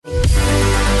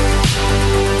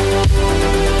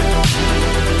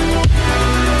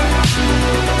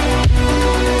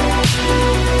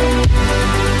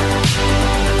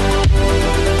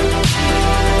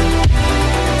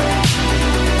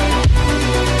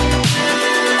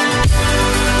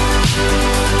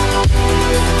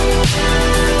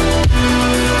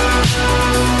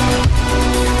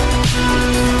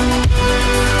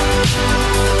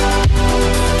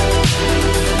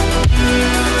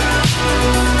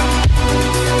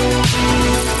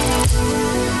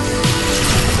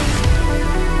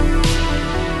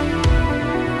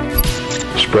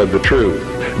Spread the truth.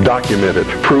 Document it.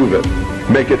 Prove it.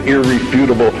 Make it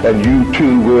irrefutable, and you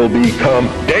too will become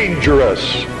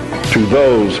dangerous to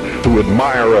those who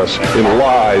admire us in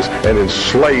lies and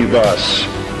enslave us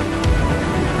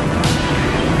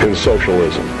in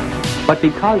socialism. But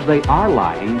because they are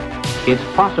lying, it's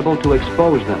possible to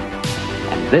expose them.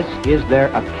 And this is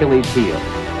their Achilles heel.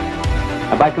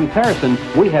 By comparison,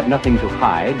 we have nothing to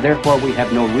hide, therefore we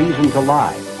have no reason to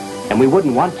lie. And we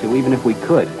wouldn't want to even if we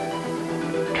could.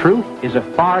 Truth is a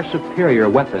far superior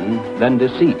weapon than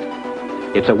deceit.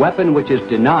 It's a weapon which is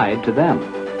denied to them.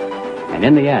 And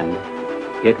in the end,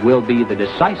 it will be the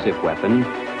decisive weapon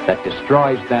that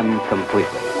destroys them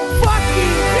completely.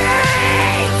 Fucking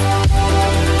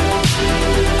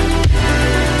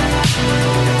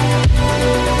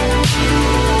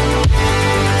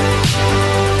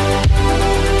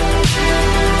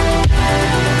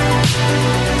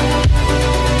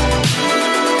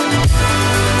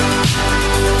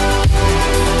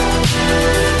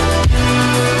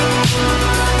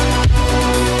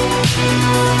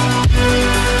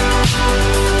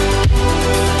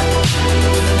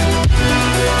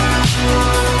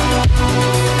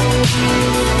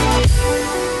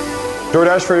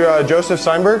DoorDash for Joseph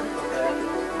Steinberg,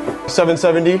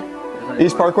 770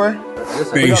 East Parkway.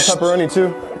 We got pepperoni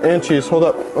too, and cheese. Hold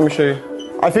up, let me show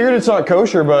you. I figured it's not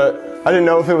kosher, but I didn't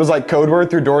know if it was like code word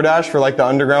through DoorDash for like the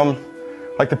underground,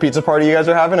 like the pizza party you guys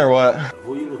are having or what.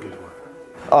 Who are you looking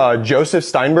for? Joseph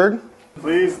Steinberg.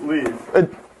 Please leave.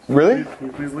 Really? Can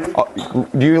you please leave?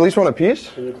 Do you at least want a piece?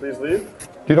 Can you please leave?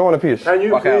 You don't want a piece? Can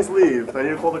you please leave? Can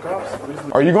you call the cops? Please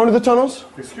leave. Are you going to the tunnels?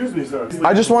 Excuse me, sir.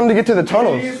 I just wanted to get to the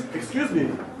tunnels. Please, excuse me.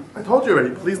 I told you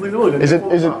already. Please leave the building. Is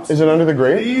it under the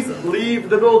grate? Please leave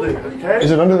the building, okay?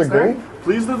 Is it under the grate?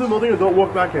 Please leave the building and don't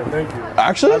walk back in. Thank you.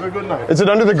 Actually? Have a good night. Is it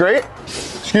under the grate?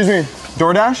 Excuse me.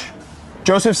 DoorDash?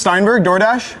 Joseph Steinberg,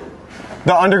 DoorDash?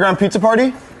 The underground pizza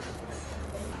party?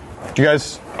 Do you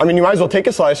guys, I mean, you might as well take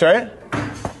a slice, right?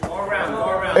 Go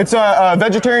around. It's a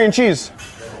vegetarian cheese.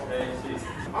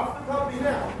 Off the property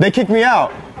now. They kicked me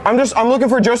out. I'm looking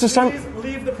for Joseph Steinberg. Please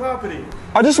leave the property.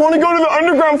 I just want to go to the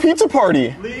underground pizza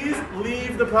party. Please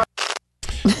leave the property.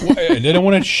 They don't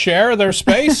want to share their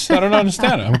space? I don't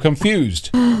understand it. I'm confused.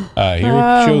 Here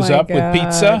it shows up with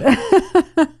pizza.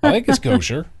 I think it's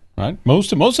kosher, right?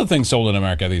 Most of the things sold in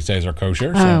America these days are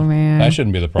kosher. So oh man, that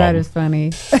shouldn't be the problem. That is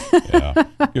funny.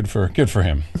 Yeah, good for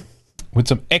him. With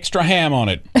some extra ham on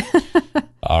it.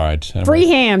 All right. Free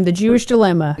ham, the Jewish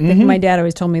dilemma. I think my dad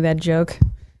always told me that joke.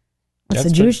 It's a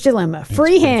Jewish dilemma.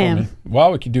 Free ham.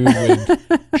 Well, we can do it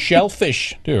with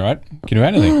shellfish too, right? Can do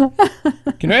anything.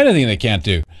 Can do anything they can't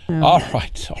do. Oh. All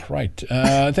right.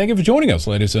 Thank you for joining us,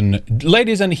 ladies and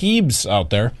Hebes out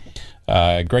there.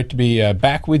 Great to be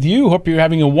back with you. Hope you're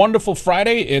having a wonderful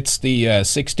Friday. It's the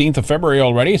 16th of February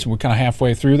already, so we're kind of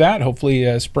halfway through that.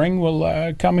 Hopefully spring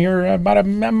will come here about a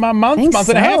month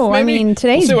and a half, maybe. I mean,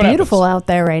 today's beautiful out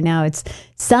there right now. It's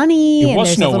sunny and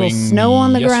there's a little snow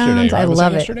on the ground. I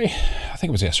love it. I think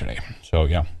it was yesterday. So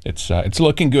yeah, it's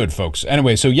looking good, folks.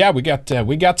 Anyway, so yeah, we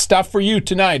got stuff for you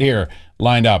tonight here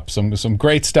lined up. Some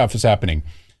great stuff is happening.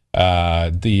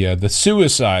 The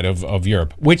suicide of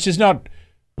Europe, which is not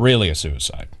really a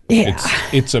suicide. Yeah.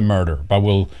 It's a murder, but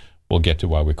we'll get to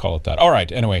why we call it that. All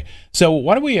right. Anyway, so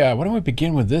why don't we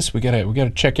begin with this? We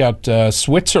gotta check out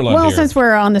Switzerland. Well, here. since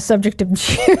we're on the subject of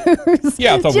Jews,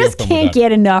 yeah, I thought just can't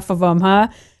get enough of them, huh?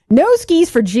 No skis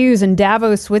for Jews in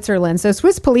Davos, Switzerland. So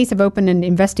Swiss police have opened an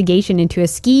investigation into a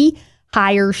ski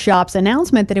hire shop's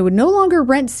announcement that it would no longer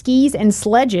rent skis and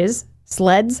sleds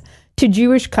to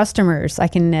Jewish customers.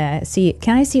 Can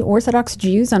I see Orthodox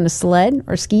Jews on a sled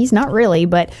or skis? Not really,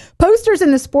 but posters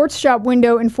in the sports shop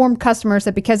window informed customers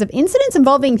that because of incidents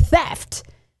involving theft,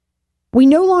 we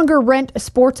no longer rent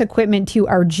sports equipment to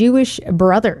our Jewish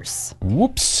brothers.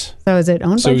 Whoops. So is it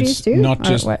owned by Jews too? Not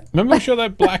just, remember we showed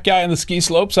that black guy on the ski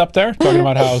slopes up there talking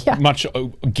about how much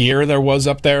gear there was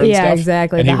up there and stuff? Yeah,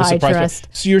 exactly. And the he was high surprised. trust.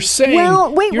 So you're saying...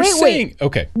 Well, wait.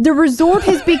 Okay. The resort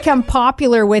has become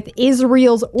popular with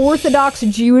Israel's Orthodox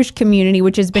Jewish community,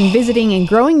 which has been visiting in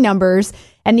growing numbers.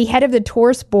 And the head of the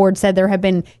tourist board said there have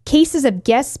been cases of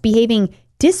guests behaving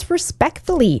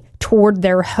disrespectfully toward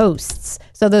their hosts.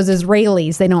 So those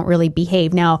Israelis, they don't really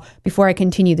behave. Now, before I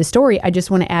continue the story, I just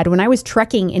want to add, when I was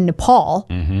trekking in Nepal,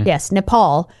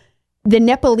 Nepal, the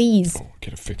Nepalese,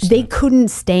 they couldn't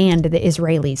stand the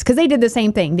Israelis because they did the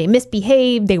same thing. They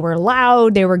misbehaved. They were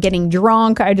loud. They were getting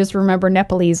drunk. I just remember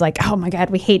Nepalese like, oh my God,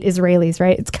 we hate Israelis,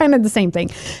 right? It's kind of the same thing.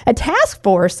 A task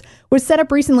force was set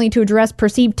up recently to address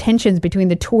perceived tensions between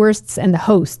the tourists and the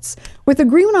hosts, with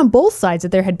agreement on both sides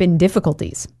that there had been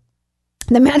difficulties.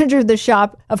 The manager of the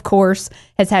shop, of course,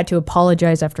 has had to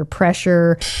apologize after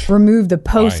pressure, remove the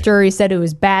poster. He said it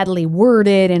was badly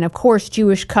worded. And of course,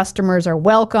 Jewish customers are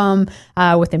welcome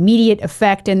with immediate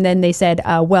effect. And then they said,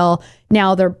 well,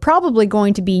 now they're probably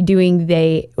going to be doing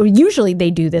usually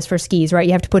they do this for skis, right?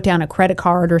 You have to put down a credit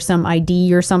card or some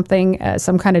ID or something,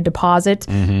 some kind of deposit.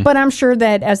 But I'm sure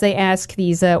that as they ask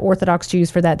these Orthodox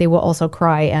Jews for that, they will also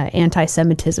cry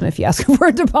anti-Semitism if you ask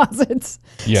for deposits.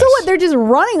 Yes. So what, they're just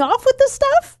running off with this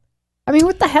stuff? I mean,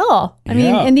 what the hell? I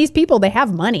mean, and these people, they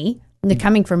have money. And they're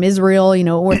coming from Israel,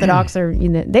 Orthodox are,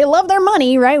 they love their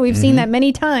money, right? We've seen that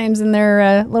many times in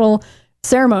their little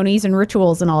ceremonies and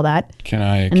rituals and all that.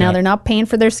 Now they're not paying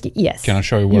for their ski. Yes. Can I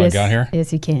show you what I got here?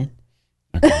 Yes, you can.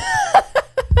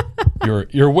 Okay.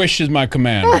 Your wish is my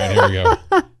command. Right, here we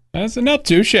go. That's not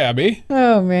too shabby.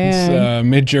 Oh, man. It's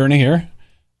mid-journey here.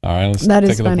 All right, let's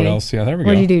take a look what else. Yeah, there we go.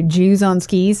 What did you do? Jews on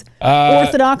skis?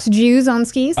 Orthodox Jews on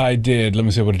skis? I did. Let me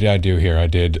see. What did I do here? I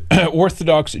did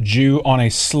Orthodox Jew on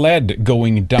a sled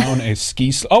going down a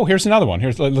ski slope. Oh, here's another one.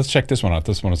 Let's check this one out.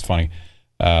 This one is funny.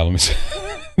 Let me see.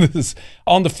 This is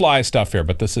on the fly stuff here,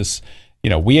 but this is,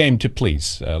 we aim to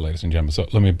please, ladies and gentlemen. So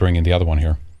let me bring in the other one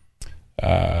here.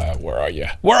 Where are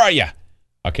you?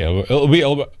 Okay, it'll be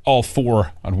all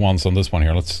four at once on this one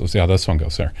here. Let's see how this one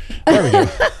goes there. There we go.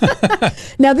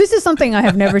 Now, this is something I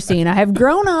have never seen. I have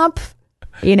grown up,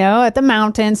 at the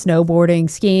mountain, snowboarding,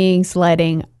 skiing,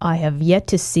 sledding. I have yet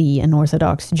to see an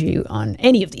Orthodox Jew on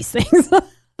any of these things.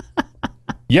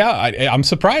 Yeah, I'm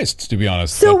surprised, to be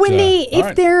honest. So when they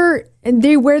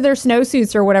wear their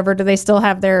snowsuits or whatever, do they still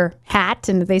have their hat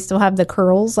and do they still have the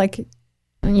curls? Like,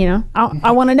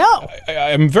 I want to know.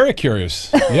 I'm very curious.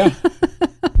 Yeah.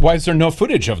 Why is there no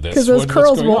footage of this? Because those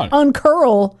curls will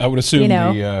uncurl. I would assume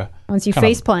once you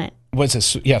face plant. What's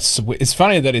this? Yes, it's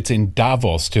funny that it's in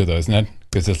Davos too, though, isn't it?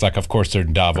 Because it's like, of course, they're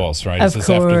in Davos, right? Of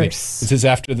course. This is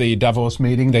after the Davos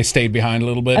meeting. They stayed behind a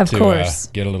little bit to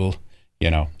get a little,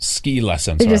 ski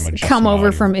lessons. They just come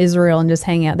over from Israel and just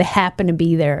hang out. They happen to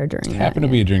be there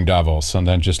during during Davos, and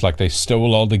then just like they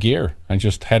stole all the gear and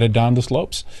just headed down the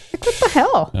slopes. Like, what the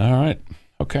hell? All right.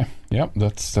 Okay. Yep.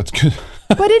 That's good.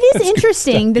 But it is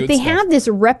interesting that they have this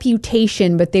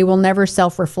reputation, but they will never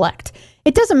self-reflect.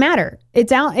 It doesn't matter.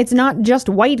 It's not just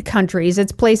white countries.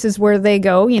 It's places where they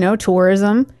go,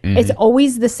 tourism. Mm-hmm. It's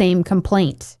always the same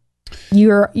complaint.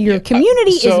 Your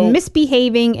community is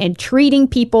misbehaving and treating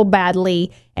people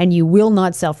badly, and you will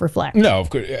not self-reflect. No, of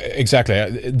course,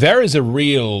 exactly. There is a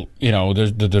real,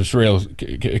 there's real,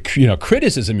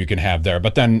 criticism you can have there.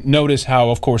 But then notice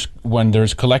how, of course, when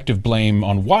there's collective blame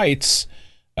on whites,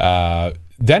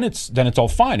 then it's all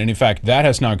fine. And in fact, that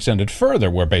has now extended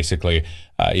further, where basically,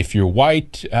 if you're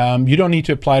white, you don't need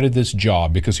to apply to this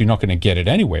job because you're not going to get it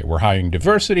anyway. We're hiring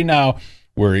diversity now.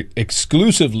 We're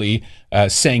exclusively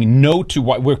saying no to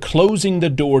white. We're closing the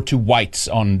door to whites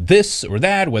on this or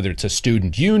that, whether it's a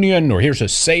student union or here's a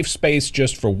safe space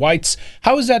just for whites.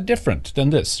 How is that different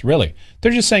than this, really?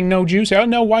 They're just saying no Jews. Oh,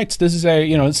 no whites. This is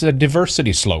a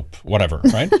diversity slope, whatever,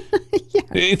 right? Yeah.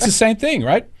 It's the same thing,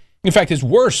 right? In fact, it's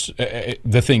worse,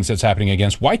 the things that's happening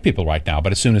against white people right now.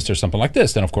 But as soon as there's something like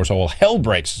this, then, of course, all hell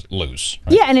breaks loose.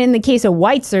 Right? Yeah, and in the case of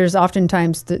whites, there's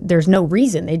oftentimes there's no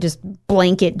reason. They just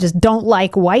just don't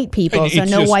like white people. So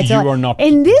no whites. Are not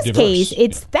in this diverse. case,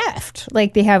 it's theft.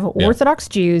 Like, they have Orthodox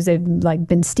Jews. They've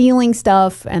been stealing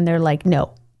stuff, and they're like,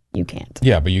 no, you can't.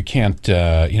 Yeah, but you can't,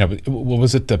 what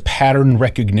was it? The pattern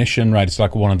recognition, right? It's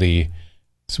like one of the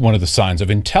signs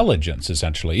of intelligence,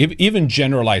 essentially. Even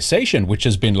generalization, which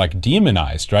has been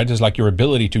demonized, right? It's like your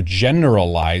ability to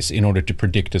generalize in order to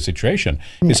predict a situation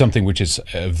is something which is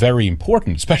very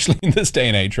important, especially in this day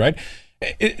and age, right?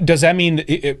 Does that mean,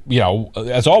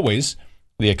 as always,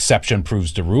 the exception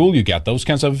proves the rule? You get those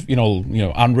kinds of,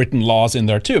 unwritten laws in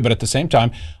there too. But at the same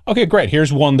time, okay, great.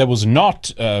 Here's one that was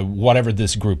not whatever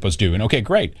this group was doing. Okay,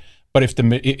 great. But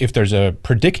if there's a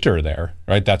predictor there,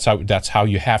 right, that's how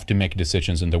you have to make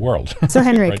decisions in the world. So,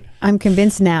 Henrik, right? I'm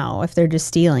convinced now, if they're just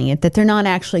stealing it, that they're not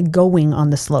actually going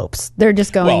on the slopes. They're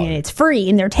just going, and it's free,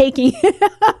 and they're taking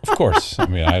it. Of course. I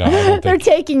mean, I don't think they're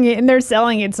taking it and they're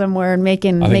selling it somewhere and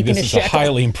making I think a this is shekel. a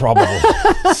highly improbable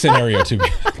scenario, to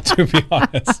be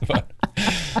honest. But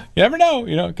you never know.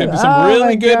 It could be some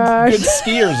really good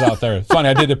skiers out there. It's funny.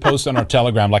 I did a post on our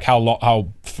Telegram, like how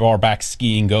far back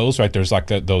skiing goes. Right, there's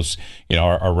those.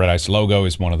 Our Red Ice logo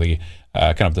is one of the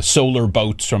kind of the solar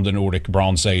boats from the Nordic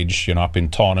Bronze Age. Up in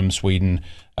Tanum, Sweden.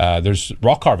 There's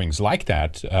rock carvings like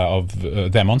that of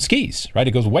them on skis. Right,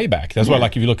 it goes way back. That's why,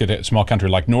 if you look at a small country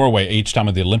like Norway, each time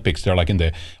of the Olympics, they're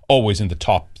always in the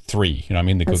top 3.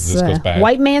 This goes back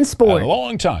white man sport. A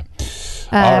long time.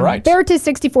 All right.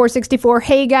 Veritas6464.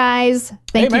 Hey, guys. Thank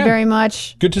Hey, you man. very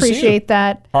much. Good to see you. Appreciate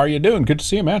that. How are you doing? Good to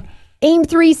see you, man.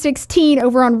 AIM316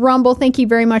 over on Rumble. Thank you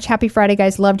very much. Happy Friday,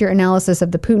 guys. Loved your analysis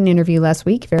of the Putin interview last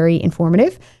week. Very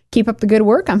informative. Keep up the good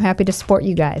work. I'm happy to support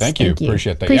you guys. Thank you.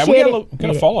 Appreciate that. Appreciate yeah, we it. got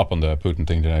a follow-up on the Putin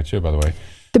thing tonight, too, by the way.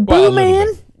 The Well, a Boo little Man.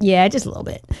 bit. Yeah, just a little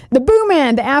bit. The Boo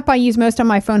Man, the app I use most on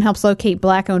my phone, helps locate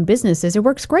black-owned businesses. It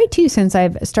works great, too, since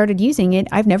I've started using it.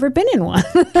 I've never been in one.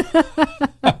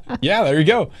 Yeah, there you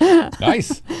go.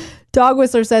 Nice. Dog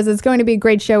Whistler says it's going to be a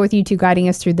great show with you two guiding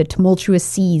us through the tumultuous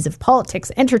seas of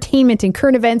politics, entertainment, and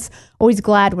current events. Always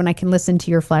glad when I can listen to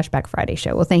your Flashback Friday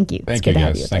show. Well, thank you. It's Thank good you, to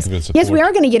have guys. you with Thank us. you for the support. Yes, we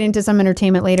are going to get into some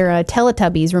entertainment later.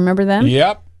 Teletubbies, remember them?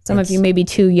 Yep. Some of you may be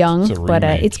too young, It's a but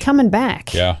remake. it's coming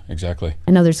back. Yeah, exactly.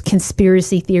 I know there's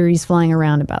conspiracy theories flying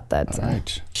around about that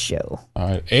Right. show. All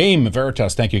right. AIM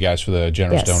Veritas, thank you guys for the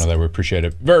generous Yes. donor there. We appreciate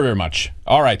it very, very much.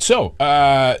 All right. So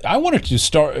I wanted to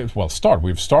start.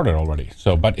 We've started already.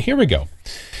 So, but here we go.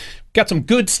 Got some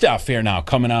good stuff here now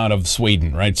coming out of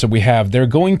Sweden, right? So they're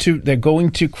going to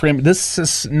this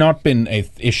has not been an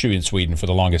issue in Sweden for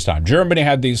the longest time. Germany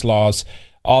had these laws.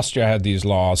 Austria had these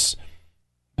laws.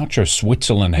 Not sure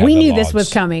Switzerland had We the knew laws. this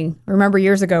was coming. Remember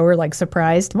years ago, we were like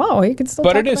surprised. Whoa, you can still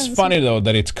But talk it is about this. funny, though,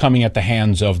 that it's coming at the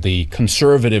hands of the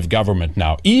conservative government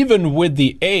now, even with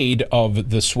the aid of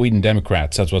the Sweden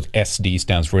Democrats. That's what SD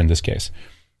stands for in this case.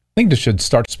 I think they should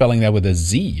start spelling that with a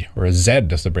Z or a Z,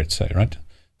 as the Brits say, right?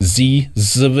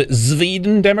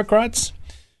 Sweden Democrats.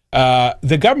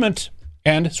 The government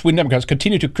and Sweden Democrats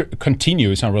continue.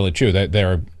 It's not really true.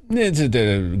 It's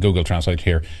Google Translate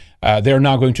here. They're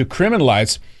now going to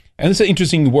criminalize, and it's an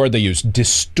interesting word they use,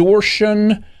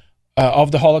 distortion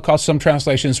of the Holocaust. Some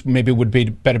translations maybe would be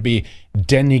better be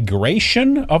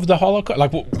denigration of the Holocaust.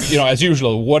 Like, as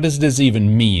usual, what does this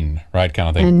even mean, right, kind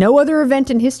of thing? And no other event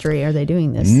in history are they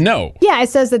doing this. No. Yeah, it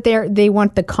says that they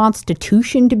want the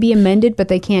Constitution to be amended, but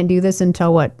they can't do this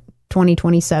until,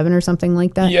 2027 or something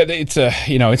like that? Yeah, it's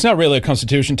it's not really a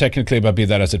constitution technically, but be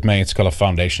that as it may, it's called a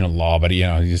foundational law, but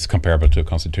it's comparable to a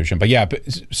constitution. But yeah,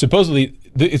 supposedly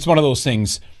it's one of those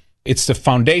things. It's the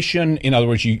foundation. In other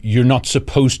words, you're not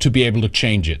supposed to be able to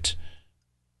change it.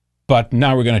 But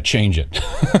now we're going to change it.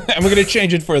 And we're going to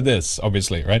change it for this,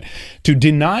 obviously, right? To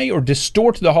deny or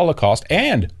distort the Holocaust,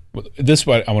 and this is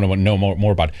what I want to know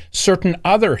more about, certain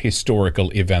other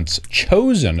historical events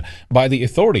chosen by the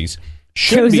authorities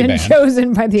should be banned.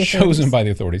 Chosen by the authorities. Chosen by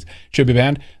the authorities. Should be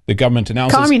banned. The government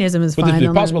announces... Communism is fine.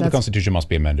 If possible, the Constitution must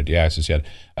be amended. Yeah, as you said.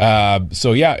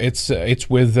 So yeah, it's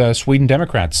with Sweden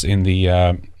Democrats in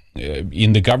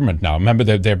the government now. Remember,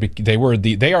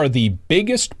 they are the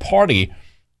biggest party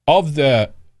of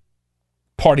the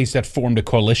parties that formed a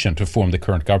coalition to form the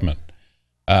current government.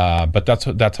 But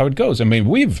that's how it goes. I mean,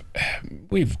 we've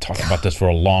talked about this for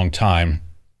a long time.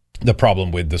 The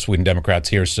problem with the Sweden Democrats.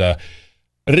 Here's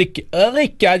Rickard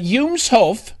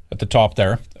Jomshof at the top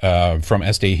there from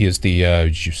SD. He is the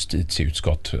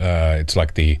it's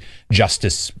like the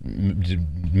justice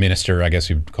minister, I guess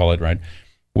you'd call it, right?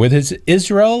 With his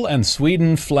Israel and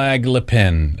Sweden flag Le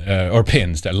Pen, or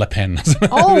pins, Le Pen.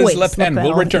 Always Le Pen.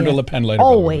 We'll return to Le Pen later.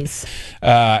 Always.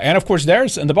 And of course,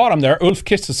 there's in the bottom there, Ulf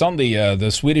Kristersson,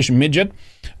 the Swedish midget.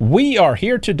 We are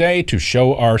here today to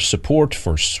show our support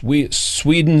for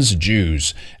Sweden's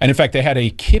Jews. And in fact, they had a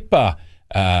kippah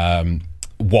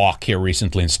walk here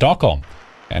recently in Stockholm.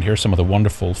 And here's some of the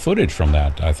wonderful footage from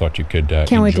that. I thought you could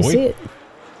Can't wait to enjoy. see it.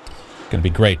 Going to be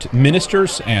great.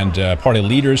 Ministers and party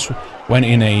leaders went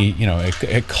in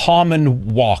a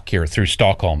common walk here through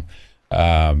Stockholm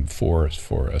for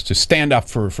us to stand up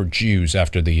for Jews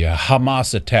after the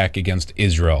Hamas attack against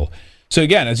Israel. So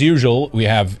again, as usual, we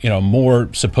have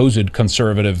more supposed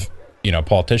conservative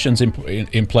politicians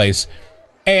in place,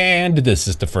 and this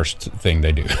is the first thing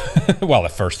they do. Well, the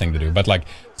first thing to do, but like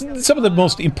some of the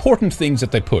most important things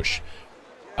that they push.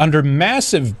 Under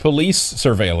massive police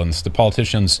surveillance, the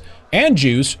politicians and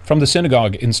Jews from the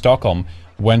synagogue in Stockholm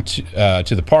went to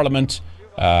the parliament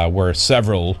where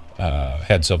several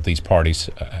heads of these parties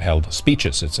held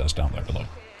speeches, it says down there below.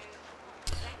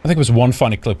 I think it was one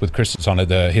funny clip with Christus on it.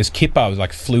 His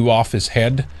kippah flew off his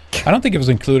head. I don't think it was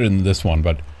included in this one,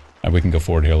 but we can go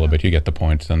forward here a little bit. You get the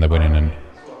point. Then they went in and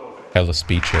held a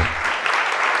speech here.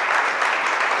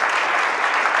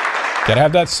 Gotta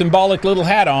have that symbolic little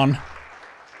hat on.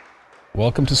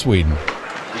 Welcome to Sweden.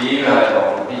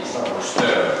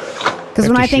 Because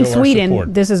when I think show our Sweden,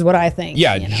 support. this is what I think.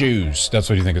 Yeah, Jews. That's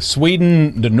what you think of.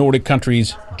 Sweden, the Nordic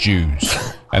countries, Jews.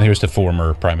 And here's the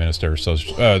former prime minister,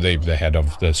 the head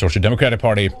of the Social Democratic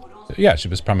Party, Yeah, she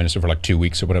was prime minister for like 2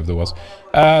 weeks or whatever there was.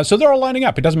 So they're all lining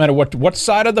up. It doesn't matter what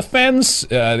side of the fence.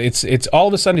 It's all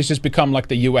of a sudden it's just become like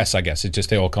the U.S. I guess. It's just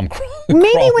they all come.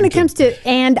 Maybe when it comes to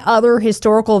and other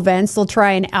historical events, they'll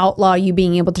try and outlaw you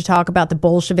being able to talk about the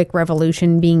Bolshevik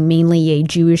Revolution being mainly a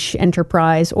Jewish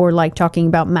enterprise, or like talking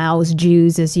about Mao's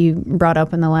Jews, as you brought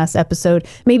up in the last episode.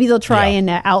 Maybe they'll try and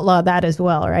outlaw that as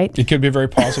well, right? It could be very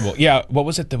possible. Yeah. What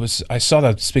was it? I saw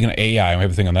that. Speaking of AI, and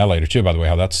everything on that later too. By the way,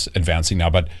 how that's advancing now,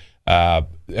 but.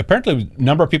 Apparently, a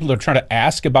number of people are trying to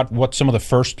ask about what some of the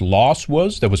first laws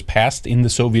was that was passed in the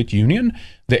Soviet Union.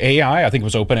 The AI, I think it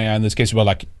was OpenAI in this case, well,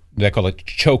 like they call it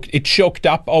choked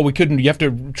up. Oh, we couldn't. You have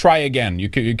to try again. You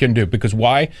can do it because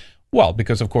why? Well,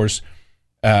 because of course,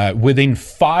 within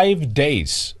 5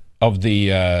 days of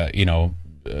the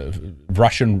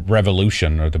Russian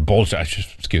Revolution or the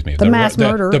mass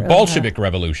murder, the Bolshevik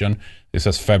Revolution. This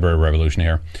says February Revolution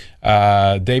here.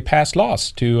 They passed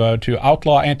laws to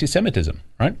outlaw anti-Semitism.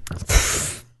 Right.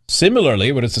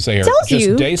 Similarly, what does it say here?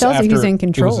 Just days after who's in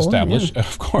control, it was established,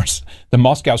 of course, the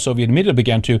Moscow Soviet immediately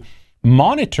began to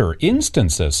monitor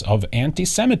instances of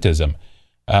anti-Semitism.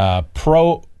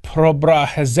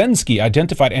 Preobrazhensky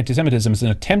identified anti-Semitism as an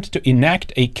attempt to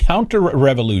enact a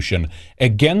counter-revolution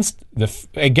against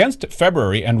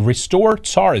February and restore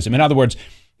Tsarism. In other words,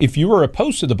 if you were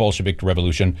opposed to the Bolshevik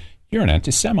Revolution, you're an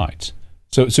anti-Semite.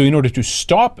 So in order to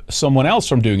stop someone else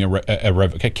from doing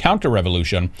a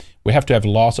counter-revolution, we have to have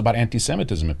laws about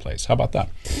anti-Semitism in place. How about that?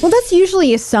 Well, that's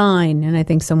usually a sign, and I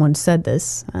think someone said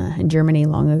this in Germany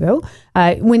long ago.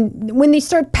 When they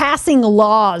start passing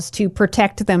laws to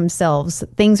protect themselves,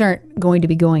 things aren't going to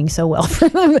be going so well for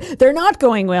them. They're not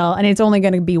going well, and it's only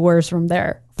going to be worse from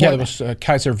there. Yeah, that was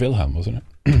Kaiser Wilhelm, wasn't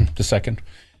it? The second.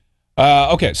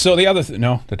 Okay, so the other...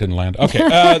 no, that didn't land.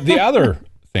 Okay, the other...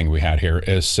 thing we had here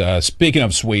is speaking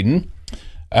of Sweden,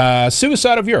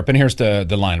 suicide of Europe, and here's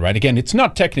the line, right? Again, it's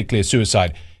not technically a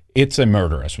suicide, it's a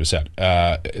murder, as we said.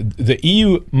 The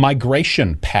EU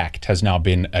Migration Pact has now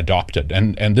been adopted,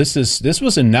 and this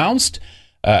was announced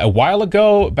a while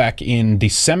ago, back in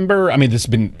December. I mean, this has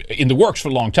been in the works for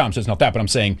a long time, so it's not that, but I'm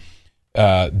saying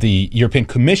the European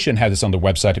Commission had this on the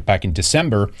website back in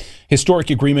December. Historic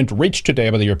agreement reached today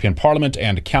by the European Parliament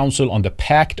and Council on the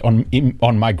Pact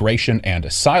on Migration and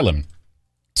Asylum.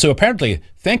 So apparently,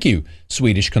 thank you,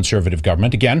 Swedish Conservative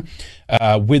government. Again,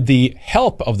 with the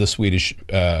help of the Swedish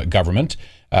government,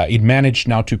 it managed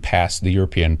now to pass the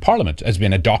European Parliament. It has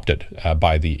been adopted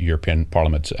by the European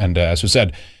Parliament. And as we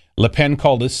said, Le Pen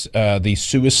called this the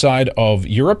suicide of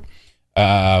Europe.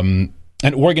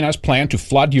 An organized plan to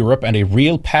flood Europe and a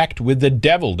real pact with the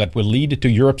devil that will lead to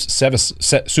Europe's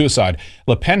suicide.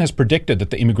 Le Pen has predicted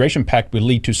that the immigration pact will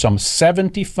lead to some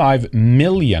 75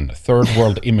 million third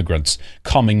world immigrants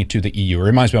coming to the EU. It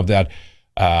reminds me of that,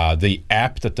 the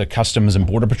app that the Customs and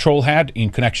Border Patrol had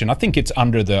in connection. I think it's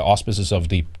under the auspices of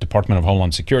the Department of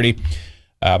Homeland Security.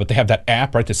 But they have that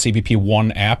app, right, the CBP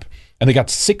One app. And they got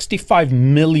 65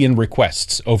 million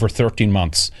requests over 13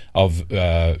 months of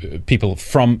people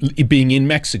from being in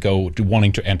Mexico to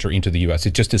wanting to enter into the U.S.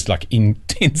 It just is like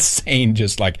insane,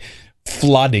 just like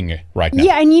flooding right now.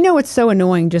 Yeah, and you know what's so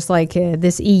annoying, just like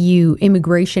this EU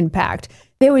immigration pact.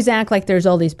 They always act like there's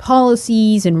all these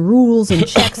policies and rules and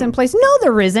checks in place. No,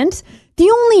 there isn't. The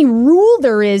only rule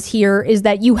there is here is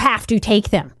that you have to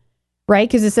take them. Right?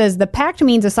 Because it says the pact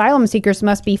means asylum seekers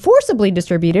must be forcibly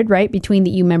distributed, right, between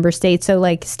the EU member states. So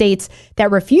like states that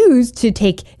refuse to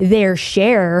take their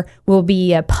share will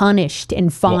be punished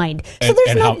and fined. Well, so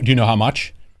there's do you know how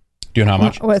much? Do you know how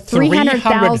much?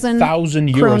 300,000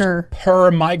 euros kroner per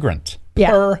migrant. Yeah,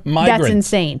 per migrant. That's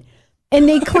insane. And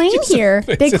they claim here,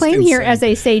 as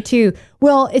they say too,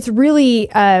 well, it's really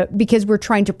because we're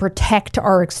trying to protect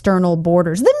our external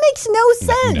borders. That makes no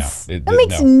sense. That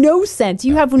makes no sense.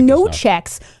 You have no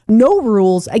checks, no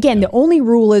rules. Again, the only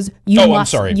rule is you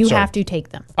have to take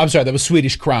them. I'm sorry, that was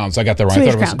Swedish crowns. I got that right.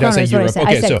 Swedish I thought it was Europe.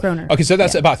 I said kroner. Okay, so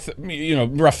that's about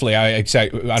roughly. I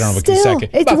don't know what exactly.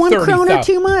 It's 1 kroner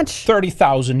too much.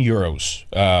 30,000 euros.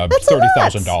 That's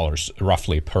 $30,000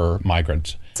 roughly per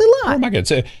migrant. It's a lot. Oh my God!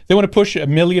 So they want to push 1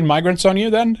 million migrants on you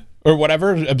then? Or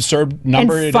whatever absurd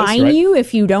number and it is, fine right? you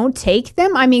if you don't take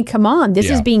them. I mean, come on, this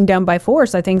is being done by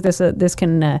force. I think this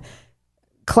can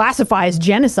classify as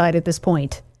genocide at this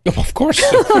point. Of course.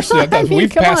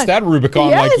 We've passed that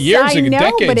Rubicon like years ago,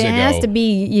 decades ago. But it has to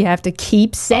be. You have to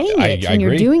keep saying it, and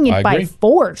you're agree. doing it by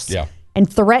force, yeah, and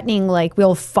threatening like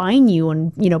we'll fine you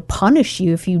and punish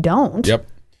you if you don't. Yep.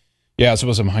 Yeah,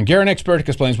 so some Hungarian expert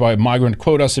explains why migrant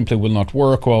quota simply will not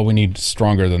work. Well, we need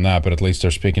stronger than that, but at least they're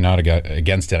speaking out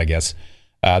against it, I guess.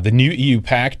 The new EU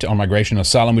pact on migration and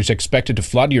asylum, which is expected to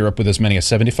flood Europe with as many as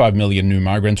 75 million new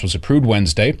migrants, was approved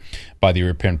Wednesday by the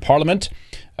European Parliament.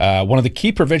 One of the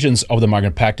key provisions of the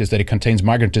migrant pact is that it contains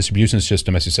migrant distribution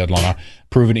system, as you said, Lana,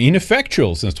 proven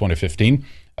ineffectual since 2015.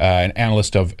 An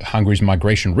analyst of Hungary's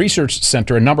Migration Research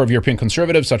Center, a number of European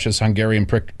conservatives, such as Hungarian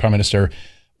Prime Minister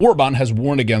Orban, has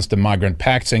warned against the migrant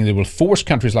pact, saying they will force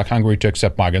countries like Hungary to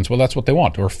accept migrants. Well, that's what they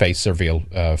want, or face severe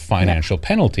financial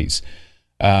penalties.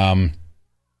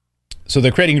 So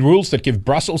they're creating rules that give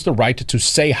Brussels the right to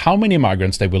say how many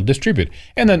migrants they will distribute.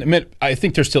 And then I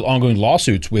think there's still ongoing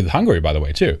lawsuits with Hungary, by the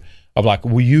way, too, of like,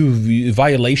 were you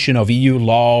violation of EU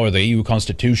law or the EU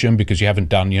constitution because you haven't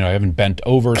done, haven't bent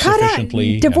over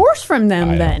sufficiently. Divorce from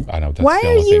them, then. I know. Why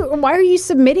are you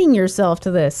submitting yourself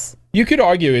to this? You could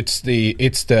argue it's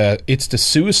the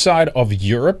suicide of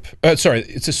Europe. It's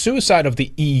the suicide of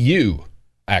the EU,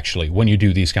 actually, when you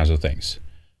do these kinds of things.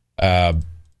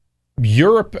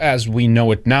 Europe, as we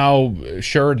know it now,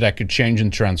 sure, that could change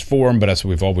and transform, but as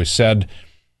we've always said,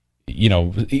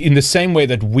 in the same way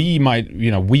that we might,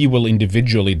 we will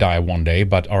individually die one day,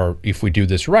 but if we do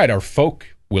this right, our folk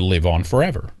will live on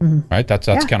forever, right? That's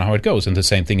kind of how it goes. And the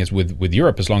same thing is with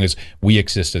Europe. As long as we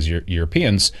exist as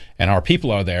Europeans and our people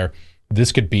are there,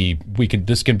 this can be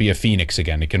a phoenix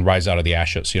again. It can rise out of the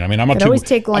ashes. I'm not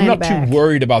too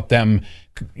worried about them,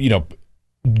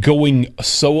 going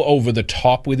so over the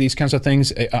top with these kinds of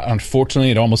things.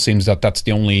 Unfortunately, it almost seems that that's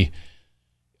the only.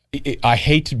 I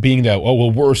hate being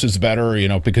worse is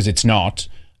better, because it's not.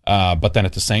 But then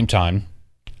at the same time,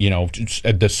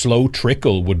 the slow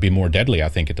trickle would be more deadly, I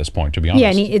think, at this point, to be honest. Yeah,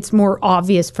 and it's more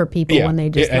obvious for people when they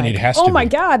just it has to my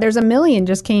God, there's 1 million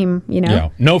just came, Yeah.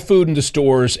 No food in the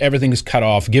stores, everything is cut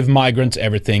off, give migrants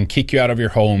everything, kick you out of your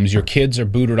homes, your kids are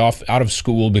booted out of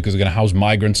school because they're going to house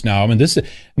migrants now. I mean, this is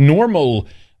normal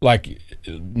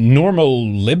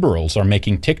liberals are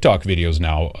making TikTok videos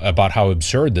now about how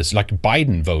absurd this, like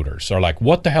Biden voters are like,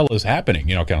 what the hell is happening,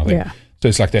 kind of thing. Yeah. So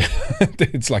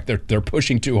it's like they're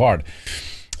pushing too hard.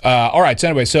 All right. So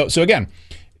anyway, so again,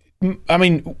 I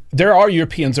mean, there are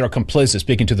Europeans that are complicit.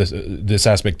 Speaking to this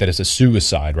aspect that is a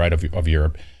suicide, right, of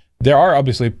Europe. There are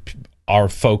obviously our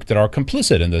folk that are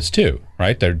complicit in this too,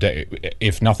 right? They,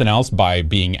 if nothing else, by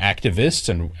being activists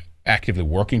and actively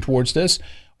working towards this,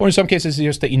 or in some cases, it's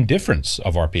just the indifference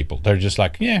of our people. They're just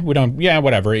like,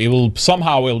 whatever. It'll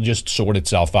just sort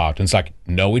itself out. And it's like,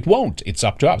 no, it won't. It's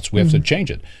up to us. We have to change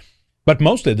it. But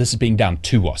mostly this is being done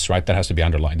to us, right? That has to be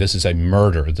underlined. This is a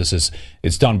murder.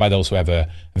 It's done by those who have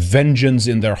a vengeance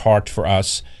in their heart for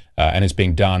us, and it's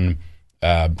being done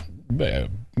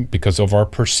because of our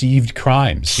perceived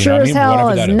crimes. Sure as hell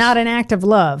is not an act of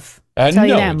love. I'll tell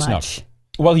you that much. Not.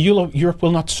 Well, Europe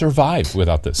will not survive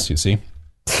without this, you see.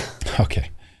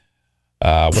 Okay.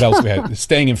 What else we have?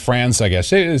 Staying in France, I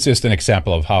guess. It's just an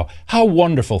example of how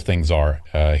wonderful things are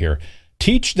here.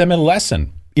 Teach them a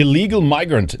lesson. Illegal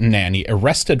migrant nanny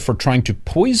arrested for trying to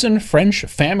poison French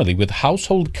family with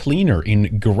household cleaner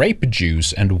in grape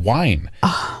juice and wine.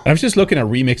 And I was just looking at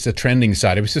Remix, the trending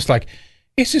site. It was just like,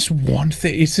 it's just one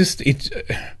thing. It's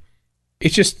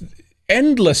just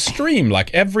endless stream.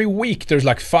 Like every week, there's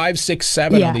like 5, 6,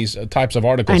 7 of these types of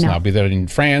articles now, be that in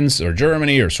France or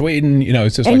Germany or Sweden.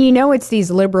 It's just it's these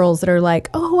liberals that are like,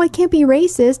 oh, I can't be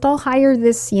racist. I'll hire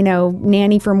this,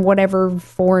 nanny from whatever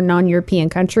foreign non-European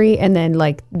country, and then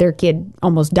like their kid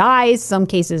almost dies. Some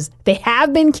cases they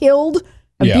have been killed,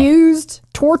 abused,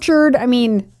 tortured. I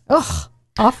mean,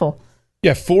 awful.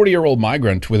 Yeah, 40-year-old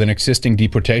migrant with an existing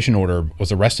deportation order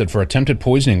was arrested for attempted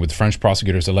poisoning, with French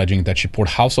prosecutors alleging that she poured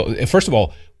household... First of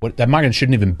all, that migrant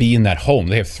shouldn't even be in that home.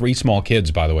 They have 3 small kids,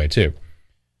 by the way, too.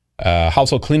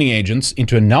 Household cleaning agents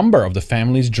into a number of the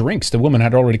family's drinks. The woman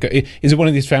had already... Is it one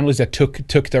of these families that took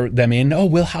them in? Oh,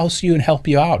 we'll house you and help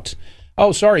you out.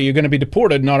 Oh, sorry, you're going to be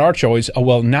deported, not our choice. Oh,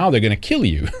 well, now they're going to kill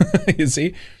you. You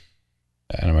see?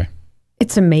 Anyway.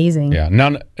 It's amazing. Yeah,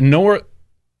 nor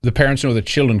the parents nor the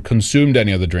children consumed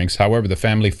any of the drinks. However, the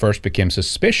family first became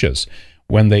suspicious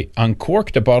when they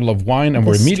uncorked a bottle of wine and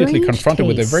were immediately confronted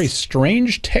with a very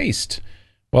strange taste.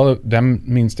 Well, that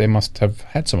means they must have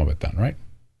had some of it then, right?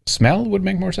 Smell would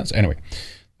make more sense. Anyway,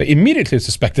 they immediately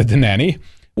suspected the nanny.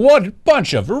 What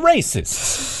bunch of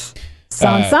racists! So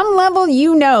on some level,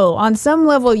 on some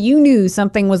level, you knew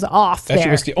something was off there. She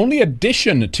was the only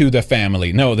addition to the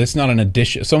family. No, that's not an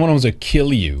addition. Someone wants to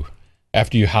kill you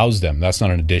after you house them. That's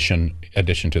not an addition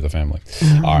to the family.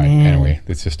 All right. Man. Anyway,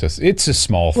 it's a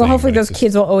small thing. Well, hopefully those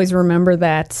kids will always remember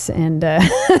that and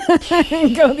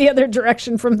go the other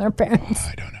direction from their parents.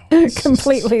 I don't know.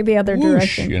 Completely the other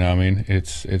direction. You know what I mean?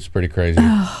 It's pretty crazy.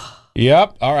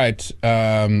 Yep. All right.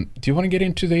 Do you want to get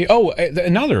into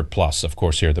another plus, of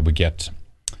course, here that we get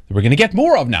we're going to get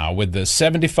more of now with the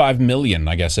 75 million,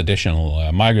 I guess,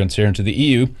 additional migrants here into the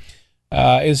EU,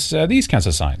 is these kinds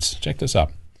of signs. Check this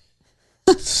out.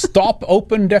 Stop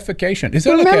open defecation. Is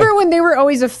that Remember when they were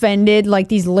always offended, like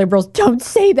these liberals, don't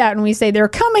say that when we say they're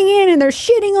coming in and they're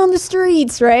shitting on the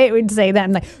streets, right? We'd say that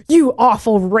and like, you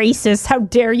awful racist, how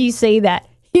dare you say that?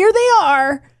 Here they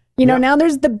are. You know, now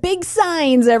there's the big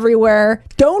signs everywhere.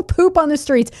 Don't poop on the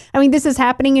streets. I mean, this is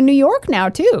happening in New York now,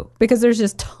 too, because there's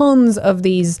just tons of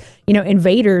these,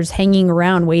 invaders hanging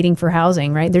around waiting for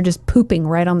housing, right? They're just pooping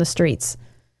right on the streets.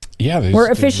 Yeah, we're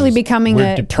officially becoming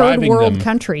a third world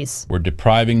countries. We're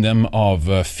depriving them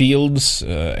of fields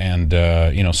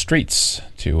and streets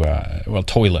to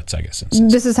toilets, I guess.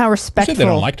 This is how respectful they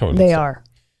don't like toilets, they are.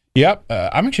 Yep,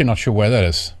 I'm actually not sure where that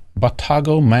is.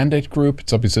 Batago Mandate Group.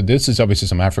 This is obviously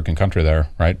some African country there,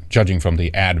 right? Judging from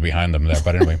the ad behind them there.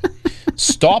 But anyway,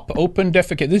 stop open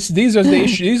defecation. These are the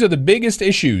issues. These are the biggest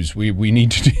issues we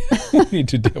need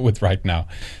to deal with right now.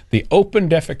 The open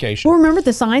defecation. Well, remember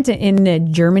the signs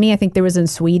in Germany? I think there was in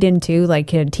Sweden too, like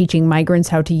teaching migrants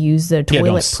how to use the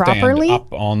toilet properly. Stand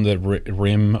up on the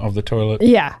rim of the toilet.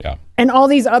 Yeah. And all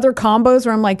these other combos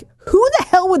where I'm like, who the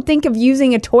hell would think of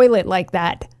using a toilet like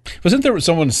that? Wasn't there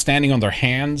someone standing on their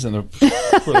hands and I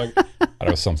don't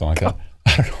know, something like that?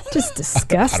 I don't know. Just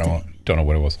disgusting. I don't know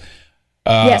what it was.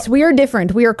 Yes, we are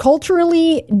different. We are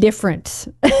culturally different.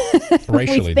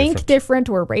 Racially we think different.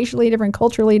 We're racially different,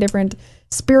 culturally different,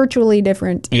 spiritually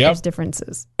different. Yep. There's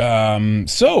differences.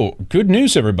 So, good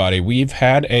news, everybody. We've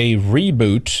had a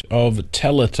reboot of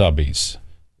Teletubbies.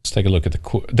 Let's take a look at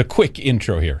the quick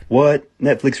intro here. What?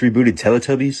 Netflix rebooted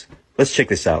Teletubbies? Let's check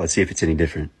this out. Let's see if it's any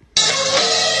different.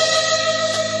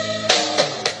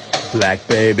 Black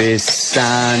baby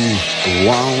son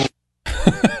won't.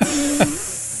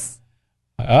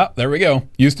 There we go.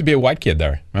 Used to be a white kid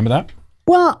there. Remember that?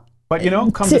 Well, but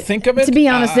come to think of it, to be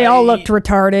honest, they all looked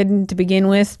retarded to begin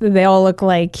with. They all look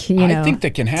like I think they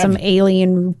can have some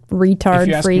alien retard. If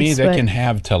you ask freaks, me, they can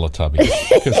have Teletubbies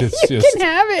because it's just you can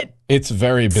have it. It's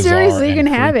very bizarre. Seriously, you can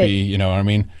and have creepy, it. You know what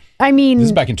I mean? This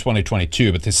is back in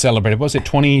 2022, but they celebrated. Was it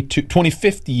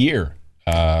 25th year?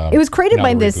 It was created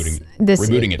by this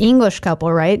English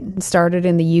couple, right? It started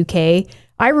in the UK.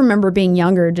 I remember being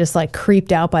younger, just like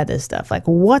creeped out by this stuff. Like,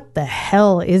 what the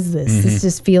hell is this? Mm-hmm. This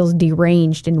just feels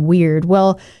deranged and weird.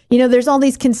 Well, there's all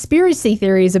these conspiracy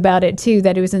theories about it too,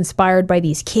 that it was inspired by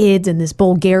these kids in this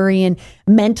Bulgarian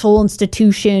mental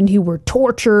institution who were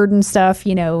tortured and stuff,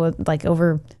 like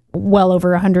well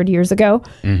over 100 years ago.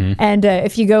 Mm-hmm. And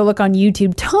if you go look on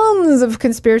YouTube, tons of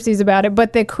conspiracies about it.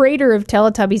 But the creator of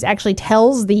Teletubbies actually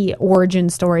tells the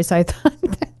origin story. So I thought,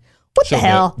 what the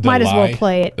hell? Might as well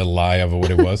play it. The lie of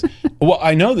what it was. Well,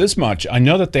 I know this much. I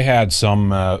know that they had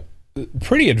some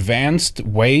pretty advanced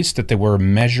ways that they were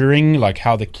measuring, like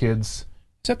how the kids...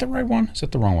 Is that the right one? Is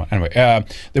that the wrong one? Anyway,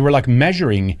 they were like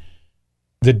measuring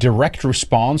the direct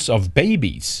response of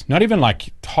babies, not even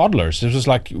like toddlers. It was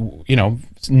like,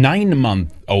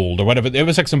 9-month-old or whatever. It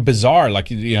was like some bizarre, like,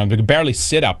 they could barely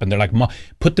sit up and they're like,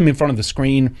 put them in front of the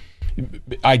screen.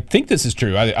 I think this is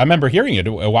true. I remember hearing it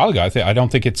a while ago. I don't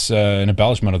think it's an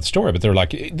embellishment of the story, but they're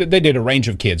like, they did a range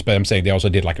of kids, but I'm saying they also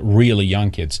did like really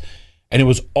young kids. And it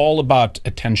was all about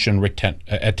attention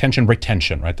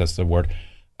retention, right? That's the word.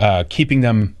 Keeping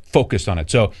them focused on it.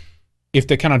 So if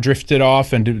they kind of drifted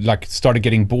off and like started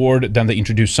getting bored, then they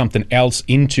introduced something else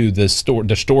into the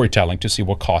storytelling to see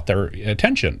what caught their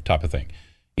attention, type of thing,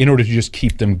 in order to just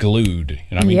keep them glued.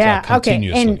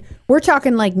 Continuously. And we're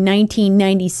talking like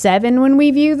 1997 when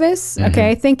we view this. Mm-hmm. Okay,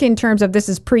 I think in terms of this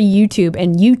is pre-YouTube,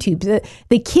 and YouTube,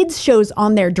 the kids shows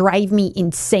on there drive me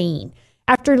insane.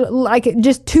 After like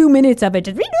just 2 minutes of it,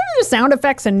 just sound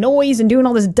effects and noise and doing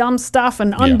all this dumb stuff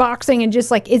and unboxing and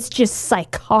just like, it's just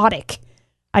psychotic.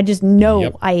 I just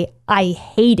know I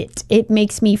hate it. It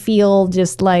makes me feel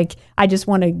just like I just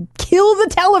want to kill the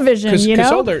television, Because you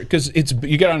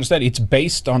got to understand, it's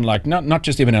based on like not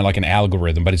just even like an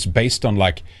algorithm, but it's based on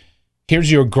like,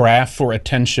 here's your graph for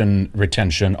attention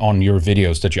retention on your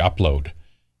videos that you upload,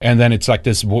 and then it's like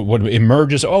this. What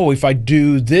emerges? Oh, if I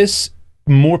do this,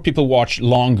 more people watch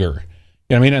longer.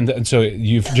 You know what I mean? And so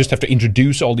you just have to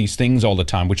introduce all these things all the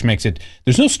time, which makes it,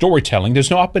 there's no storytelling, there's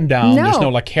no up and down, there's no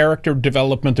like character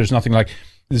development, there's nothing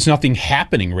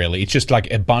happening really. It's just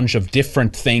like a bunch of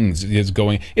different things is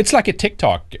going. It's like a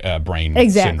TikTok brain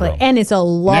syndrome. And it's a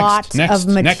lot of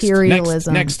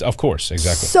materialism. Next, of course,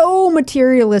 exactly. So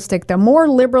materialistic. The more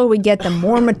liberal we get, the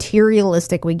more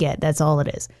materialistic we get. That's all it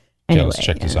is. Anyway, let's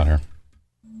check this out here.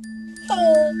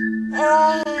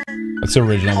 That's the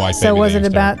original white baby. So was it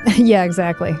about... Yeah,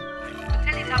 exactly.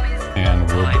 And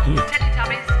we'll...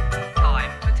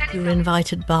 We were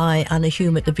invited by Anna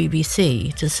Hume at the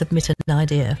BBC to submit an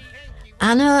idea.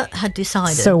 Anna had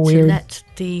decided to let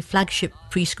the flagship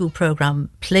preschool programme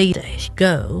Playdate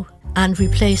go and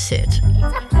replace it. It's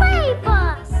a play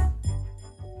bus!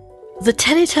 The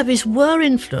Teletubbies were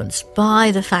influenced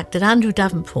by the fact that Andrew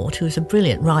Davenport, who was a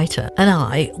brilliant writer, and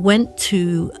I went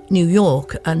to New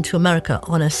York and to America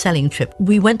on a selling trip.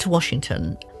 We went to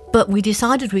Washington, but we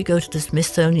decided we'd go to the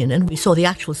Smithsonian, and we saw the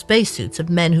actual spacesuits of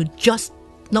men who just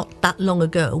not that long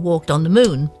ago walked on the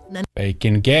moon.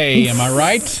 Bacon gay, am I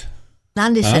right?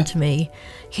 Andy said to me,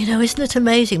 isn't it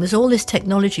amazing? There's all this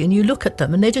technology and you look at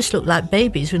them and they just look like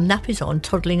babies with nappies on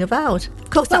toddling about. Of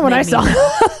course, that's what I saw.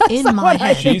 In my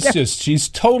head. She's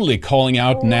totally calling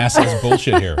out NASA's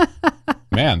bullshit here.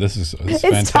 Man, this is it's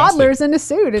fantastic. toddlers in a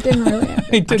suit. It didn't really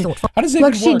happen. How does it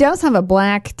Look, even she work? does have a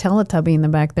black Teletubby in the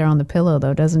back there on the pillow,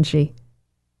 though, doesn't she?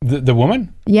 The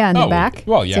woman? Yeah, in the back.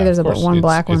 Well, yeah. See, there's of course. one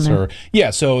black one there. Her. Yeah,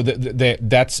 so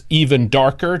that's even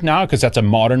darker now because that's a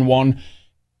modern one.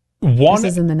 This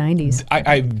is in the 90s.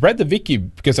 I read the wiki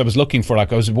because I was looking for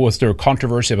was there a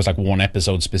controversy? It was like one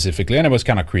episode specifically, and it was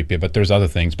kind of creepy, but there's other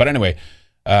things. But anyway,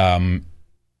 and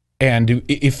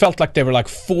it felt like they were like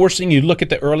forcing you. Look at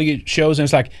the early shows, and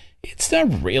it's like it's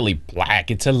not really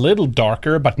black. It's a little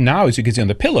darker, but now as you can see on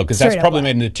the pillow, because that's probably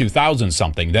made in the 2000s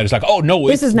something. That is like, oh no,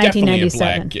 this is definitely a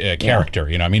black character.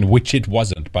 Yeah. Which it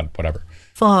wasn't, but whatever.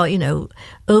 Far,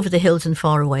 over the hills and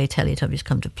far away, Teletubbies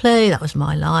come to play. That was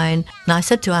my line. And I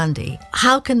said to Andy,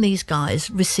 how can these guys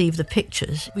receive the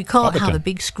pictures? We can't have a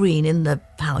big screen in the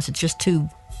house. It's just too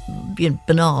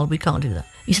banal. We can't do that.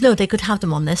 He said, no, they could have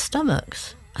them on their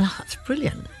stomachs. And that's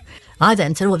brilliant. I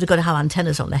then said, well, they've got to have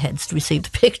antennas on their heads to receive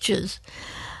the pictures.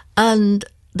 And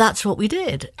that's what we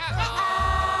did.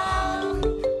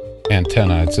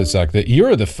 Antenna. It's like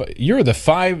you're the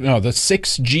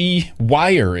 6G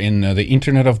wire in the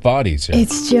Internet of Bodies. Yeah.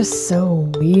 It's just so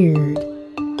weird.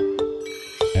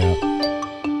 Yeah.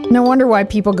 No wonder why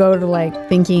people go to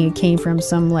thinking it came from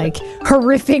some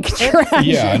horrific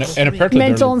tragic and apparently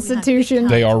mental institution.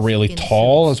 They are really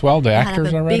tall as well. The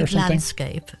actors are right or something.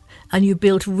 Landscape. And you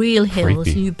built real hills,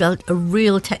 and you built a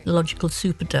real technological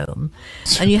superdome,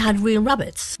 and you had real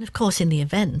rabbits. And of course, in the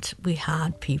event, we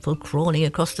had people crawling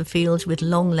across the fields with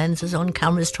long lenses on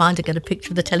cameras trying to get a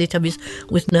picture of the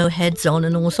Teletubbies with no heads on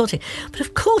and all sorts of things. But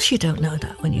of course you don't know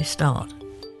that when you start.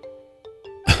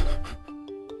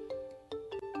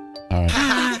 All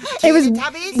right. It was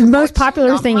the most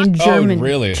popular thing in Germany. Oh,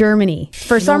 really? Germany.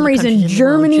 For some reason,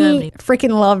 Germany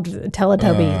freaking loved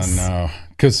Teletubbies. No.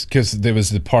 Because there was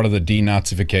the part of the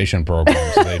denazification program.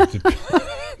 So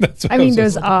that's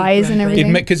those eyes and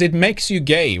everything. Because it makes you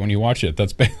gay when you watch it. I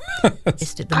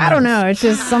don't know. It's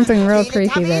just something real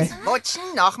creepy there.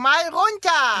 Noch mal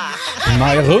runter.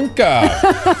 Mal runter.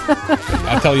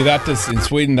 I'll tell you that in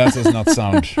Sweden, that does not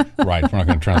sound right. We're not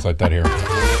going to translate that here.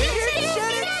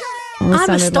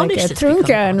 I'm astonished like a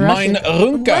trunka in Russian. Mein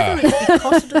runka. Whether it's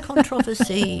because of the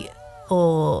controversy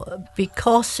or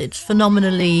because it's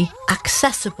phenomenally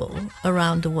accessible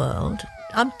around the world,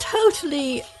 I'm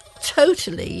totally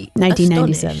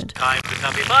 1997. Time for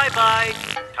Tubby bye-bye.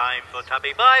 Time for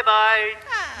Tubby bye-bye.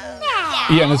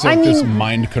 Yeah, and it's this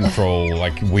mind control,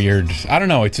 weird. I don't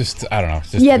know. It's just bizarre.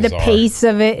 The pace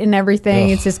of it and everything.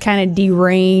 Ugh. It's just kind of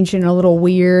deranged and a little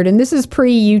weird. And this is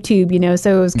pre-YouTube,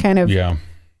 so it was kind of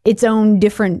its own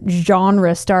different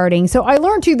genre starting. So I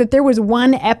learned too that there was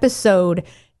one episode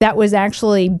that was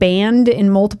actually banned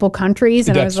in multiple countries.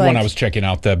 And that's when I was checking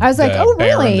out I was like, oh,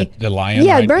 really? The lion.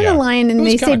 Yeah, right? Bear the lion. And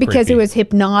they say because it was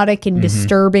hypnotic and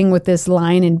disturbing with this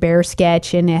lion and bear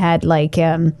sketch. And it had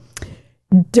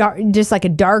just like a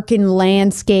darkened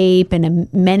landscape and a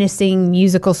menacing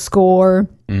musical score.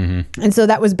 Mm-hmm. And so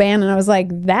that was banned. And I was like,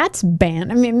 that's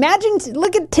banned. I mean,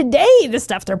 look at today, the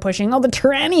stuff they're pushing, all the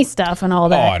tranny stuff and all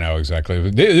that. Oh, I know, exactly.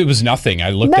 It was nothing. I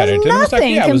looked at it.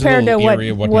 Nothing it was compared to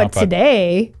what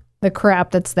today, the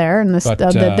crap that's there and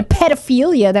the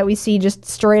pedophilia that we see just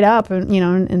straight up, in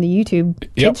the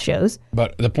YouTube kids shows.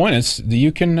 But the point is,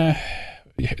 you can...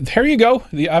 here you go.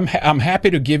 I'm happy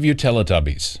to give you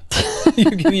Teletubbies.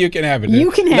 you can have it.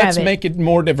 Let's make it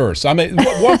more diverse. One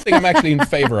thing I'm actually in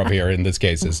favor of here in this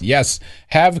case is, yes,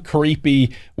 have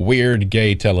creepy, weird,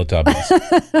 gay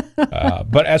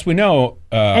Teletubbies. But as we know...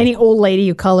 any old lady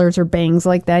who colors her bangs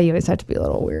like that, you always have to be a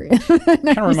little weary.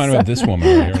 Kind of remind me of this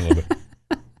woman right here a little bit.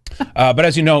 But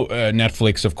as you know,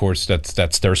 Netflix, of course,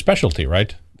 that's their specialty,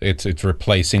 right? It's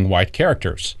replacing white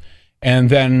characters.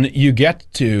 And then you get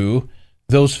to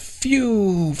those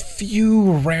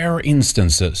few rare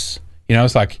instances.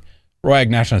 It's like Roy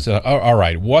Ignatius said, all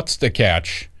right, what's the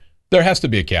catch There has to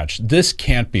be a catch. This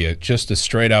can't be just a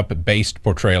straight up based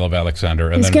portrayal of Alexander.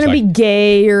 And He's then going to it's be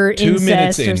gay or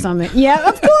incest or something. Yeah,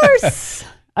 of course.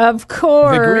 Of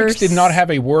course. The Greeks did not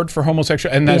have a word for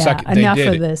homosexual, and that's like they enough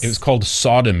did. of this. It was called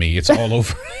sodomy. It's all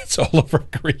over. It's all over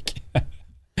Greek.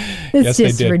 It's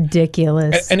just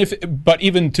ridiculous. And but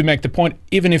even to make the point,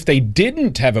 even if they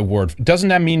didn't have a word, doesn't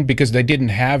that mean because they didn't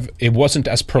have, it wasn't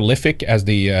as prolific as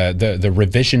the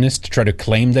revisionists try to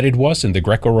claim that it was in the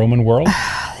Greco-Roman world?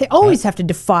 They always have to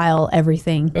defile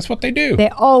everything. That's what they do. They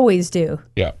always do.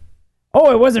 Yeah. Oh,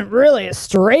 it wasn't really a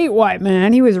straight white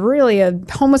man. He was really a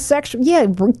homosexual. Yeah,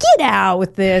 get out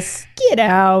with this. Get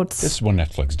out. This is what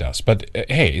Netflix does. But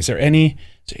hey, is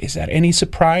that any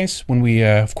surprise when we,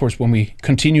 of course, when we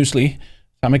continuously,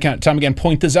 time again,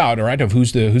 point this out, all right, of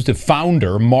who's the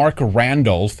founder, Mark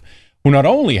Randolph, who not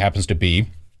only happens to be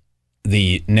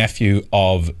the nephew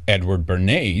of Edward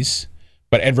Bernays,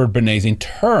 but Edward Bernays in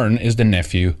turn is the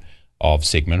nephew of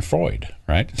Sigmund Freud,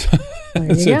 right?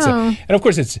 There you go. And of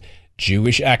course, it's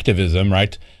Jewish activism,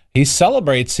 right? He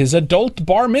celebrates his adult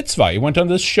bar mitzvah. He went on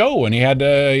this show and he had,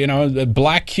 a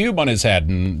black cube on his head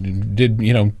and did,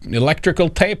 electrical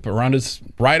tape around his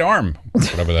right arm.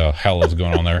 Whatever the hell is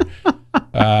going on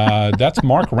there. That's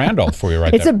Mark Randolph for you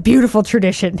right there. It's a beautiful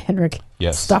tradition, Henrik.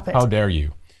 Yes. Stop it. How dare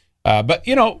you? But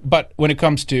when it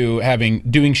comes to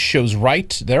doing shows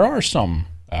right, there are some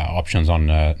options on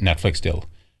Netflix still.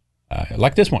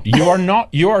 Like this one.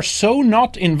 You are so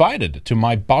not invited to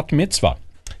my bat mitzvah.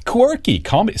 Quirky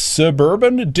comedy,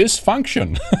 suburban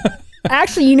dysfunction.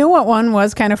 Actually, you know what one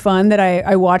was kind of fun that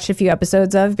I watched a few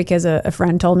episodes of because a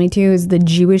friend told me to, is the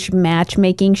Jewish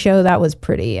matchmaking show. That was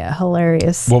pretty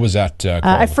hilarious. What was that called?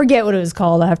 I forget what it was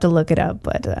called. I have to look it up.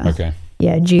 But okay.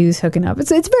 Yeah, Jews hooking up.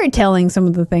 It's very telling, some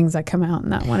of the things that come out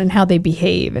in that one and how they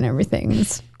behave and everything.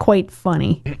 It's quite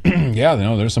funny. Yeah,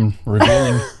 there's some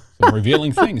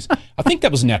revealing things. I think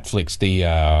that was Netflix, the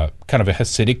kind of a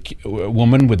Hasidic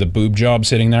woman with a boob job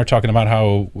sitting there talking about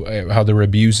how they're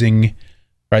abusing,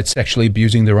 right, sexually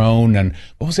abusing their own. And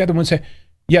what was the other one say?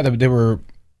 Yeah,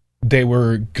 they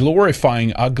were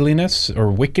glorifying ugliness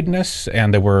or wickedness,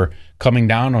 and they were coming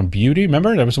down on beauty.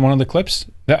 Remember, that was one of the clips.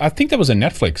 I think that was a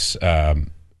Netflix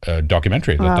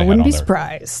documentary that they had on there. I wouldn't be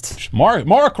surprised.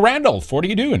 Mark Randolph, what are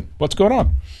you doing? What's going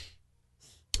on?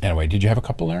 Anyway, did you have a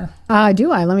couple there?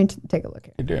 Do I? Let me take a look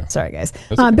here. You do. Sorry, guys.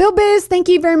 Okay. Bill Biz, thank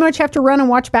you very much. Have to run and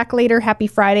watch back later. Happy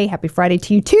Friday. Happy Friday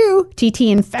to you too. TT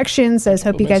Infection says,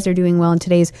 hope you guys are doing well in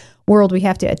today's world. We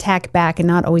have to attack back and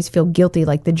not always feel guilty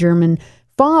like the German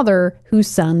father whose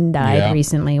son died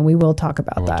recently. And we will talk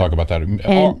about that. We'll talk about that.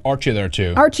 And Archie there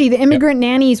too. Archie, the immigrant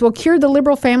nannies will cure the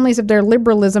liberal families of their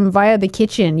liberalism via the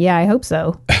kitchen. Yeah, I hope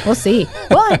so. We'll see.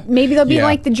 But maybe they'll be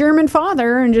like the German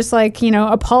father and just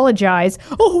apologize.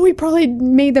 Oh, we probably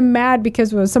made them mad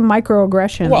because of some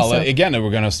microaggression. Well, again, they were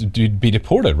going to be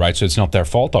deported, right? So it's not their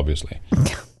fault, obviously.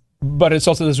 But it's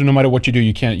also this: no matter what you do,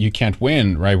 you can't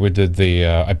win, right? With the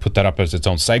I put that up as its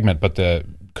own segment, but the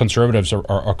conservatives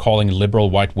are calling liberal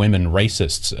white women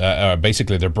racists.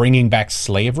 Basically, they're bringing back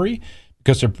slavery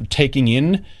because they're taking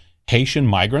in Haitian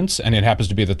migrants, and it happens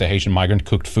to be that the Haitian migrant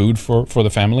cooked food for the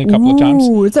family a couple of times.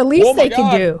 It's the least they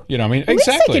can do. You know what I mean? Least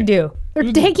they can do.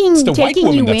 They're taking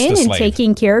you in and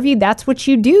taking care of you. That's what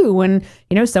you do when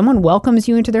someone welcomes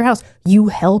you into their house. You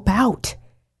help out.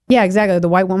 Yeah, exactly. The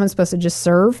white woman's supposed to just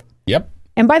serve. Yep.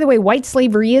 And by the way, white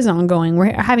slavery is ongoing.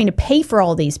 We're having to pay for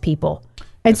all these people.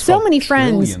 I had so many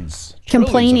friends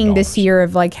complaining this year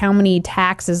of how many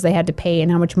taxes they had to pay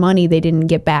and how much money they didn't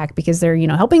get back because they're,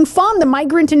 helping fund the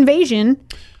migrant invasion,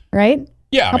 right?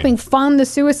 Yeah. Helping fund the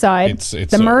suicide,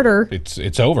 the murder.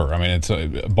 It's over. I mean, it's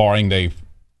barring they,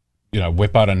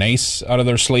 whip out an ace out of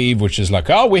their sleeve, which is like,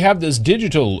 oh, we have this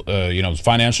digital,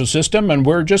 financial system and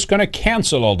we're just going to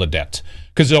cancel all the debt.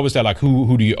 Because it's always that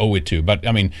who do you owe it to? But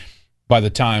I mean, by the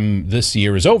time this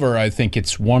year is over, I think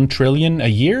it's $1 trillion a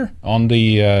year on the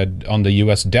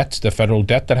U.S. debt, the federal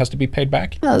debt that has to be paid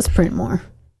back. Oh, let's print more.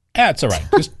 It's all right.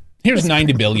 Just here's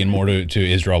 $90 billion more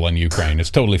to Israel and Ukraine. It's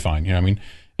totally fine. You know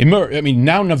what I mean?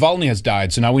 Now Navalny has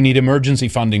died, so now we need emergency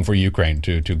funding for Ukraine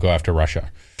to go after Russia.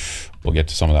 We'll get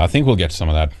to some of that. I think we'll get to some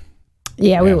of that.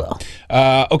 Yeah, we will.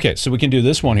 Okay, so we can do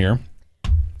this one here.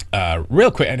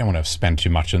 Real quick, I don't want to spend too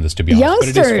much on this, to be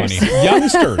honest, youngsters. But it is funny.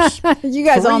 Youngsters. You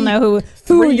guys all know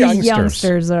who these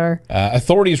youngsters are.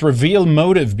 Authorities reveal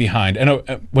motive behind.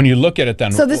 And when you look at it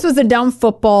then... So this was a dumb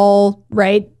football,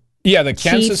 right? Yeah, the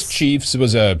Kansas Chiefs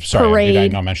was a... Sorry, parade. Did I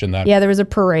not mention that? Yeah, there was a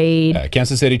parade.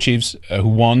 Kansas City Chiefs, who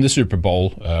won the Super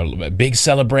Bowl. A big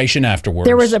celebration afterwards.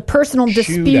 There was a personal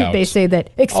dispute, they say, that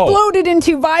exploded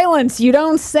into violence. You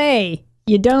don't say.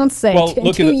 You don't say. Well,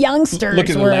 Two youngsters look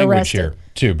at the were language arrested here,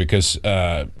 too, because,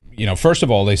 first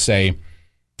of all, they say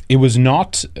it was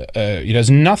not, it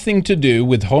has nothing to do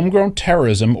with homegrown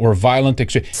terrorism or violent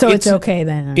extremism. So it's okay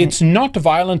then. Right? It's not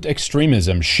violent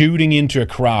extremism, shooting into a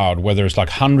crowd where there's like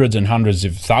hundreds and hundreds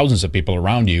of thousands of people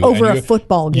around you. Over a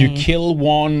football game. You kill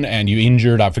one and you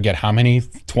injured, I forget how many,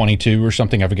 22 or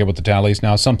something. I forget what the tally is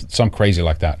now. Some crazy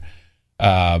like that.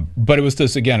 But it was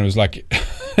this, again, it was like,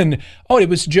 it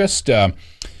was just,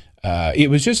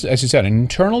 as you said, an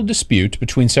internal dispute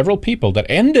between several people that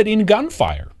ended in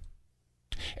gunfire.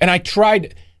 And I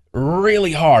tried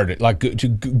really hard, like to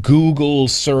Google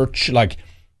search, like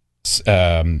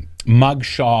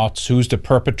mugshots, who's the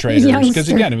perpetrators? Because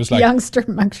again, it was like youngster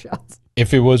mugshots.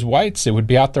 If it was whites, it would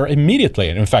be out there immediately,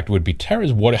 and in fact, it would be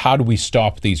terrorists. How do we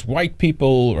stop these white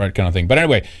people, or that kind of thing? But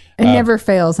anyway, it never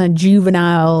fails. And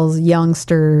juveniles,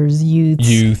 youngsters,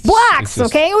 youths, blacks.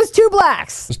 Okay, it was 2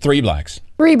 blacks. It was 3 blacks.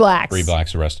 3 blacks. 3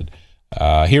 blacks arrested.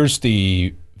 Here's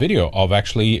the video of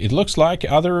it looks like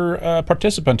other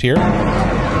participant here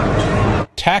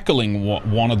tackling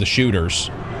one of the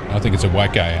shooters. I think it's a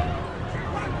white guy,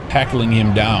 tackling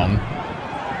him down,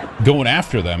 going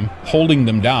after them, holding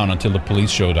them down until the police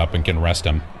showed up and can arrest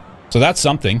them. So that's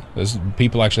something. There's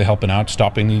people actually helping out,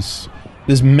 stopping this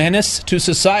menace to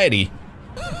society,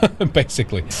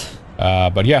 basically.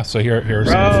 But yeah, so here's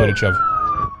some footage of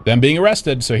them being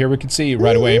arrested. So here we can see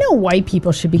right away. White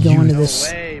people should be going to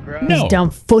these dumb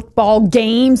football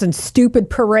games and stupid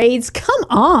parades. Come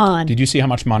on. Did you see how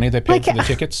much money they paid for the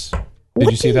tickets?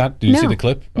 Did you see that? Did you see the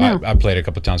clip? No. I played it a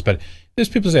couple of times, but there's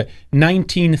people say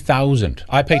 $19,000.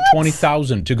 I paid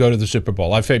 $20,000 to go to the Super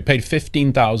Bowl. I paid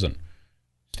 $15,000.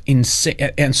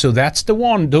 Insane. And so that's the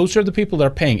one. Those are the people that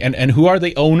are paying. And who are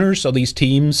the owners of these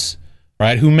teams?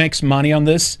 Right? Who makes money on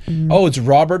this? Oh, it's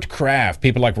Robert Kraft.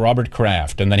 People like Robert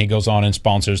Kraft. And then he goes on and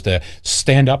sponsors the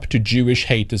Stand Up to Jewish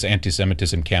Hate as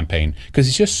Anti-Semitism campaign because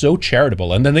he's just so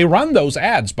charitable. And then they run those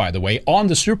ads, by the way, on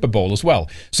the Super Bowl as well.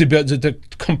 So the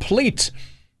complete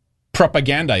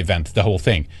propaganda event, the whole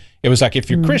thing. It was like, if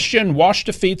you're Christian, wash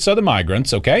the feet of the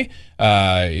migrants, okay?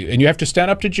 And you have to stand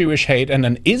up to Jewish hate. And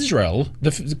then Israel,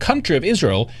 the country of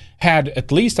Israel, had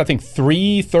at least, I think,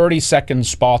 3 30-second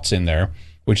spots in there,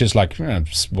 which is like,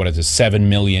 what is it, 7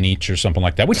 million each or something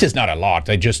like that, which is not a lot.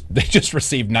 They just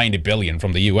received 90 billion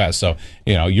from the U.S., so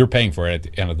you're paying for it at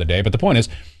the end of the day. But the point is,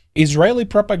 Israeli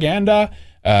propaganda,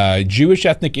 Jewish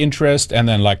ethnic interest, and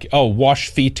then wash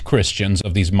feet Christians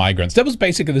of these migrants. That was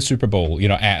basically the Super Bowl,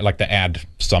 like the ad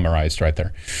summarized right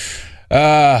there.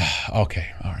 Okay,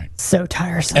 all right. So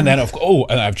tiresome. And then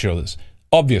and I've shown this.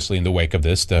 Obviously, in the wake of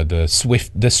this, the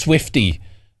Swiftie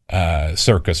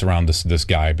circus around this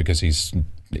guy because he's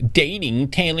dating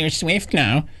Taylor Swift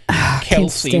now,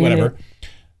 Kelsey, whatever.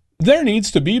 There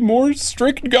needs to be more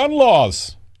strict gun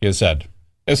laws, he said.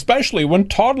 Especially when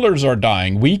toddlers are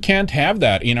dying. We can't have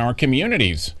that in our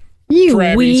communities. You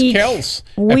Travis weak, Kelce.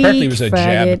 Apparently he was a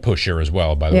jab pusher as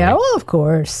well, by the way. Yeah, well, of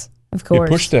course. Of course.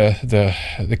 He pushed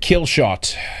the kill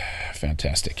shot.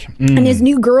 Fantastic. And his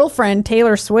new girlfriend,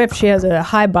 Taylor Swift, she has a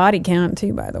high body count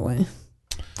too, by the way.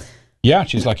 Yeah,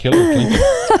 she's like Hillary Clinton.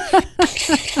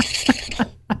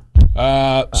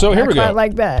 So here we go. Quite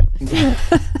like that.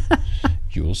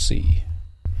 You'll see.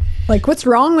 Like, what's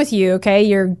wrong with you? Okay,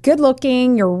 you're good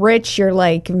looking, you're rich, you're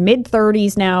like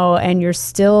mid-30s now, and you're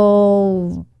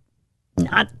still you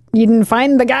didn't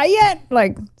find the guy yet?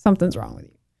 Like, something's wrong with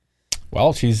you.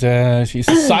 Well, she's a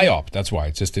psyop. That's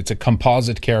why. It's a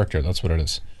composite character. That's what it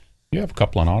is. You have a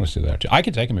couple on Odyssey there, too. I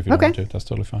can take them if you don't want to. That's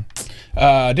totally fine.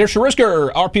 Dear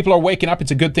Sharisker, our people are waking up.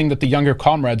 It's a good thing that the younger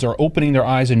comrades are opening their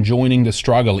eyes and joining the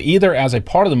struggle, either as a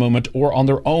part of the movement or on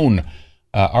their own.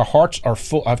 Our hearts are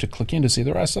full. I have to click in to see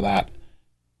the rest of that.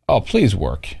 Oh, please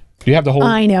work. Do you have the whole?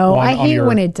 I know. I hate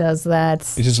when it does that.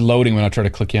 It's just loading when I try to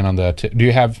click in on the. Do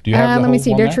you have? The let me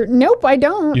see. Nope, I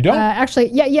don't. You don't? Actually,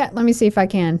 yeah. Let me see if I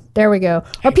can. There we go.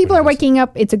 Our people are waking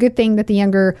up. It's a good thing that the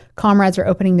younger comrades are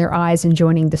opening their eyes and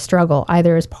joining the struggle,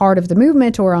 either as part of the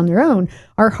movement or on their own.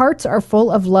 Our hearts are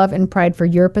full of love and pride for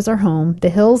Europe as our home. The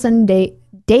hills and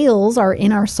dales are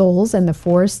in our souls, and the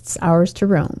forests ours to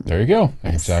roam. There you go.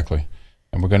 Yes. Exactly.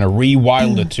 And we're going to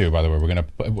rewild it too, by the way. We're going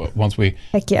to, once we...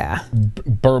 Heck yeah.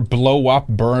 Blow up,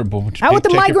 out with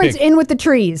the migrants, in with the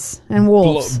trees and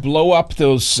wolves. Blow up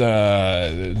those,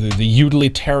 the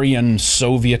utilitarian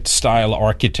Soviet-style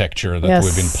architecture that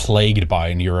we've been plagued by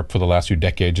in Europe for the last few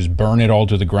decades. Just burn it all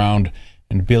to the ground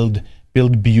and build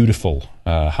beautiful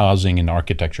housing and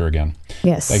architecture again.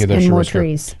 Yes, and more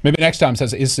trees. Maybe next time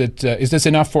says, is this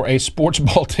enough for a sports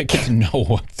ball ticket?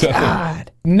 No.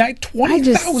 God.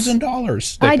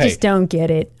 $20,000. I just don't get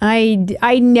it.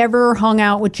 I never hung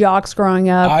out with jocks growing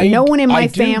up. No one in my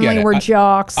family were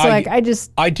jocks.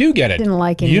 I do get it. Didn't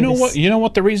like any of this. You know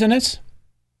what the reason is?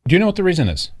 Do you know what the reason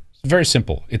is? It's very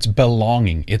simple. It's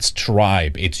belonging. It's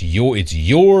tribe. It's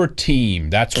your team.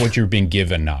 That's what you're being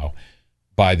given now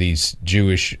by these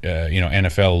Jewish,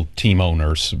 NFL team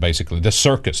owners. Basically, the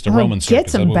circus, the Roman circus. Get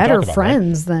some better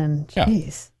friends then.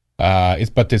 Jeez.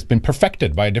 But it's been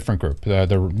perfected by a different group.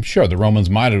 The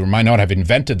Romans might not have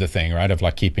invented the thing, right, of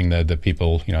like keeping the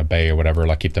people at bay or whatever,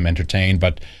 like keep them entertained.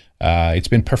 But it's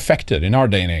been perfected in our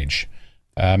day and age.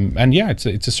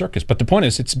 It's a circus. But the point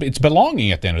is, it's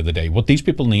belonging at the end of the day. What these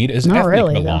people need is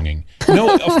ethnic belonging.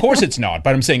 No, of course it's not.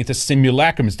 But I'm saying it's a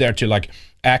simulacrum. It's there to like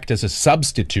act as a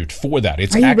substitute for that.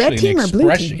 It's actually an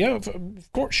expression. Yeah,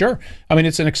 of course, sure. I mean,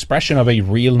 it's an expression of a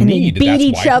real need. They beat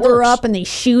each other up and they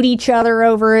shoot each other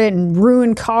over it and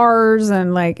ruin cars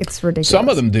and it's ridiculous. Some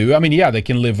of them do. I mean, they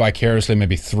can live vicariously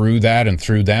maybe through that and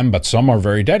through them, but some are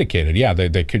very dedicated. Yeah,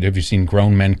 they could. Have you seen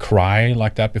grown men cry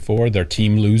like that before? Their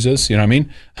team loses. You know what I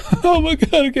mean? Oh my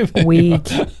God! Weak.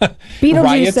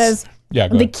 Beetlejuice says,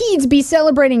 the kids be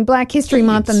celebrating Black History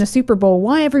Month and the Super Bowl.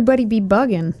 Why everybody be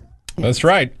bugging? That's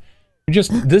right.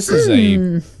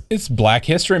 It's Black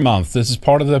History Month. This is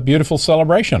part of the beautiful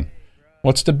celebration.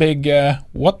 What's the big,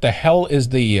 what the hell is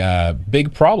the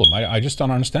big problem? I just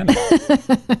don't understand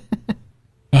it.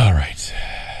 All right.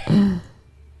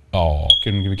 Oh,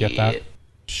 can we get that?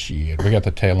 Shit, we got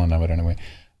the tail end of it anyway.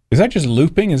 Is that just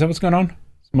looping? Is that what's going on?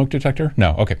 Smoke detector?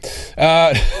 No, okay.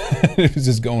 It was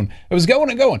just going. It was going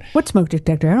and going. What smoke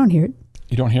detector? I don't hear it.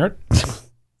 You don't hear it?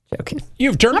 Joking.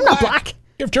 You've turned I'm black. not black.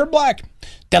 You've turned black.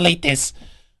 Delete this.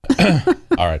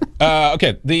 All right.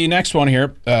 Okay. The next one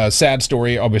here, sad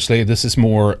story. Obviously, this is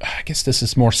more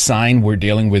sign we're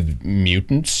dealing with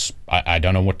mutants. I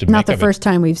don't know what to make of it. Not the first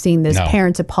time we've seen this. No.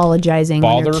 Parents apologizing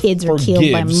when their kids are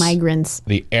killed by migrants.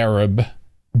 The Arab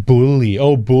bully.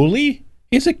 Oh, bully?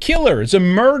 He's a killer. He's a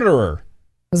murderer.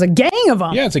 There's a gang of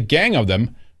them. Yeah, it's a gang of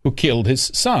them who killed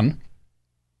his son.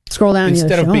 Scroll down.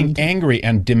 Instead of being angry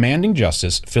and demanding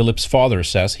justice, Philip's father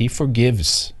says he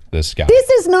forgives this guy. This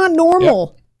is not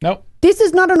normal. Yep. No. This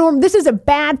is not a normal. This is a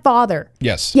bad father.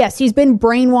 Yes. Yes, he's been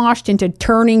brainwashed into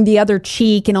turning the other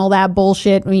cheek and all that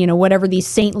bullshit. Whatever these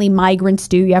saintly migrants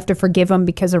do, you have to forgive them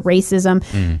because of racism.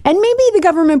 And maybe the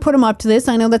government put him up to this.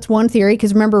 I know that's one theory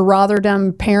because remember,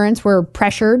 Rotterdam parents were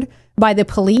pressured by the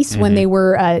police when they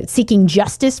were seeking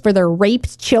justice for their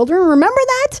raped children. Remember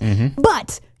that?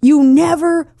 But you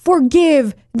never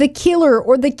forgive the killer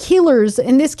or the killers,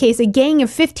 in this case, a gang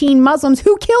of 15 Muslims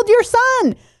who killed your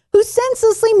son, who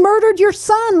senselessly murdered your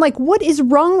son. Like, what is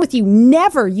wrong with you?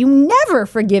 You never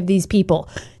forgive these people.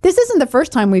 This isn't the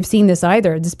first time we've seen this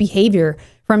either, this behavior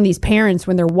from these parents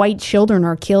when their white children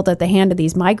are killed at the hand of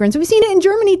these migrants. We've seen it in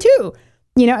Germany, too.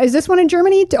 Is this one in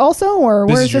Germany also, or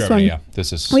where is this one? Yeah,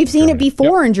 this is. We've seen it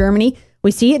before in Germany. We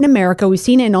see it in America. We've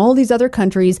seen it in all these other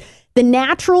countries. The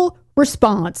natural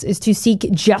response is to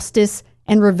seek justice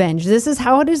and revenge. This is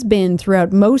how it has been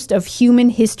throughout most of human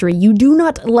history. You do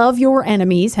not love your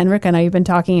enemies. Henrik, I know you've been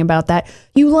talking about that.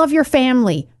 You love your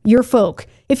family, your folk.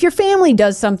 If your family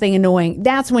does something annoying,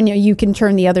 that's when you can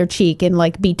turn the other cheek and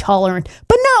be tolerant.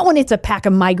 But not when it's a pack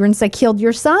of migrants that killed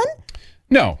your son.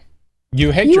 No.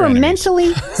 You hate your enemies. You are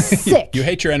mentally sick. You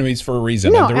hate your enemies for a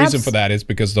reason. And the reason for that is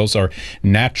because those are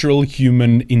natural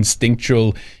human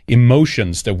instinctual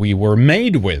emotions that we were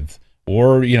made with,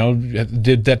 or,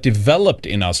 that developed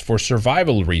in us for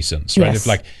survival reasons, right? Yes.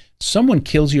 If someone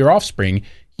kills your offspring,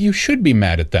 you should be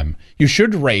mad at them. You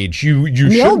should rage. You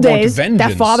should want vengeance.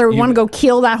 That father would want to go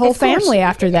kill that whole family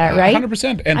after that, right?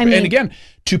 100%. And again,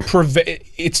 to prevent,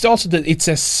 it's also it's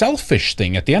a selfish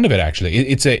thing at the end of it. Actually,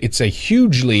 it's a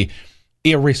hugely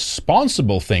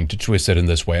irresponsible thing to twist it in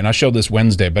this way. And I showed this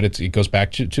Wednesday, but it goes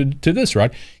back to this,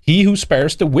 right? He who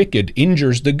spares the wicked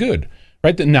injures the good.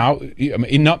 Right now,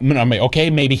 okay,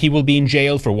 maybe he will be in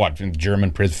jail for what? In German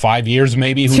prison, 5 years,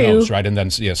 maybe, who knows, right? And then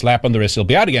slap on the wrist, he'll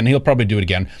be out again. He'll probably do it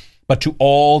again. But to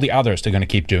all the others, they're going to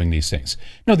keep doing these things.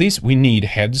 No, we need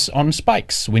heads on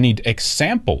spikes. We need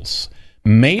examples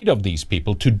made of these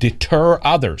people to deter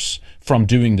others from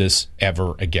doing this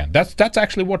ever again. That's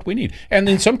actually what we need. And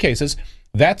in some cases,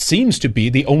 that seems to be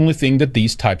the only thing that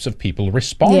these types of people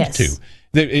respond to.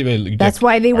 That's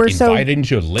why they were so invited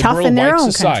into a liberal white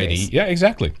society. Countries. Yeah,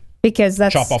 exactly. Because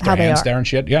that's chop off how their hands they are. there and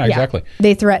shit. Yeah, exactly.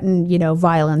 They threaten,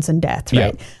 violence and death,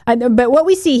 right? Yeah. But what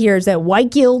we see here is that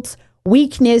white guilt,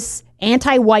 weakness,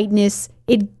 anti-whiteness,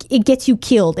 it gets you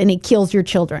killed and it kills your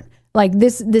children. Like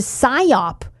this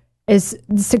psyop is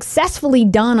successfully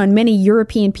done on many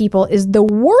European people is the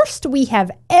worst we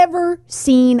have ever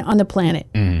seen on the planet.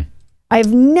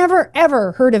 I've never,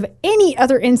 ever heard of any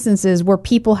other instances where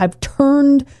people have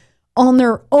turned on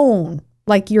their own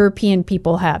like European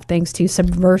people have, thanks to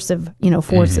subversive,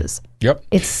 forces. Yep.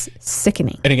 It's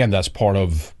sickening. And again, that's part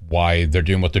of why they're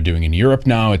doing what they're doing in Europe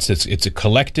now. It's a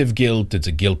collective guilt. It's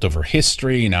a guilt over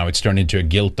history. Now it's turned into a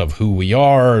guilt of who we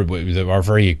are. Our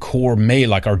very core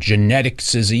like our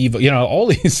genetics is evil. All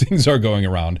these things are going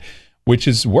around, which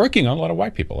is working on a lot of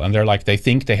white people. And they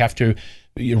think they have to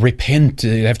repent,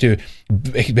 they have to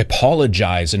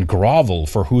apologize and grovel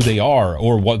for who they are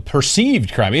or what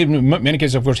perceived crime. In many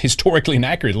cases, of course, historically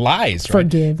inaccurate lies.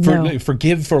 Forgive, right?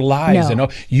 Forgive for lies. No.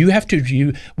 You have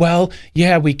to.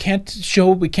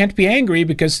 We can't be angry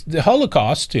because the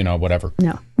Holocaust. Whatever.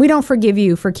 No, we don't forgive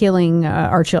you for killing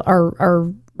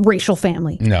our racial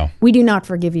family. No. We do not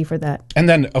forgive you for that. And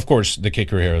then, of course, the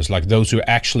kicker here is like those who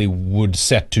actually would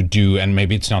set to do, and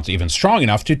maybe it's not even strong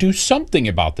enough to do something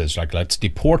about this. Like, let's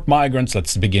deport migrants.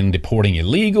 Let's begin deporting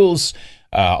illegals.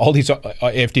 All these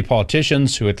AFD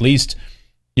politicians who at least,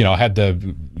 had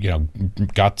the,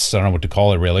 guts, I don't know what to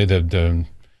call it really, the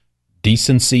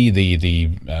decency,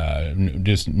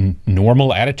 just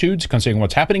normal attitudes considering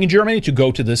what's happening in Germany to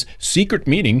go to this secret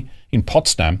meeting in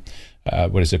Potsdam. A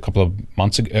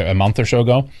month or so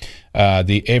ago,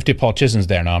 the AFD politicians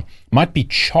there now might be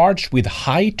charged with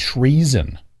high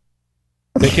treason.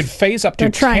 They could face up to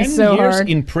 10 years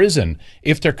in prison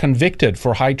if they're convicted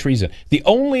for high treason. The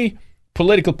only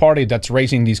political party that's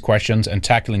raising these questions and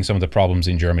tackling some of the problems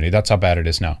in Germany. That's how bad it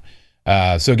is now.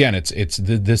 So again,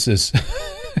 this is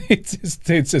it's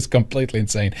just completely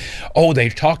insane. Oh,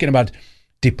 they're talking about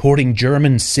deporting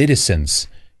German citizens.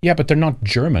 Yeah, but they're not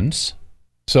Germans.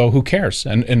 So who cares?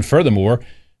 And furthermore,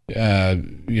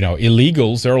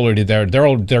 illegals, they're already there.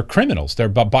 They're criminals. They're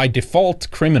by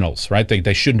default criminals, right?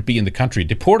 They shouldn't be in the country.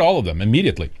 Deport all of them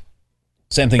immediately.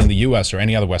 Same thing in the U.S. or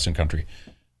any other Western country.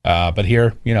 But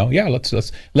here, let's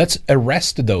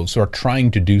arrest those who are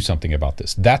trying to do something about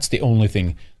this. That's the only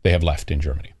thing they have left in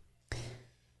Germany.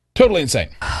 Totally insane.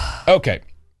 Okay.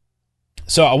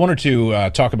 So I wanted to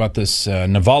talk about this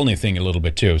Navalny thing a little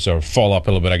bit too. So follow up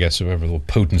a little bit, I guess, we have a little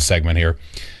Putin segment here.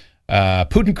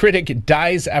 Putin critic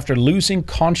dies after losing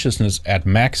consciousness at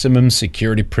maximum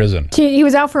security prison. He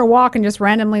was out for a walk and just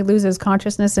randomly loses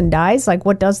consciousness and dies? Like,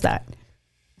 what does that?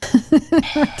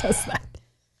 What does that?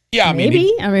 Yeah,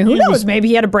 maybe. Who knows? Maybe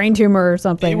he had a brain tumor or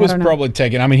something. He was probably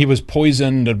taken. He was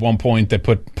poisoned at one point. They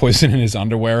put poison in his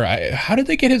underwear. How did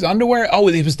they get his underwear? Oh,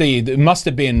 it must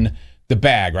have been the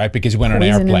bag, right? Because he went on an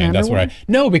airplane. That's what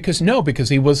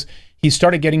because he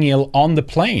started getting ill on the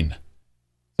plane.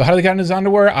 So how did they get in his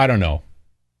underwear? I don't know.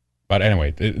 But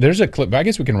anyway, there's a clip. I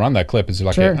guess we can run that clip. It's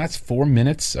like, that's 4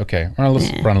 minutes. Okay.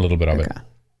 Let's run a little bit of it.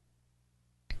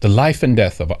 The life and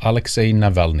death of Alexei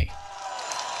Navalny.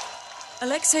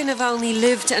 Alexei Navalny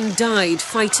lived and died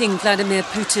fighting Vladimir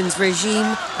Putin's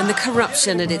regime and the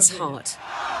corruption at its heart.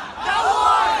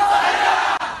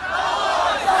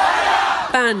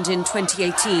 Banned in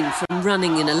 2018 from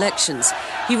running in elections,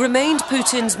 he remained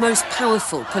Putin's most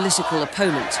powerful political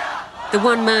opponent, the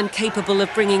one man capable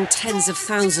of bringing tens of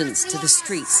thousands to the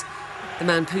streets, the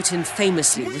man Putin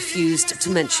famously refused to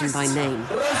mention by name.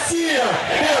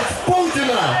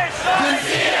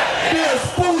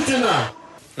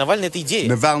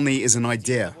 Navalny is an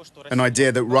idea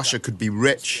that Russia could be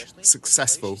rich,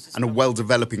 successful, and a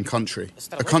well-developing country,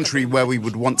 a country where we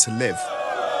would want to live.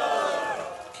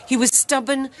 He was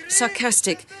stubborn,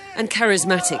 sarcastic, and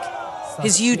charismatic.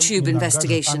 His YouTube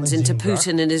investigations into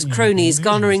Putin and his cronies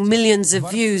garnering millions of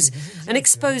views and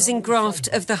exposing graft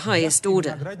of the highest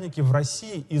order.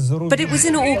 But it was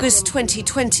in August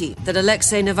 2020 that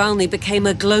Alexei Navalny became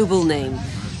a global name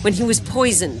when he was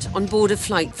poisoned on board a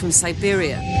flight from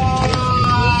Siberia.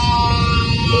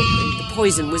 The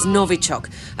poison was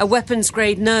Novichok, a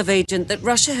weapons-grade nerve agent that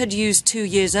Russia had used 2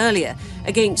 years earlier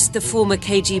against the former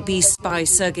KGB spy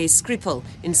Sergei Skripal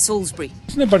in Salisbury.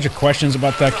 Isn't there a bunch of questions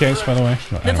about that case, by the way?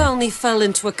 Navalny fell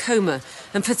into a coma,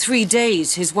 and for 3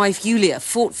 days his wife Yulia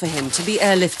fought for him to be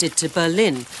airlifted to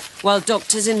Berlin, while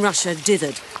doctors in Russia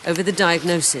dithered over the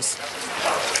diagnosis.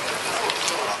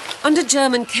 Under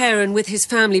German care and with his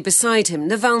family beside him,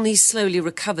 Navalny slowly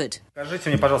recovered.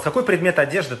 He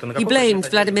blamed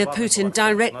Vladimir Putin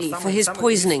directly for his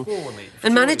poisoning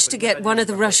and managed to get one of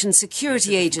the Russian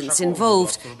security agents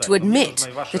involved to admit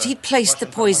that he'd placed the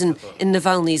poison in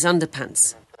Navalny's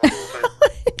underpants.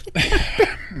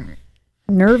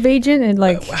 Nerve agent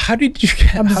and how did you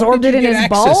absorbed it in his access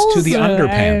balls to the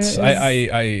underpants?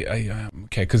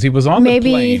 Okay, because he was on the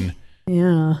plane.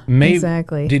 Yeah, Maybe,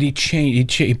 exactly. Did he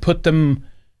change? He put them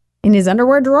in his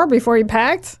underwear drawer before he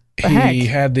packed? The heck? He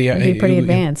had the That'd be pretty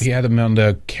advanced. He had them on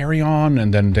the carry-on,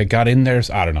 and then they got in there.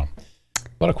 So I don't know.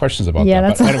 A lot of questions about that. Yeah,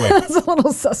 that's, but anyway, that's a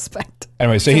little suspect.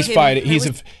 Anyway, so he's fighting.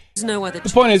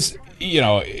 The point is,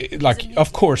 like,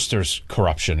 of course, there's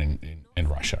corruption in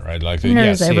Russia, right? Like,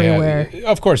 there's everywhere. Yeah,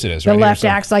 of course it is. The right left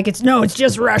acts like it's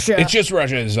just Russia. It's just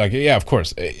Russia. It's like, yeah, of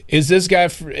course. Is this guy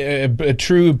a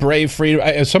true brave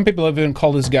freedom? Some people have even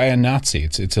called this guy a Nazi.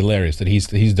 It's hilarious that he's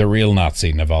the real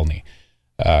Nazi, Navalny,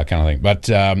 kind of thing. But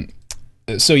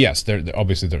so yes,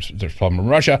 obviously there's a problem in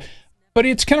Russia. But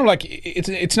it's kind of like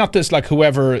it's not this like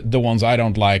whoever the ones I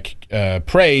don't like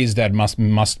praise that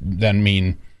must then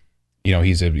mean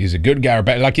he's a good guy or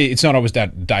bad. Like it's not always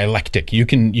that dialectic. You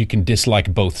can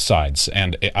dislike both sides,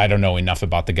 and I don't know enough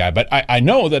about the guy, but I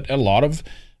know that a lot of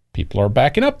people are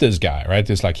backing up this guy, right?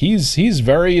 It's like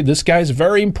this guy's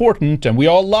very important, and we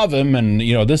all love him, and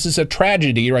this is a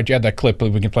tragedy, right? You had that clip,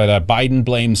 we can play that. Biden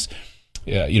blames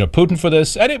Putin for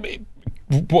this, and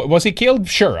was he killed?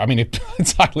 Sure. I mean,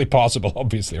 it's highly possible,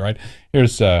 obviously, right?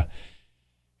 Here's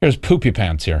Poopy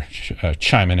Pants here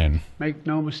chiming in. Make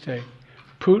no mistake,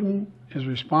 Putin is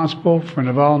responsible for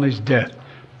Navalny's death.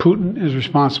 Putin is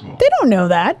responsible. They don't know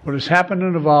that. What has happened to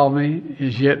Navalny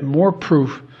is yet more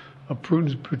proof of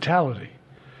Putin's brutality.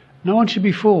 No one should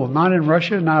be fooled, not in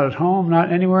Russia, not at home,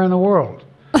 not anywhere in the world.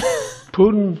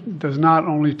 Putin does not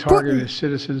only target his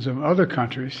citizens of other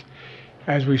countries,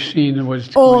 as we've seen in what's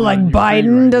going like on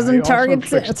Biden right doesn't target.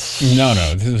 No,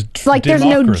 this is it's like there's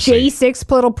no J6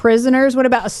 political prisoners. What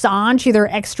about Assange? They're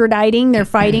extraditing. They're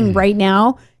fighting right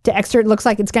now to extradite. It looks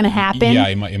like it's going to happen. Yeah,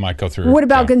 it might go through. What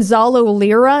about Gonzalo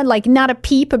Lira? Like not a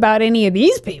peep about any of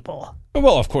these people.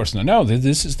 Well, of course not. No,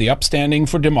 this is the upstanding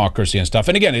for democracy and stuff.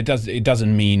 And again, it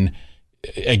doesn't mean.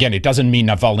 Again, it doesn't mean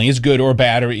Navalny is good or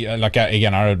bad, or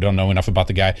I don't know enough about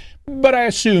the guy, but I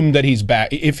assume that he's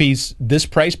back. If he's this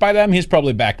praised by them, he's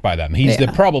probably backed by them. He's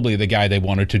probably the guy they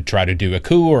wanted to try to do a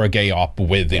coup or a gay op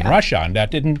with in Russia, and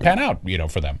that didn't pan out,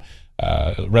 for them.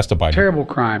 Rest of Biden. Terrible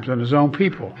crimes on his own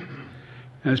people.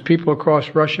 And as people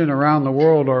across Russia and around the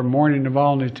world are mourning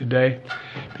Navalny today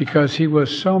because he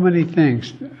was so many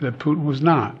things that Putin was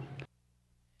not.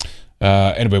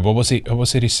 Anyway, what was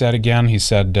it he said again? He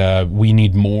said, we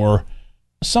need more,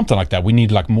 something like that. We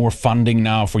need like more funding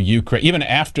now for Ukraine, even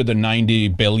after the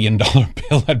 $90 billion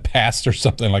bill had passed or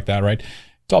something like that, right?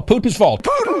 It's all Putin's fault.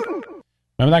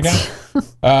 Remember that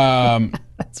guy?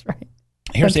 That's right.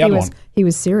 Here's the other one. He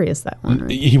was serious, that one,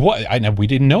 right? He was. We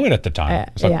didn't know it at the time.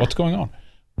 It's like, what's going on?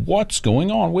 What's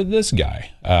going on with this guy?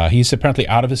 He's apparently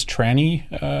out of his tranny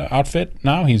outfit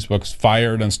now. He's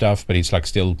fired and stuff, but he's like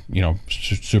still,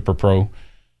 super pro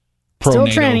still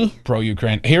NATO, tranny. pro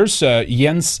Ukraine. Here's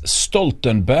Jens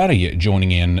Stoltenberg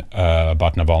joining in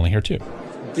about Navalny here too.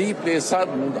 Deeply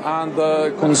saddened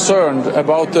and concerned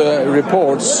about the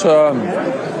reports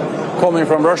coming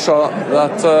from Russia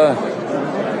that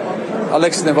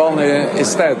Alexei Navalny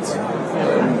is dead.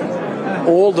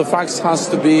 All the facts has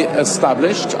to be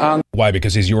established. And why?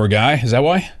 Because he's your guy? Is that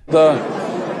why?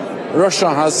 Russia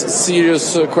has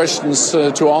serious questions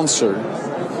to answer.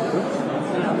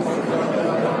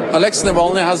 Alexei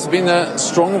Navalny has been a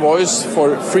strong voice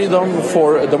for freedom,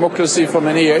 for democracy for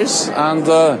many years, and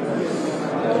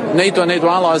NATO and NATO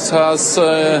allies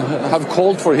have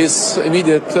called for his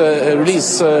immediate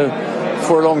release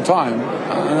for a long time.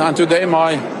 And today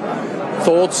my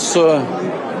thoughts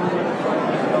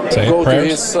go to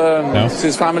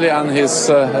his family and his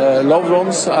loved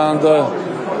ones, and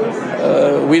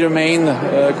we remain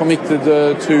committed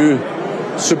to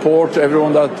support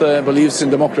everyone that believes in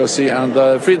democracy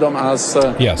and freedom, as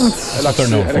Alexei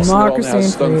Navalny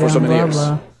has done for so many years.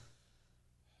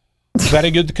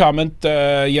 Very good comment,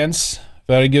 Jens.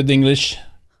 Very good English.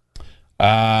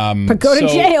 But go to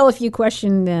jail if you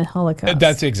question the Holocaust.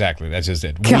 That's just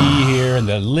it. God. We here in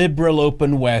the liberal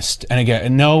open West, and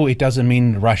again, no, it doesn't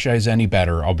mean Russia is any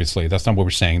better, obviously. That's not what we're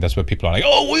saying. That's what people are like,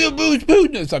 oh, we'll boost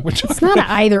Putin. It's like, it's not an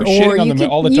either or. You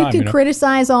can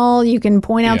criticize all, you can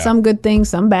point out some good things,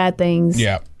 some bad things.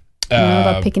 Yeah. Not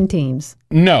about picking teams.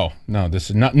 No,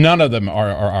 this is not. None of them are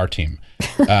our team.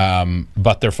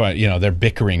 But they're fine. They're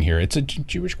bickering here. It's a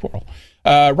Jewish quarrel.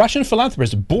 Russian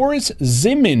philanthropist Boris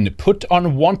Zimin put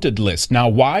on wanted list. Now,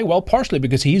 why? Well, partially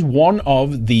because he's one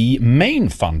of the main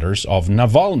funders of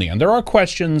Navalny. And there are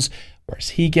questions, where's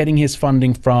he getting his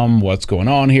funding from? What's going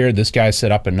on here? This guy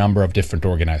set up a number of different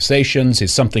organizations.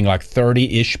 He's something like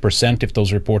 30-ish%, if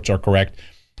those reports are correct,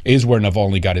 is where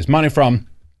Navalny got his money from.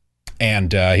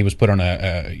 And he was put on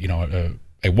a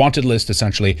wanted list,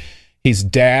 essentially. His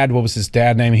dad, what was his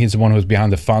dad name? He's the one who was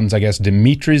behind the funds, I guess,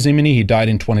 Dmitry Zimny. He died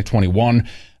in 2021.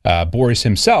 Boris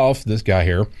himself, this guy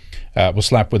here, was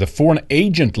slapped with a foreign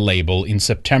agent label in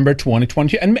September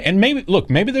 2020. And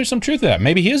maybe there's some truth to that.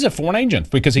 Maybe he is a foreign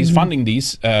agent because he's funding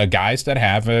these guys that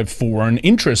have a foreign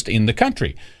interest in the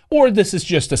country. Or this is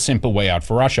just a simple way out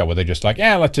for Russia where they're just like,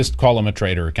 let's just call him a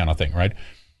traitor kind of thing, right?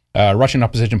 Russian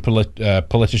opposition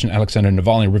politician Alexander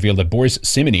Navalny revealed that Boris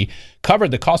Zimny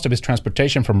covered the cost of his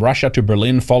transportation from Russia to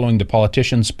Berlin following the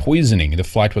politician's poisoning. The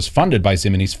flight was funded by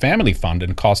Zimny's family fund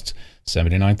and cost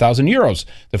 79,000 euros.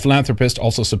 The philanthropist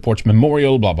also supports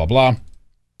Memorial, blah, blah, blah.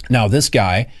 Now, this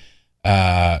guy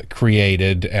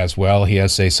created as well, he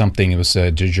has something, it was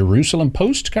the Jerusalem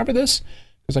Post cover this?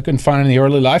 Because I couldn't find any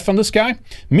early life on this guy.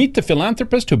 Meet the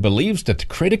philanthropist who believes that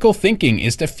critical thinking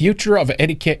is the future of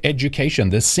education,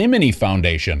 the Zimny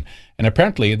Foundation. And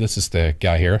apparently, this is the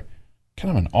guy here, kind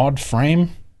of an odd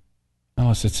frame.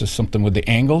 Unless it's just something with the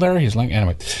angle there. He's like,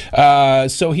 anyway.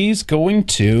 So he's going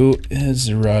to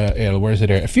Israel. Where is it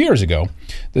here? A few years ago,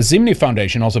 the Zimny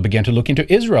Foundation also began to look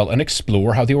into Israel and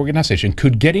explore how the organization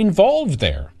could get involved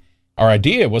there. Our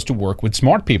idea was to work with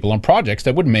smart people on projects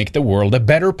that would make the world a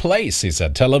better place, he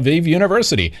said. Tel Aviv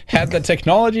University had the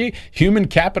technology, human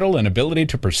capital, and ability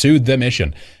to pursue the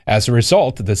mission. As a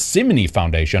result, the Zimny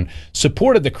Foundation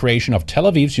supported the creation of Tel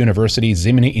Aviv's University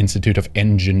Zimny Institute of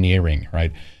Engineering,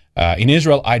 right? In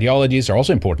Israel, ideologies are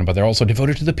also important, but they're also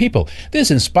devoted to the people.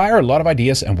 This inspires a lot of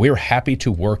ideas, and we're happy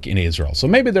to work in Israel. So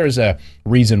maybe there's a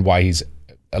reason why he's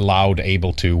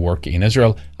able to work in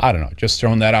Israel. I don't know, just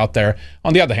throwing that out there.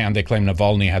 On the other hand, they claim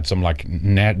Navalny had some like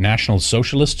National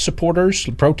Socialist supporters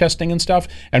protesting and stuff,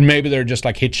 and maybe they're just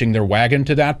like hitching their wagon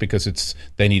to that because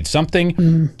they need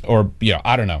something, or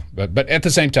I don't know. But at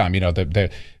the same time,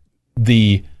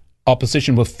 the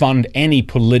opposition will fund any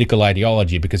political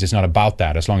ideology because it's not about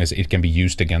that, as long as it can be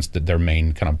used against their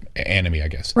main kind of enemy, I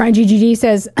guess. Ryan GGG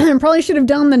says, probably should have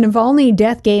done the Navalny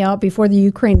death gay out before the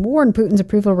Ukraine war, and Putin's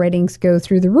approval ratings go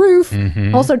through the roof.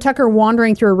 Also, Tucker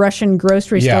wandering through a Russian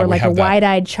grocery store like a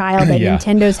wide-eyed child at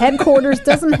Nintendo's headquarters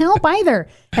doesn't help either.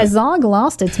 Has Zog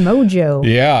lost its mojo?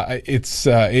 Yeah,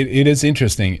 it is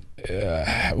interesting.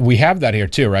 We have that here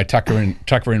too, right?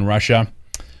 Tucker in Russia.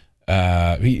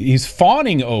 He's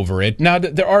fawning over it. Now,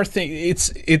 there are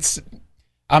things,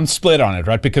 I'm split on it,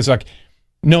 right? Because,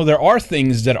 there are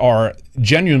things that are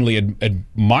genuinely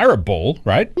admirable,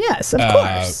 right? Yes, of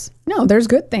course. No, there's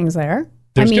good things there.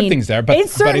 There's good things there, but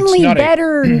it's certainly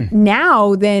better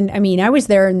now than, I was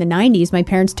there in the 90s. My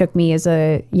parents took me as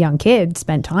a young kid,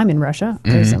 spent time in Russia.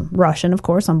 Because I'm Russian, of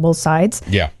course, on both sides.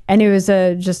 Yeah. And it was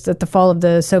just at the fall of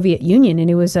the Soviet Union, and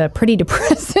it was pretty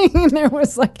depressing. There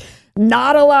was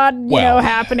not a lot,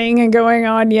 happening and going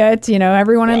on yet.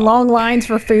 Everyone in long lines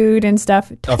for food and stuff.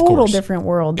 Total different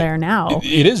world there now.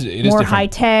 It is more high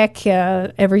tech.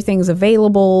 Everything's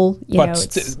available.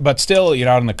 But still,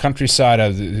 out in the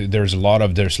countryside, there's a lot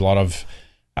of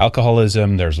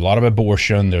alcoholism. There's a lot of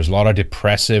abortion. There's a lot of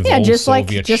depressive. Yeah, just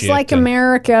like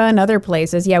America and other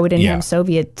places. Yeah, we didn't have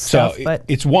Soviet stuff, but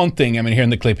it's one thing. Here in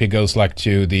the clip, he goes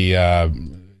to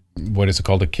the. What is it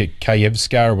called? The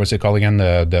Kayevska, or what's it called again?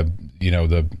 The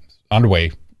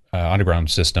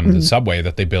underground system, the subway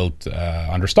that they built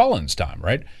under Stalin's time,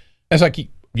 right? And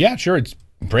it's sure, it's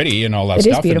pretty and all that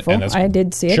stuff. It is beautiful. And I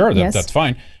did see it. Sure, that's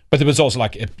fine. But there was also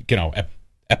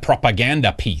a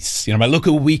propaganda piece. Look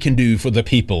what we can do for the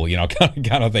people.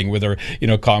 Kind of thing with their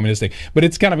communist thing. But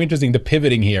it's kind of interesting the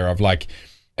pivoting here of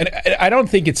and I don't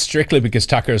think it's strictly because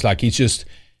Tucker's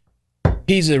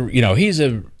he's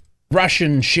a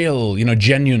Russian shill,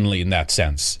 genuinely in that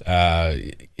sense.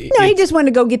 He just wanted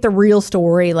to go get the real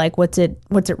story, what's it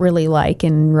really like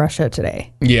in Russia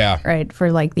today? Yeah, right, for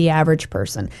the average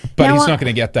person. But now, he's not going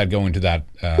to get that going to that.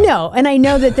 No, and I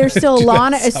know that there's still a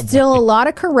lot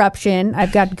of corruption.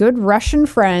 I've got good Russian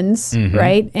friends,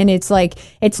 right, and it's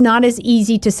not as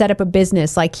easy to set up a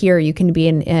business like here. You can be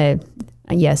in.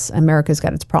 Yes, America's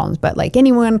got its problems, but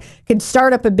anyone could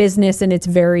start up a business and it's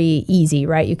very easy,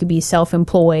 right? You could be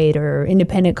self-employed or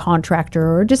independent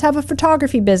contractor or just have a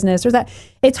photography business or that.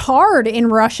 It's hard in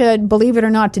Russia, believe it or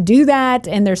not, to do that.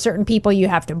 And there's certain people you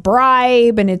have to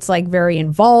bribe and it's very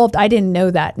involved. I didn't know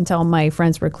that until my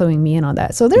friends were cluing me in on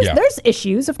that. So there's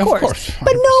issues, of course.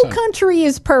 But no country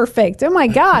is perfect. Oh my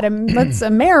God, that's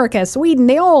America, Sweden,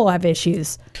 they all have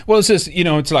issues. Well, it's just,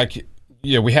 it's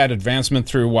we had advancement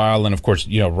through a while, and of course,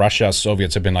 Russia,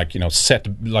 Soviets have been set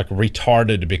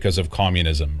retarded because of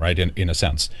communism, right? In a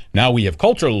sense, now we have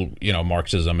cultural,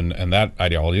 Marxism and that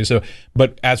ideology. So,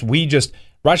 but as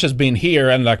Russia's been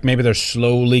here, and maybe they're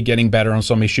slowly getting better on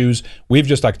some issues. We've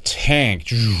just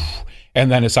tanked, And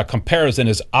then it's a comparison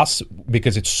is us,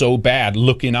 because it's so bad,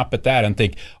 looking up at that and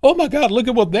think, oh my God, look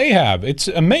at what they have. It's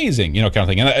amazing, kind of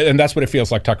thing. And that's what it feels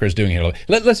like Tucker is doing here.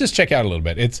 Let's just check out a little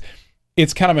bit.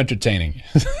 It's kind of entertaining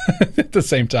at the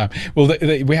same time. Well, I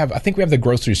think we have the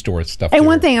grocery store stuff. And too.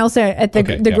 one thing also at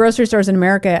the grocery stores in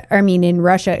in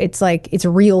Russia, it's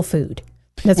real food.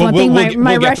 That's one thing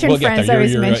my Russian friends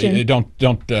always mention.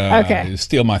 Don't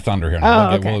steal my thunder here.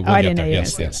 Oh, okay. We'll I get didn't know there.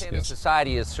 you Yes.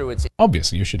 Society is through its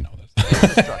obviously you should know this.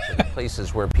 infrastructure, the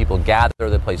places where people gather,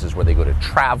 the places where they go to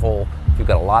travel. If you've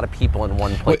got a lot of people in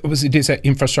one place. What was it? Did you say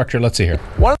infrastructure? Let's see here.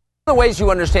 One of the ways you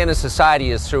understand a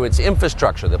society is through its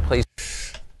infrastructure, the place.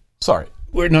 Sorry,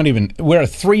 we're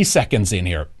 3 seconds in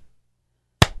here.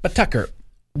 But Tucker,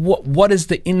 what is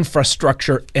the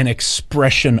infrastructure an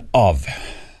expression of?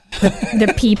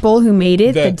 The people who made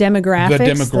it, the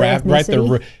demographics,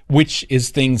 right? Which is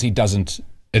things he doesn't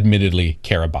admittedly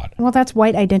care about. Well, that's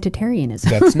white identitarianism.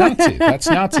 That's Nazi. That's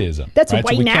Nazism. That's right?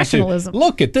 white nationalism.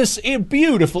 Look at this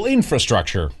beautiful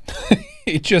infrastructure.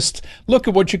 It just look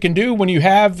at what you can do when you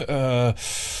have,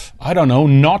 I don't know,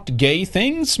 not gay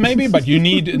things maybe, but you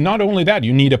need not only that,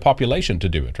 you need a population to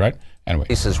do it, right? Anyway.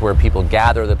 Places where people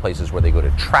gather, the places where they go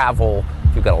to travel.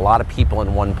 If you've got a lot of people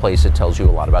in one place, it tells you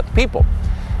a lot about the people.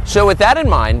 So with that in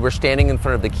mind, we're standing in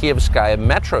front of the Kievskaya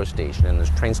metro station, and there's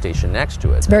a train station next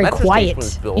to it. It's very the metro quiet station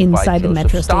was built inside by the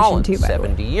metro Stalin station too, by the way.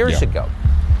 70 years ago.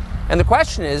 And the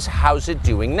question is, how's it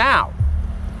doing now,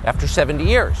 after 70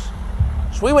 years?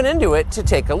 So we went into it to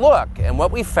take a look, and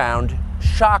what we found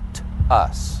shocked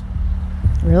us.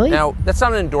 Really? Now, that's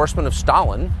not an endorsement of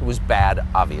Stalin, who was bad,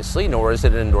 obviously, nor is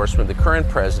it an endorsement of the current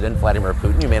president, Vladimir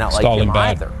Putin. You may not like him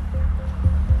either.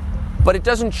 But it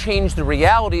doesn't change the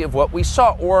reality of what we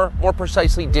saw, or more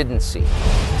precisely, didn't see.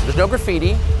 There's no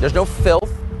graffiti, there's no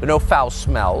filth, there are no foul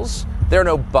smells, there are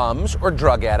no bums or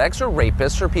drug addicts or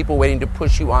rapists or people waiting to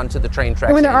push you onto the train tracks.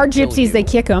 And when there are gypsies, they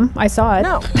kick them. I saw it.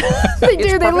 No. They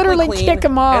do. They literally kick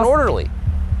them off. And orderly.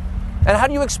 And how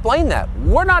do you explain that?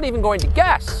 We're not even going to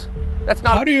guess. That's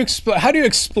not. How do you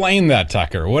explain that,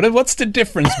 Tucker? What's the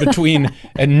difference between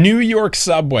a New York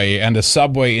subway and a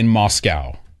subway in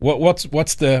Moscow? What's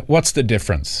the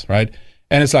difference, right?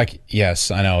 And it's like, yes,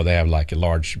 I know they have like a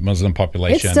large Muslim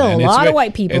population. It's still a lot of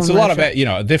white people. It's a lot of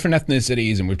different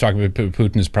ethnicities, and we've talked about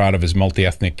Putin is proud of his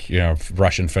multi-ethnic,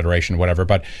 Russian Federation, whatever.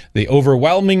 But the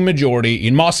overwhelming majority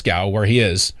in Moscow, where he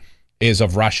is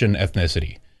of Russian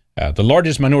ethnicity. The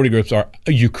largest minority groups are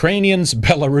Ukrainians,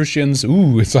 Belarusians.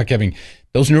 Ooh, it's like having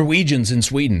those Norwegians in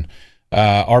Sweden.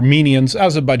 Armenians,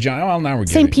 Azerbaijan. Well, now we're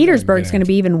getting St. Petersburg's going to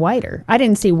be even whiter. I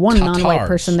didn't see one Tatars. non-white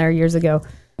person there years ago.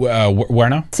 Where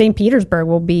now? St. Petersburg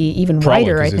will be even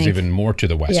whiter, I think. It's even more to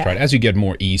the west, right? As you get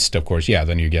more east, of course,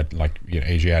 then you get like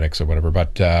Asiatics or whatever.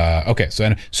 But okay,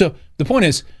 so the point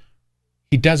is,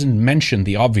 he doesn't mention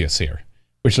the obvious here,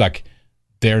 which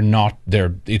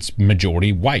it's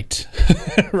majority white,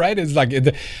 right? It's like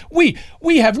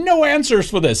we have no answers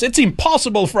for this. It's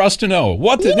impossible for us to know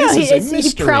this is a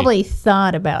mystery. He probably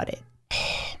thought about it,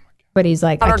 but he's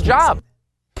like, not our job.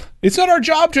 It's not our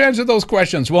job to answer those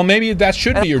questions. Well, maybe that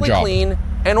should be your job. Clean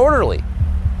and orderly.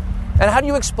 And how do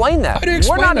you explain that? How do you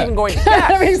explain We're not that? even going to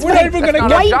guess. We're not even going to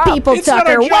guess. White people, it's Tucker. Not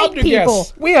our job white to people.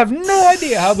 Guess. We have no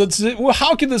idea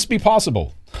how can this be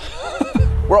possible?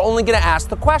 We're only going to ask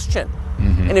the question.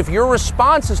 Mm-hmm. And if your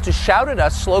response is to shout at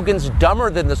us slogans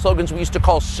dumber than the slogans we used to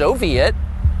call Soviet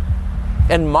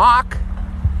and mock,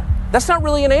 that's not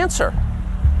really an answer.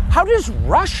 How does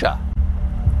Russia,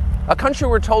 a country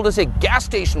we're told is a gas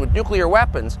station with nuclear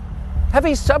weapons, have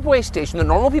a subway station that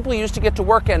normal people use to get to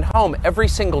work and home every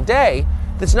single day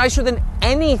that's nicer than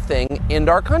anything in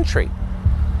our country?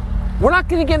 We're not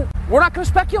going to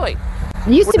speculate.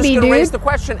 It used to be, dude. Raise the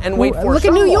question and wait for look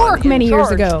at New York many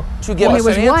years ago to give when us it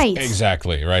was an white. answer.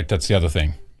 Exactly right. That's the other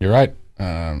thing. You're right.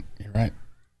 You're right.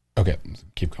 Okay,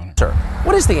 keep going. Sir,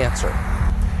 what is the answer?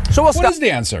 So what is the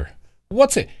answer?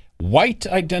 What's it? White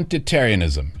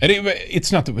identitarianism. And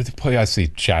it's not the way I see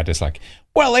chat. It's like,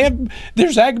 well,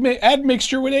 there's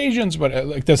admixture with Asians,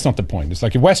 but that's not the point. It's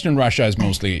like Western Russia is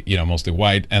mostly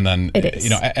white, and then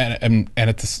and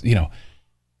it's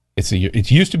it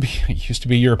used to be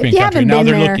a European country.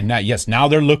 Now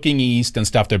they're looking east and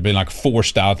stuff. They're being like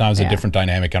forced out. Now it's a different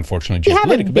dynamic, unfortunately,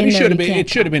 geopolitically. But it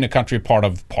should have been a country part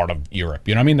of Europe.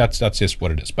 You know what I mean? That's just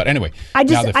what it is. But anyway, I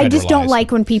just don't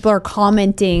like when people are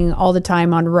commenting all the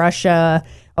time on Russia.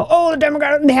 Oh, the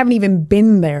Democrats, they haven't even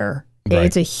been there. Right.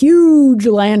 It's a huge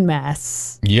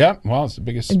landmass. Yeah, well, it's the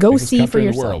biggest see country for in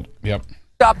yourself. the world. Yep.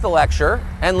 Stop the lecture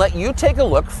and let you take a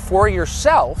look for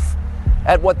yourself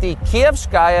at what the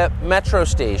Kievskaya metro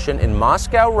station in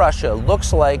Moscow, Russia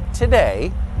looks like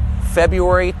today,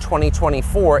 February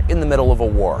 2024 in the middle of a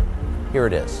war. Here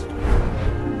it is.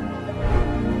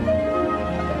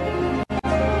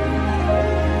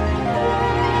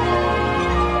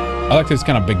 I like this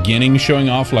kind of beginning showing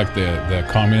off like the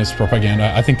communist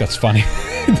propaganda. I think that's funny.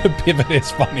 The pivot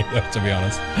is funny though, to be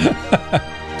honest.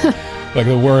 Like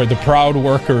the proud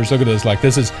workers. Look at this. Like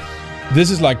this is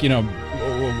like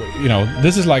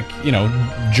this is like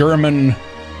German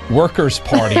Workers'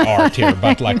 Party art here,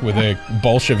 but like with a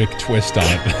Bolshevik twist on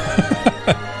it.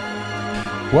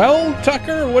 Well,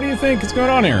 Tucker, what do you think is going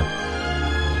on here?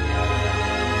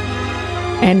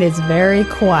 And it's very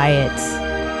quiet.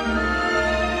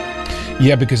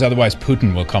 Yeah, because otherwise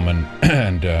Putin will come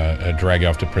and drag you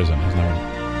off to prison, isn't that right?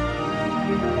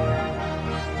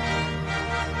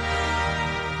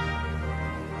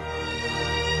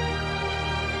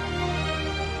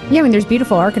 Yeah, I mean, there's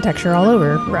beautiful architecture all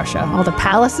over Russia. All the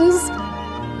palaces,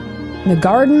 the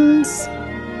gardens,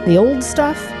 the old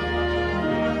stuff.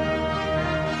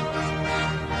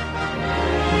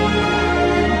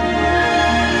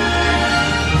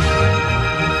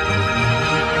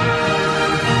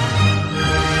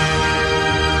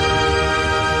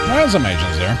 There's some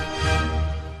agents there.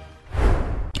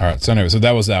 All right, so anyway, so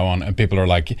that was that one, and people are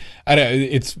like,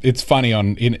 it's funny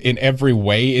in every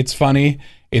way. It's funny.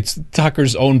 It's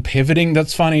Tucker's own pivoting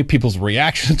that's funny. People's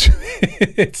reaction to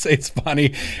it, it's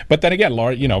funny. But then again,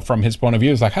 Laura, from his point of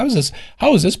view, it's like, how is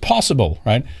this possible,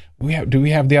 right? Do we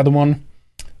have the other one?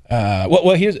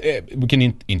 Well, here's we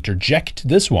can interject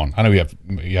this one. I know you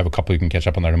have a couple you can catch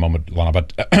up on that in a moment, Lana.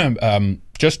 But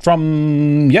just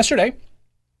from yesterday.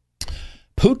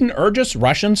 Putin urges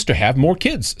Russians to have more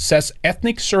kids, says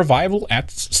ethnic survival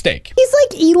at stake. He's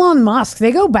like Elon Musk.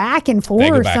 They go back and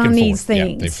forth on these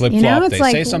things. Yeah, they flip-flop. They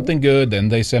say something good, then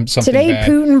they say something today bad.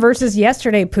 Putin versus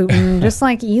yesterday Putin, just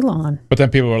like Elon. But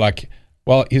then people were like,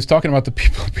 well, he's talking about the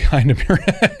people behind him here.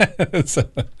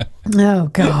 Oh,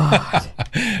 God.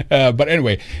 But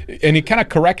anyway, and he kind of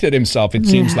corrected himself, it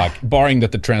seems like, barring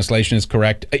that the translation is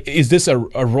correct. Is this a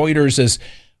Reuters'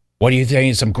 what do you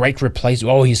think? Some great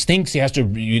replacement? Oh, he thinks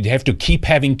you'd have to keep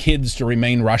having kids to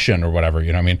remain Russian or whatever.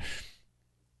 You know what I mean?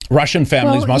 Russian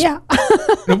families must. Yeah.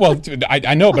 Well,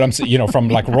 I know, but I'm from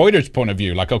like Reuters' point of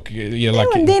view, like okay,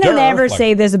 they don't ever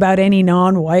say this about any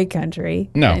non-white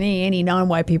country. No, any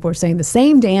non-white people are saying the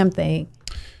same damn thing.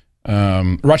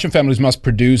 Russian families must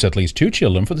produce at least 2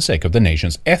 children for the sake of the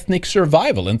nation's ethnic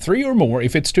survival and 3 or more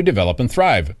if it's to develop and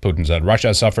thrive. Putin said Russia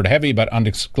has suffered heavy but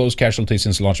undisclosed casualties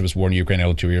since the launch of its war in Ukraine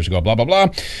nearly 2 years ago, blah, blah, blah.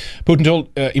 Putin told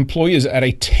employees at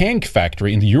a tank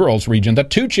factory in the Urals region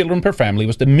that 2 children per family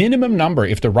was the minimum number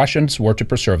if the Russians were to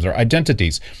preserve their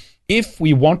identities. If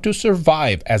we want to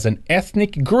survive as an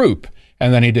ethnic group,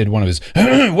 and then he did one of his,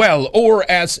 or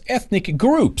as ethnic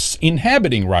groups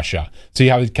inhabiting Russia. See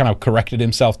how he kind of corrected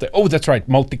himself there? Oh, that's right.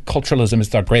 Multiculturalism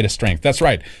is our greatest strength. That's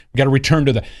right. We got to return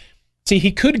to the... See,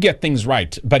 he could get things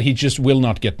right, but he just will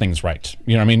not get things right.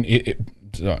 You know what I mean?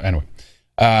 So anyway,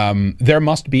 there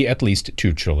must be at least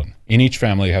 2 children in each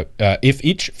family. If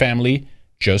each family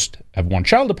just have 1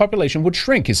 child, the population would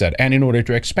shrink, he said. And in order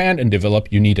to expand and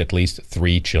develop, you need at least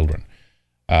 3 children.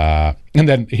 And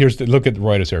then look at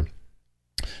Reuters here.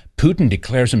 Putin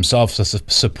declares himself as a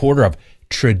supporter of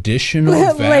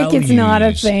traditional values it's not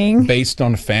a thing. Based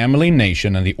on family,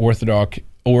 nation, and the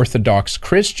Orthodox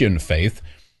Christian faith.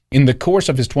 In the course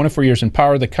of his 24 years in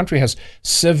power, the country has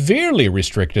severely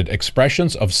restricted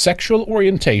expressions of sexual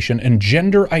orientation and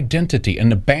gender identity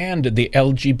and banned the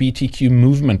LGBTQ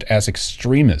movement as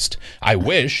extremist. I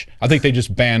think they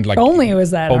just banned like only it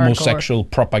was that homosexual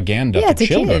propaganda to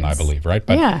children, kids. I believe, right?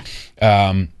 But, yeah.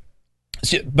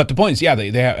 But the point is,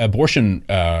 they have abortion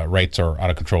rates are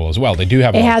out of control as well. They do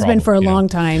have. It has been for a long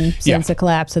time since the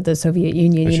collapse of the Soviet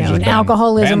Union. And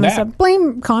alcoholism and stuff.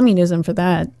 Blame communism for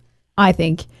that. I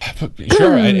think.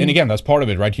 Sure, and again, that's part of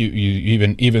it, right?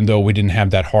 You even though we didn't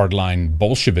have that hardline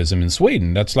Bolshevism in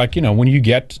Sweden, that's like when you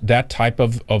get that type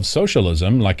of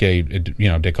socialism, like they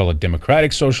call it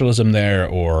democratic socialism there,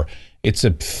 or it's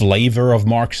a flavor of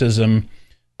Marxism.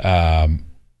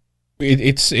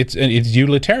 It's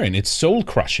utilitarian. It's soul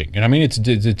crushing. I mean,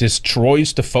 it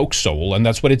destroys the folk soul, and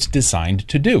that's what it's designed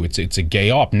to do. It's a gay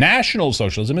op. National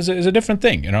socialism is a different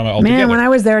thing. Altogether. Man, when I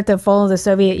was there at the fall of the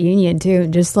Soviet Union too,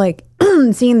 just like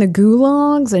seeing the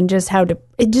gulags and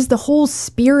just the whole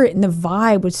spirit and the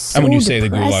vibe was so. And when you depressing. say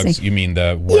the gulags, you mean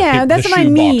that's what I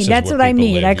mean. That's what I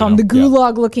mean. I call them the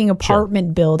gulag-looking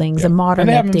apartment buildings, a modern and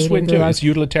they have updated them in Sweden too. It's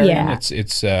utilitarian. Yeah.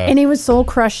 It's and it was soul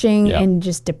crushing and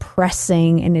just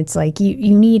depressing. And it's like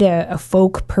you need a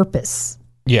folk purpose.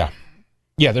 Yeah.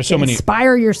 Yeah, there's so many.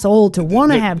 Inspire your soul to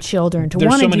want to have children, to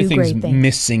want to do great things. There's so many things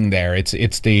missing there.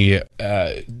 It's the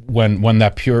when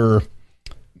that pure,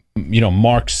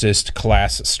 Marxist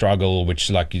class struggle, which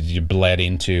like you bled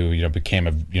into,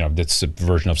 became that's a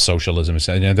version of socialism.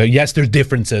 Yes, there's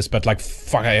differences, but like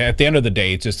at the end of the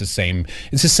day, it's just the same.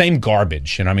 It's the same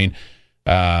garbage. And I mean,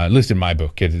 at least in my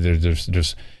book,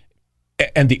 there's,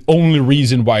 and the only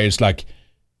reason why it's like.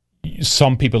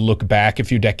 Some people look back a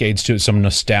few decades to some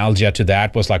nostalgia to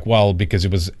that was like, well, because it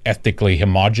was ethically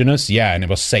homogenous, and it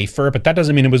was safer, but that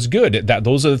doesn't mean it was good.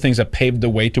 Those are the things that paved the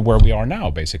way to where we are now,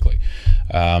 basically.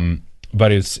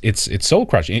 But it's soul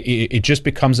crushing. It just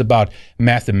becomes about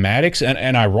mathematics,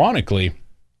 and ironically,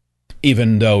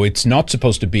 even though it's not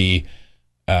supposed to be.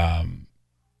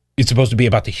 It's supposed to be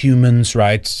about the humans,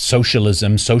 right?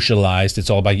 Socialism, socialized.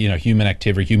 It's all about, human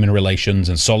activity, human relations,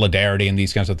 and solidarity, and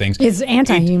these kinds of things. It's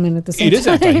anti-human at the same time. It is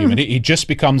anti-human. It just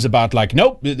becomes about like,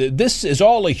 nope, this is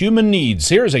all a human needs.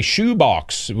 Here's a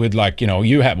shoebox with like,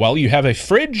 you have a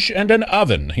fridge and an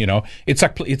oven.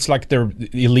 It's like they're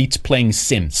elites playing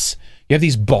Sims. You have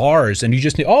these bars, and you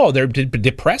just they're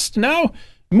depressed now.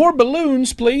 More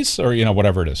balloons, please, or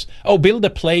whatever it is. Oh, build a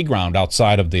playground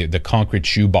outside of the concrete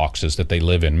shoe boxes that they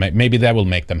live in. Maybe that will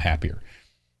make them happier.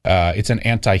 It's an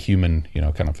anti-human,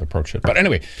 kind of approach to it. But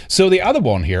anyway, so the other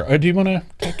one here. Do you want to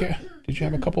take a? Did you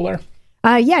have a couple there?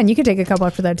 Yeah, and you can take a couple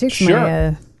after that too.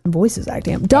 Sure. My voice is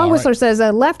acting up. Dog Whistler says,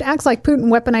 left acts like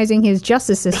Putin weaponizing his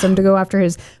justice system to go after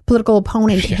his political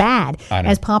opponent bad.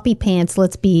 As Poppy Pants,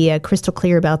 let's be crystal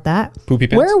clear about that. Poopy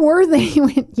Pants? Where were they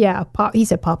when, he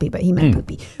said Poppy, but he meant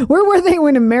Poopy. Where were they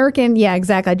when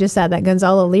exactly, I just said that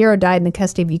Gonzalo Lira died in the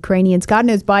custody of Ukrainians. God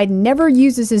knows Biden never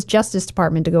uses his Justice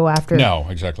Department to go after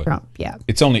Trump. Yeah.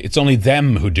 It's only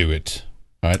them who do it,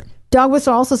 right? Dog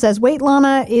Whistler also says, wait,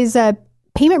 Lana, is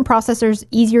payment processors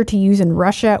easier to use in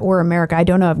Russia or America? I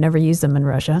don't know. I've never used them in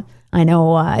Russia. I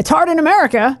know it's hard in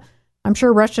America. I'm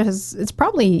sure Russia it's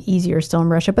probably easier still in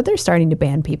Russia, but they're starting to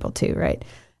ban people too, right?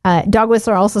 Dog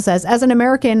Whistler also says, as an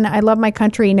American, I love my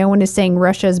country. No one is saying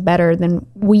Russia is better than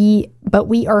but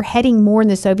we are heading more in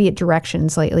the Soviet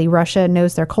directions lately. Russia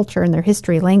knows their culture and their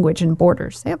history, language, and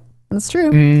borders. Yep. That's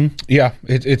true.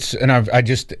 It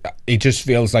just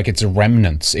feels like it's a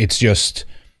remnants. It's just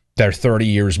they're 30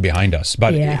 years behind us.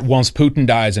 But once Putin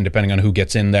dies, and depending on who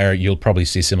gets in there, you'll probably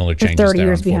see similar changes 30 there,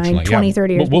 years behind, 20,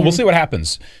 30 years We'll see what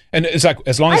happens. And it's like,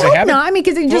 as long as I they have not. I mean,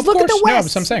 because just look at the West. No,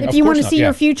 that's what I'm saying. If you want to see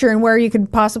your future and where you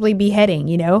could possibly be heading,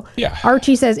 Yeah.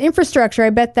 Archie says, infrastructure,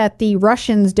 I bet that the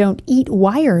Russians don't eat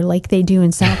wire like they do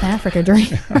in South Africa during...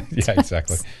 Yeah,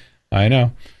 exactly. I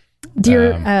know.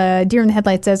 Deer in the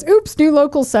Headlight says, oops, new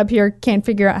local sub here. Can't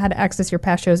figure out how to access your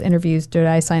past shows interviews. Did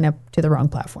I sign up to the wrong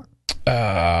platform?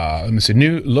 Let me see.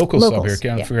 New locals sub here.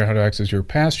 Can't figure out how to access your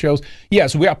past shows. Yeah,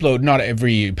 so we upload not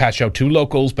every past show to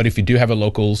locals, but if you do have a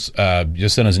locals,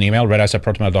 just send us an email,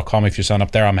 redice@protonmail.com. If you sign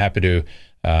up there, I'm happy to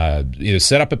either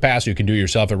set up a pass, or you can do it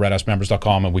yourself at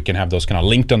redicemembers.com, and we can have those kind of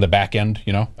linked on the back end,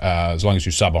 as long as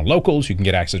you sub on locals, you can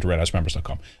get access to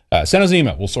redicemembers.com. Send us an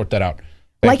email. We'll sort that out.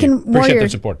 Appreciate their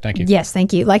support. Thank you. Yes,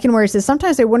 thank you. Like in Warrior says,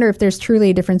 sometimes I wonder if there's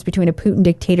truly a difference between a Putin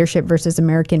dictatorship versus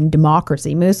American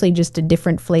democracy. Mostly just a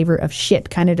different flavor of shit.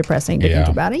 Kind of depressing to think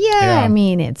about it. Yeah, I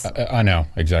mean, it's... I know,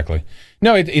 exactly.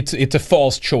 No, it's a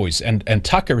false choice. And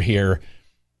Tucker here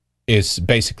is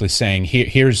basically saying,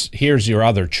 here's your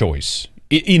other choice.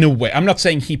 In a way. I'm not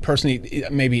saying he personally,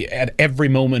 maybe at every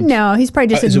moment... No, he's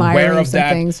probably just admiring some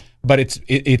things. But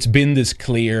it's been this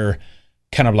clear...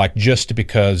 kind of like just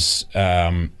because,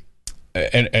 and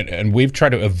we've tried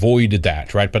to avoid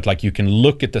that, right? But like you can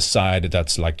look at the side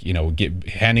that's like,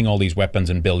 handing all these weapons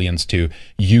and billions to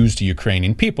use the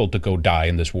Ukrainian people to go die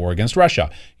in this war against Russia.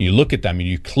 You look at them and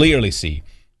you clearly see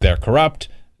they're corrupt,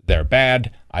 they're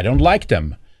bad, I don't like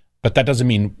them. But that doesn't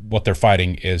mean what they're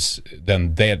fighting is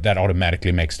then that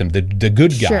automatically makes them the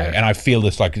good guy. Sure. And I feel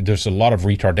this like there's a lot of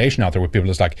retardation out there where people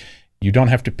just like, you don't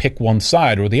have to pick one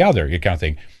side or the other, you kind of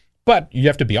thing. But you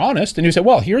have to be honest, and you say,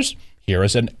 well, here is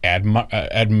an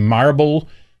admirable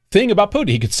thing about Putin.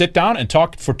 He could sit down and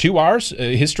talk for 2 hours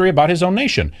history about his own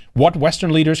nation. What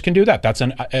Western leaders can do that? That's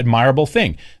an admirable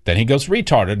thing. Then he goes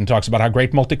retarded and talks about how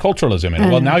great multiculturalism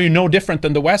is. Well, now you're no different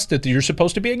than the West that you're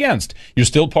supposed to be against. You're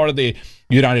still part of the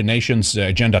United Nations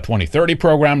Agenda 2030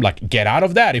 program. Like, get out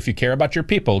of that if you care about your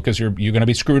people, because you're going to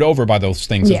be screwed over by those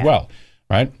things as well,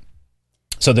 right?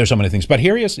 So there's so many things. But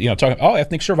here he is, talking,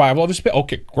 ethnic survival of his people.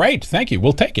 Okay, great. Thank you.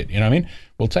 We'll take it. You know what I mean?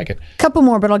 We'll take it. Couple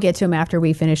more, but I'll get to them after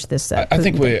we finish this. I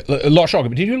think Lars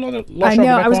Åge, did you Lars I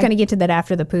know. I was going to get to that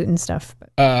after the Putin stuff.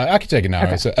 I can take it now.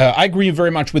 Okay. So, I agree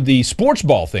very much with the sports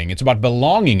ball thing. It's about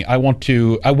belonging. I went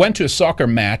to a soccer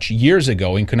match years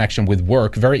ago in connection with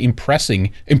work. Very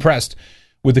impressed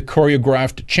with the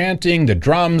choreographed chanting, the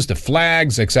drums, the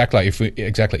flags. Exactly.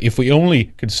 If we only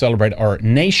could celebrate our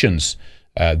nations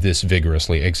this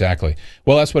vigorously. Exactly.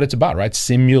 Well, that's what it's about, right?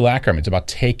 Simulacrum. It's about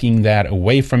taking that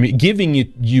away from you, giving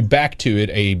you back to it,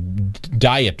 a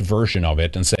diet version of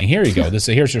it, and saying, here you go.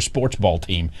 Here's your sports ball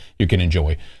team you can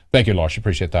enjoy. Thank you, Lars.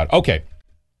 Appreciate that. Okay.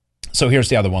 So here's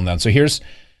the other one then. So here's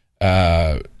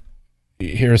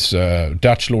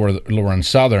Dutch Lauren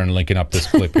Southern linking up this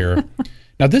clip here.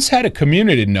 Now, this had a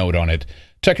community note on it.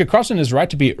 Tucker Carlson is right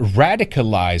to be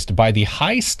radicalized by the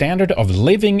high standard of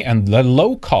living and the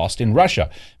low cost in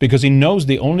Russia because he knows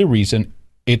the only reason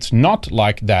it's not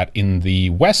like that in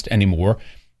the West anymore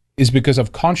is because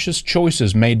of conscious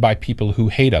choices made by people who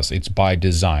hate us. It's by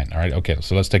design. All right. Okay.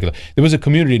 So let's take a look. There was a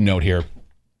community note here.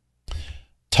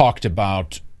 Talked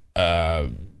about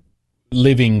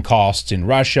living costs in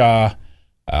Russia,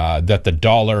 that the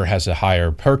dollar has a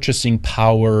higher purchasing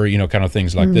power, kind of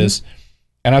things like this.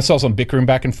 And I saw some bickering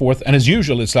back and forth. And as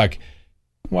usual, it's like,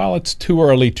 well, it's too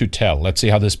early to tell. Let's see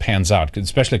how this pans out,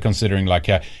 especially considering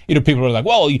people are like,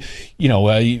 well,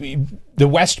 the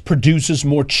West produces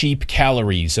more cheap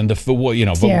calories and but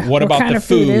what about the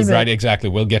food, right? Exactly.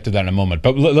 We'll get to that in a moment.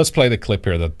 But let's play the clip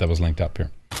here that was linked up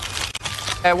here.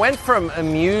 I went from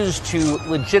amused to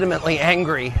legitimately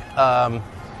angry.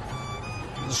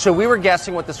 So we were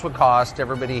guessing what this would cost.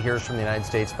 Everybody hears from the United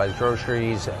States buys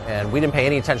groceries, and we didn't pay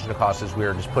any attention to costs as we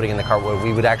were just putting in the cart what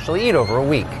we would actually eat over a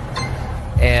week.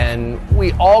 And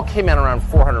we all came in around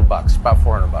 $400, about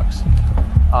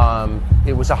 $400.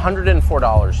 It was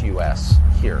 $104 US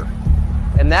here.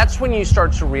 And that's when you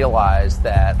start to realize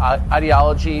that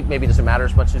ideology maybe doesn't matter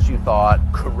as much as you thought,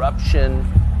 corruption.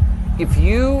 If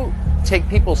you take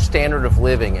people's standard of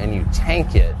living and you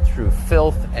tank it through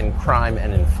filth and crime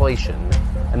and inflation,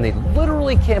 and they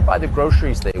literally can't buy the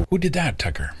groceries they Who did that,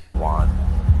 Tucker? want.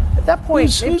 At that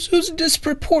point, who's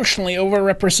disproportionately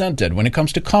overrepresented when it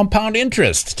comes to compound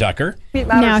interest, Tucker?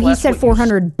 Now, he said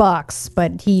 $400,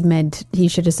 but he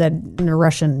should have said in a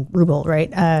Russian ruble, right?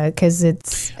 Because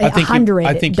it's $100.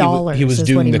 I think he was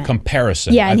doing the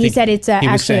comparison. Yeah, and he said it's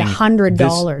actually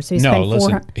 $100. So he spent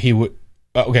listen, he would.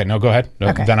 Okay, no, go ahead. No,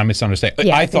 okay. Then I misunderstood.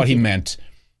 Yeah, I thought he meant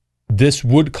this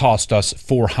would cost us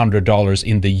 $400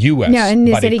 in the U.S. No,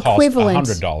 and but it cost equivalent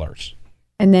 $100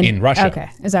 and then, in Russia. Okay,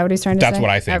 is that what he's trying to say? That's what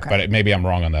I think, but maybe I'm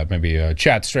wrong on that. Maybe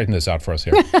chat, straighten this out for us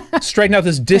here. Straighten out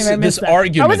this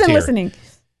argument I wasn't here. listening.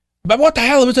 But what the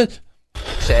hell was it?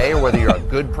 Say, or whether you're a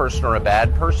good person or a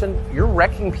bad person, you're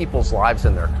wrecking people's lives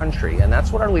in their country, and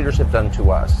that's what our leaders have done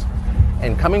to us.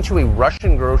 And coming to a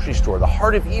Russian grocery store, the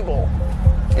heart of evil,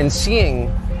 and seeing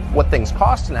what things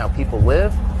cost and how people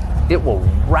live, it will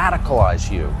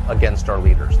radicalize you against our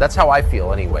leaders. That's how I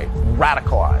feel anyway,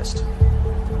 radicalized.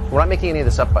 We're not making any of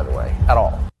this up, by the way, at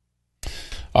all.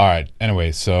 All right.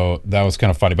 Anyway, so that was kind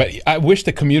of funny. But I wish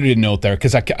the community note there,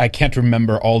 because I can't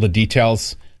remember all the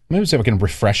details. Maybe see if I can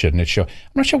refresh it and it show. I'm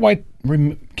not sure why.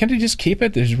 Can't they just keep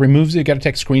it? It just removes it. You got to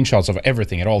take screenshots of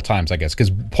everything at all times, I guess.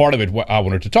 Because part of it, what I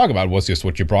wanted to talk about was just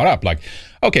what you brought up. Like,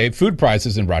 okay, food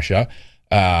prices in Russia.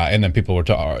 And then people were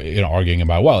arguing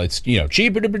about, well, it's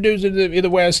cheaper to produce in the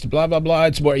West, blah, blah, blah.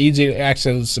 It's more easy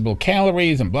accessible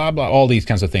calories and blah, blah, all these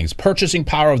kinds of things. Purchasing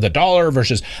power of the dollar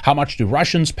versus how much do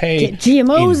Russians pay Get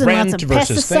GMOs in and lots of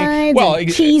pesticides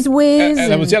and cheese whiz.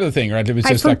 And that was the other thing, right? It was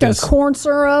just like this corn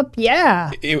syrup.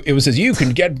 Yeah. It was as you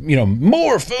can get,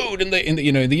 more food in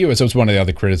the U.S. That was one of the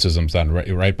other criticisms then,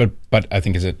 right? But I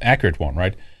think it's an accurate one,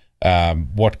 right?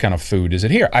 What kind of food is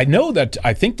it here? I know that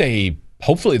I think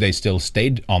hopefully they still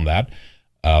stayed on that,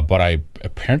 but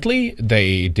apparently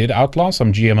they did outlaw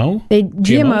some GMOs,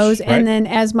 right? And then,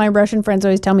 as my Russian friends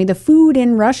always tell me, the food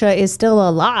in Russia is still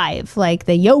alive. Like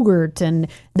the yogurt and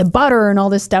the butter and all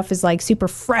this stuff is like super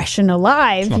fresh and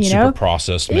alive. It's not super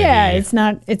processed. Maybe. Yeah, it's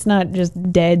not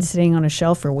just dead sitting on a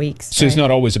shelf for weeks. So It's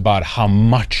not always about how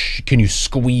much can you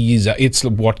squeeze. It's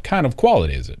what kind of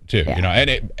quality is it too. Yeah.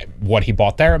 And what he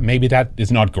bought there, maybe that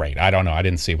is not great. I don't know. I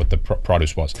didn't see what the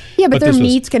produce was. Yeah, but their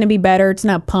meat's going to be better. It's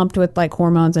not pumped with like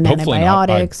hormones and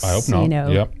antibiotics. I hope not.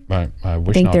 Yep. I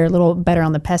wish think not. they're a little better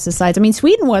on the pesticides. I mean,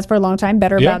 Sweden was for a long time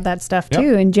better about that stuff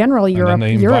too. In general, Europe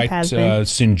has been.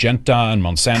 Syngenta and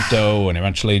Monsanto, and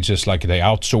eventually just like they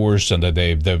outsource and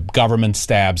the government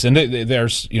stabs. And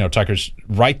there's Tucker's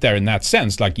right there in that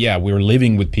sense. Like, yeah, we're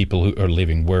living with people who are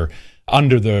living. We're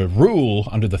under the rule,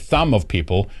 under the thumb of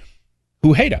people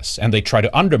who hate us, and they try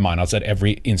to undermine us at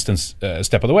every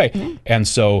step of the way. And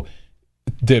so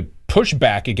the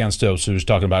pushback against those who's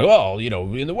talking about, well, you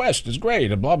know, in the West is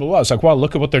great and blah, blah, blah. It's like, well,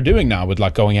 look at what they're doing now with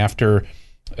like going after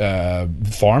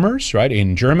farmers, right?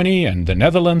 In Germany and the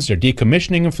Netherlands, they're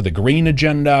decommissioning them for the green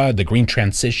agenda, the green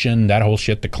transition, that whole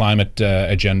shit, the climate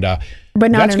agenda.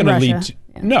 But not that's in gonna Russia.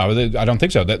 No, I don't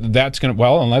think so. That's going to,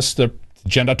 well, unless the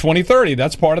Agenda 2030,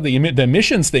 that's part of the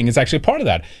emissions thing is actually part of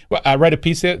that. Well, I read a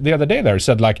piece the other day there. It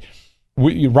said like,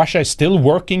 Russia is still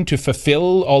working to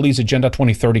fulfill all these Agenda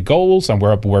 2030 goals, and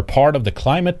we're part of the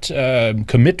climate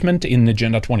commitment in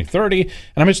Agenda 2030. And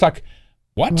I'm just like,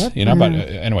 what? You know, but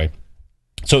anyway.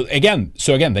 So again,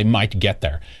 they might get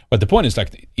there. But the point is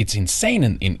like, it's insane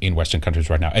in Western countries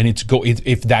right now. And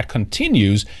if that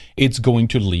continues, it's going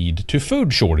to lead to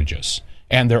food shortages.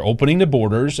 And they're opening the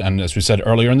borders. And as we said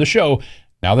earlier in the show,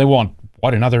 now they want,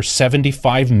 another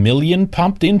 75 million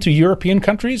pumped into European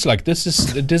countries? Like this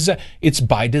is, it's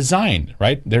by design,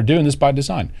 right? They're doing this by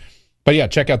design. But yeah,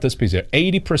 check out this piece here.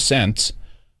 80%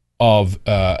 of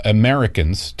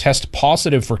Americans test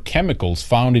positive for chemicals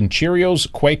found in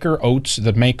Cheerios, Quaker oats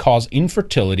that may cause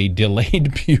infertility,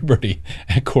 delayed puberty,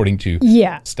 according to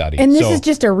studies. And this is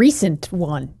just a recent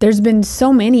one. There's been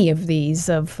so many of these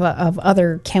of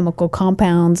other chemical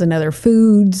compounds and other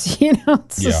foods. You know,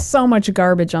 it's just so much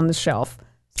garbage on the shelf.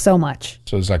 So much.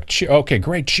 So it's like, okay,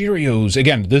 great, Cheerios.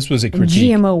 Again, this was a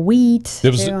critique. GMO wheat.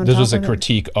 This was a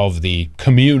critique of the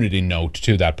community note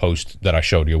to that post that I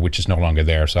showed you, which is no longer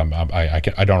there. So I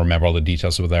don't remember all the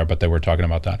details over there, but they were talking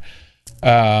about that.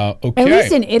 Okay. At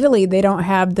least in Italy, they don't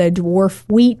have the dwarf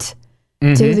wheat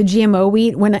to the GMO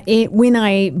wheat. When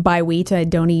I buy wheat, I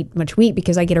don't eat much wheat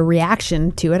because I get a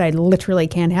reaction to it. I literally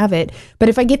can't have it. But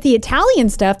if I get the Italian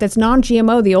stuff that's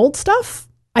non-GMO, the old stuff,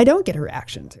 I don't get a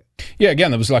reaction to. Yeah, again,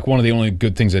 that was like one of the only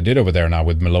good things they did over there now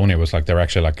with Meloni was like they're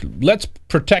actually like, let's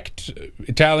protect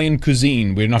Italian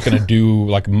cuisine. We're not going to do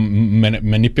like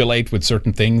manipulate with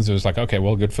certain things. It was like, okay,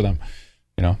 well, good for them.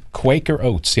 You know, Quaker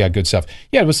oats, yeah, good stuff.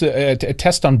 Yeah, it was a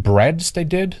test on breads they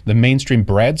did, the mainstream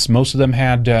breads. Most of them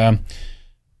had,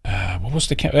 what was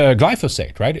the,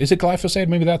 glyphosate, right? Is it glyphosate?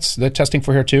 Maybe that's the testing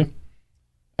for here too.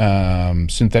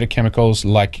 Synthetic chemicals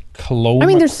like chloroquine. I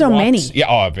mean, there's so many.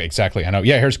 Yeah, exactly. I know.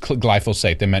 Yeah, here's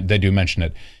glyphosate. They do mention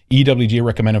it. EWG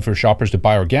recommended for shoppers to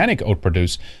buy organic oat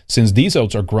produce since these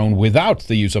oats are grown without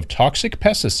the use of toxic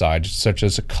pesticides such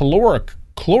as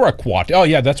chloroquine. Oh,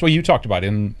 yeah, that's what you talked about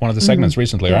in one of the segments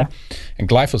recently, right? And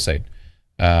glyphosate.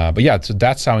 But yeah, so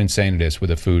that's how insane it is with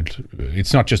the food.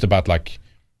 It's not just about like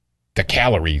the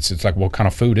calories. It's like, what kind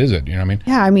of food is it? You know what I mean?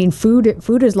 Yeah, I mean, food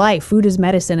is life. Food is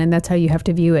medicine, and that's how you have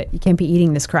to view it. You can't be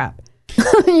eating this crap.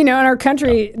 You know, in our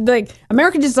country, like,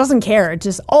 America just doesn't care. It's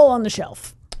just all on the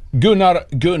shelf. Gunnar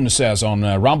Gunn says on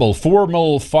Rumble,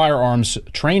 formal firearms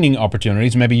training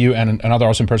opportunities. Maybe you and another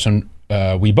awesome person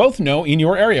we both know in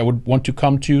your area would want to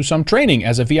come to some training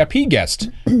as a VIP guest.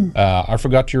 I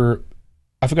forgot your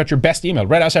best email,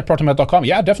 redass@protonmail.com.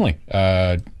 Yeah, definitely.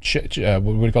 What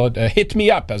do you call it? Hit me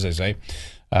up, as they say.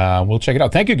 We'll check it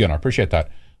out. Thank you, Gunnar. Appreciate that.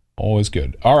 Always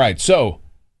good. All right, so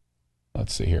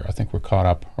let's see here. I think we're caught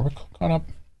up. Are we caught up?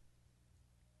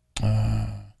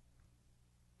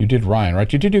 You did Ryan, right?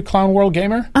 Did you do Clown World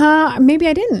Gamer? Maybe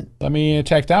I didn't. Let me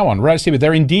take that one. Right, Steve.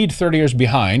 They're indeed 30 years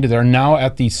behind. They're now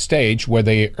at the stage where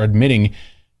they are admitting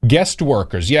guest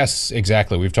workers. Yes,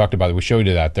 exactly. We've talked about it. We showed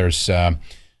you that. There's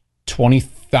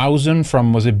 20,000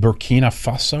 from, was it Burkina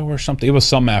Faso or something? It was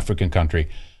some African country.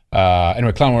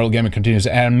 Anyway, Clown World Gaming continues,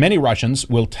 and many Russians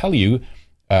will tell you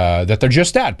that they're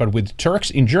just that. But with Turks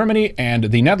in Germany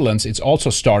and the Netherlands, it's also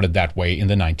started that way in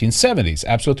the 1970s.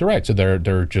 Absolutely right. So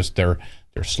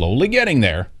they're slowly getting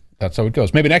there. That's how it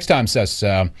goes. Maybe next time says,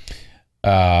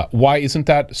 why isn't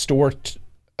that store?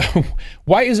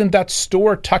 Why isn't that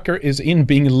store Tucker is in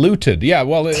being looted? Yeah,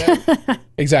 well,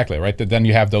 exactly, right? Then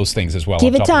you have those things as well.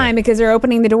 Give it time because they're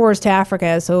opening the doors to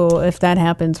Africa. So if that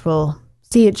happens, we'll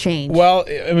see it change. Well,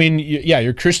 I mean, yeah,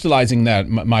 you're crystallizing that.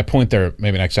 My point there,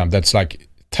 maybe next time, that's like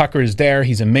Tucker is there.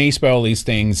 He's amazed by all these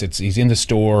things. He's in the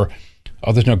store.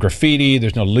 Oh, there's no graffiti.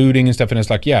 There's no looting and stuff. And it's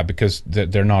like, yeah, because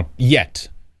they're not yet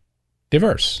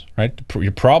diverse, right?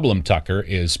 Your problem, Tucker,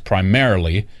 is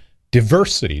primarily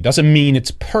diversity. Doesn't mean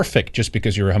it's perfect just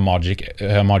because you're a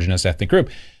homogenous ethnic group,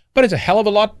 but it's a hell of a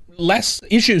lot less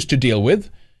issues to deal with,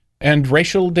 and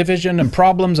racial division and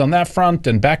problems on that front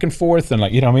and back and forth, and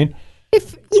like, you know what I mean?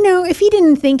 If he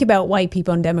didn't think about white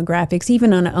people and demographics,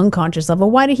 even on an unconscious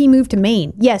level, why did he move to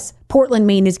Maine? Yes, Portland,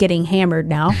 Maine is getting hammered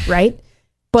now, right?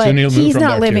 But so he's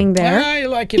not living there. I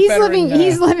like it he's better living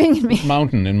in Maine.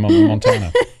 Mountain in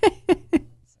Montana.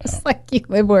 It's like you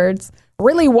live where it's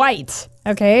really white.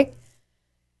 Okay.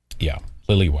 Yeah,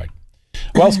 lily white.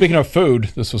 Well, speaking of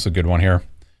food, this was a good one here.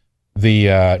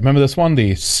 Remember this one?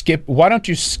 The skip. Why don't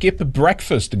you skip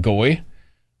breakfast, Goy?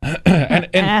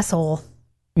 and asshole.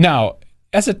 Now,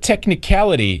 as a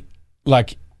technicality,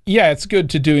 like, yeah, it's good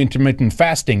to do intermittent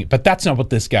fasting, but that's not what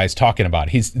this guy's talking about.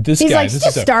 He's like,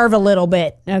 just starve a little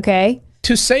bit, okay?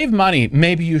 To save money,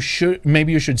 maybe you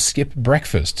should skip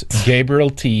breakfast. Gabriel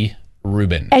T.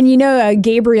 Rubin. And you know,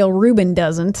 Gabriel Rubin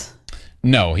doesn't.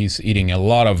 No, he's eating a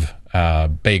lot of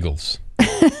bagels.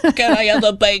 Can I have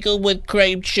a bagel with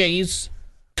cream cheese?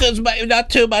 Because not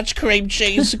too much cream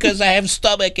cheese, because I have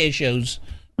stomach issues.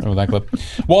 Remember that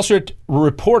clip? Wall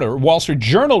Street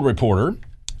Journal reporter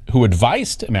who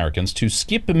advised Americans to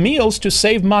skip meals to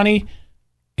save money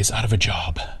is out of a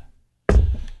job.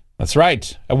 That's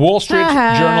right. A Wall Street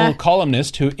Journal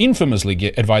columnist who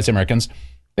infamously advised Americans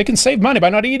they can save money by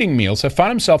not eating meals have found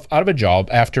himself out of a job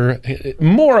after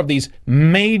more of these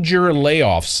major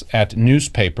layoffs at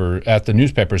the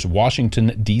newspaper's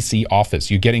Washington, D.C. office.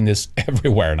 You're getting this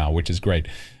everywhere now, which is great.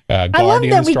 I love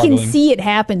that we can see it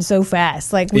happen so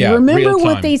fast. Like, we remember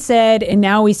what they said, and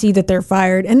now we see that they're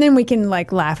fired, and then we can,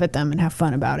 like, laugh at them and have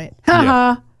fun about it. Ha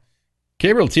ha.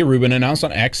 Gabriel T. Rubin announced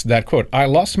on X that, quote, I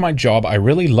lost my job I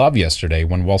really love yesterday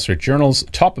when Wall Street Journal's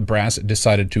top brass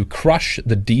decided to crush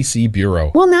the D.C.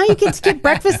 bureau. Well, now you can skip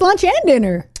breakfast, lunch, and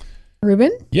dinner,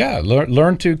 Rubin. Yeah,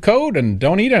 learn to code and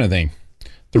don't eat anything.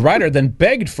 The writer then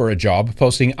begged for a job,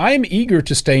 posting, I am eager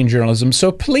to stay in journalism,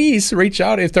 so please reach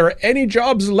out if there are any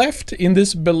jobs left in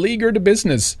this beleaguered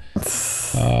business.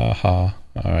 All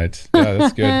right. Yeah,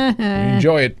 that's good.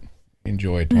 Enjoy it.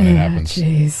 Enjoy it when it happens.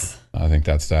 Jeez. I think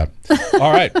that's that.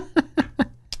 All right.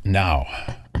 Now,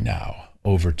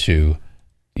 over to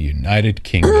the United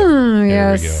Kingdom.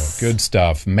 There we go. Good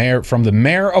stuff. From the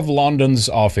Mayor of London's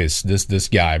office, this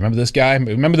guy. Remember this guy?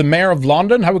 Remember the Mayor of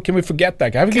London? How can we forget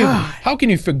that guy? How can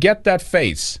you forget that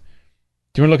face?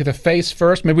 Do you want to look at the face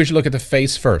first? Maybe we should look at the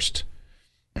face first.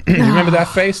 You remember that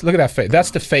face? Look at that face.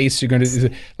 That's the face you're going to,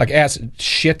 like, as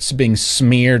shit's being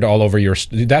smeared all over your,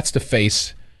 that's the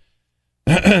face.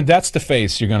 That's the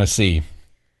face you're going to see.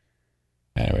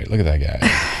 Anyway, look at that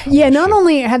guy. Yeah, not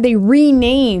only have they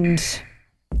renamed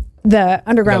the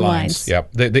underground lines.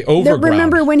 Yep, the overground.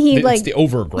 Remember when it's the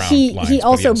overground lines. He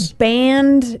also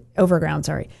banned overground.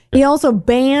 Sorry, he also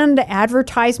banned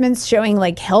advertisements showing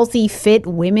like healthy, fit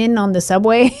women on the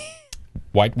subway.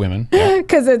 White women,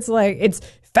 because it's like it's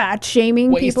fat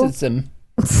shaming people. So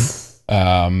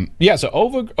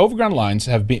overground lines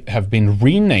have been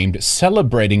renamed,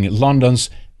 celebrating London's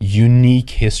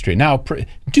unique history. Now,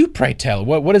 do pray tell,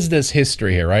 what is this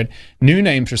history here, right? New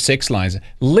names for 6 lines: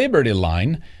 Liberty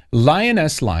Line,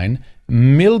 Lioness Line,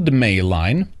 Mildmay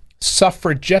Line,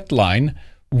 Suffragette Line,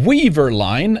 Weaver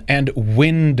Line, and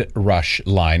Windrush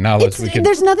Line. Now,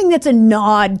 there's nothing that's a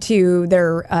nod to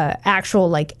their actual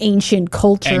like ancient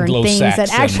culture and things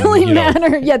that actually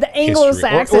matter. Yeah, the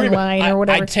Anglo-Saxon line or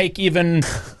whatever. I'd take even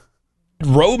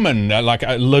Roman, like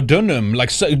Ladunum,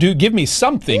 like give me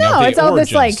something. No, of the it's all origins,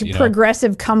 this like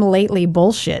progressive come lately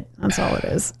bullshit. That's all it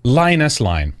is. Lioness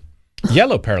Line.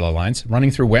 Yellow parallel lines running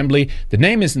through Wembley. The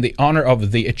name is in the honor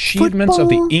of the achievements of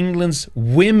the England's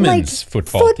women's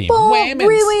football team.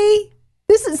 Really?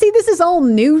 This is all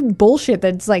new bullshit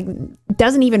that's like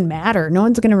doesn't even matter. No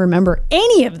one's going to remember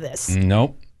any of this.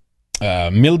 Nope.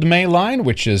 Mildmay Line,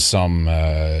 which is some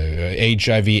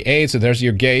HIV/AIDS. So there's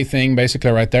your gay thing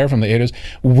basically right there from the 80s.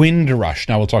 Windrush.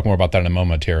 Now we'll talk more about that in a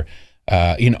moment here.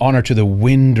 In honor to the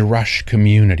Windrush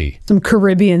community. Some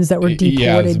Caribbeans that were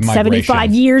deported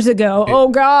 75 years ago. Oh,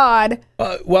 God.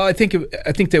 Well, I think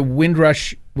the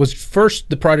Windrush was first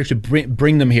the project to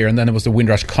bring them here, and then it was the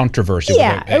Windrush controversy.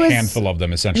 Yeah, where a handful of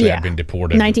them essentially had been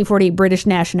deported. 1948 British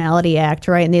Nationality Act,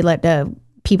 right? And they let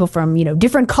people from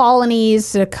different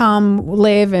colonies to come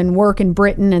live and work in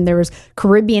Britain, and there was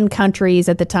Caribbean countries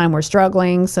at the time were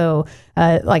struggling, so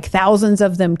like thousands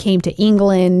of them came to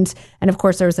England. And of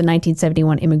course there was the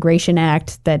 1971 Immigration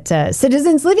Act that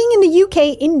citizens living in the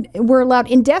UK were allowed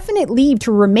indefinite leave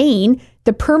to remain,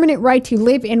 the permanent right to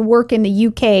live and work in the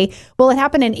UK. Well, it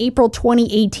happened in April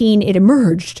 2018. It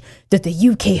emerged that the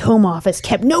UK Home Office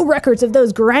kept no records of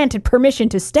those granted permission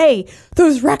to stay.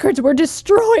 Those records were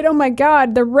destroyed. Oh my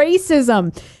God, the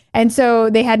racism. And so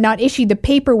they had not issued the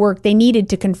paperwork they needed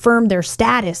to confirm their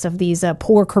status of these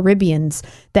poor Caribbeans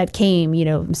that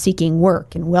came, seeking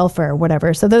work and welfare or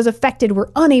whatever. So those affected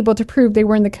were unable to prove they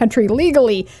were in the country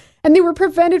legally. And they were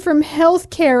prevented from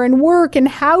health care and work and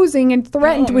housing and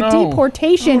threatened with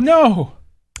deportation. Oh,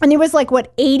 no. And it was like,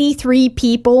 83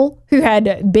 people who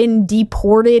had been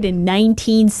deported in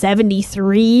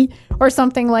 1973 or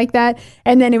something like that.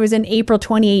 And then it was in April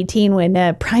 2018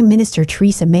 when Prime Minister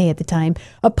Theresa May at the time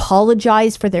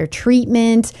apologized for their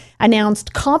treatment,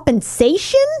 announced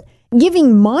compensation,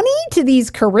 giving money to these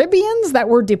Caribbeans that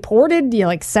were deported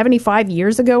 75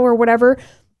 years ago or whatever.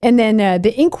 And then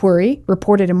the inquiry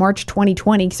reported in March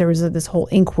 2020, because there was this whole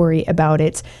inquiry about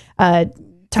it,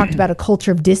 talked about a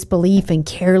culture of disbelief and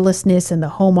carelessness in the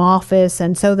Home Office.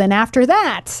 And so then after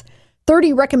that,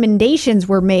 30 recommendations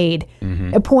were made,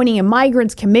 appointing a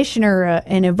migrants commissioner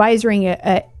and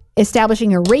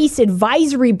establishing a race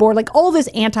advisory board. Like all this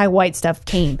anti-white stuff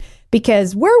came.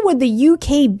 Because where would the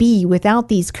UK be without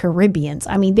these Caribbeans?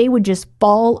 I mean, they would just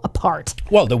fall apart.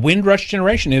 Well, the Windrush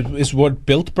generation is what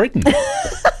built Britain.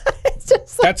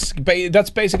 That's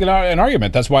basically an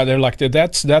argument. That's why they're like we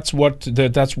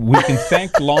can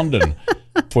thank London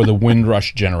for the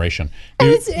Windrush generation. And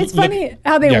it's funny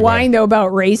how they whine though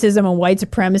about racism and white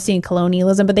supremacy and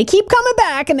colonialism, but they keep coming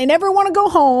back and they never want to go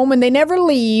home and they never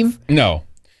leave. No.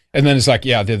 And then it's like,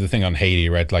 they did the thing on Haiti,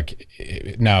 right? Like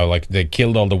now, like they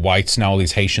killed all the whites. Now all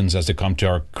these Haitians, as they come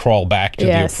to crawl back to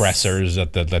the oppressors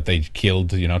that they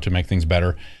killed, to make things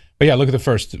better. But yeah, look at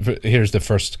here's the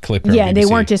first clip. Yeah, they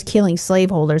weren't just killing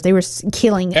slaveholders. They were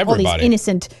killing everybody. All these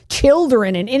innocent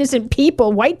children and innocent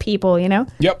people, white people, Yep.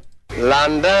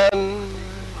 London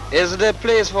is the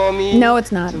place for me. No,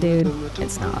 it's not, dude.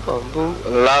 It's not.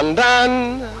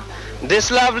 London, this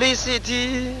lovely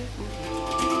city.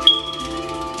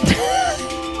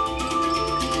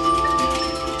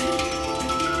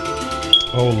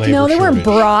 No, they weren't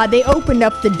broad. They opened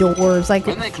up the doors.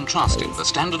 When they contrasted the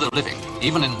standard of living,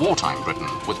 even in wartime Britain,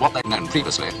 with what they'd known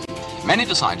previously, many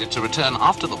decided to return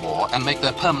after the war and make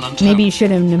their permanent Maybe you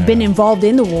shouldn't have been involved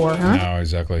in the war, huh? No,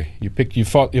 exactly. You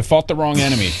fought the wrong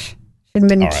enemy.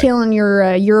 Shouldn't have been killing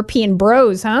your European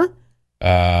bros, huh?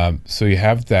 So you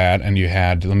have that, and you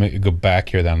had. Let me go back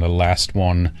here. Then the last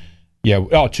one. Yeah.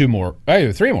 Oh, two more.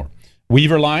 Three more.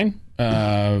 Weaver line.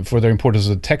 For their importance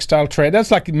of the textile trade.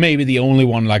 That's like maybe the only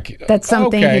one that's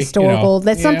something historical.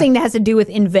 That's something that has to do with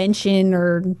invention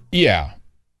or exactly.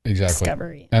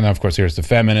 Discovery. And of course here's the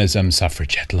feminism,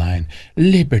 suffragette line,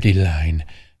 liberty line.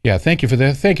 Yeah, thank you for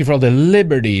all the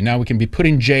liberty. Now we can be put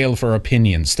in jail for our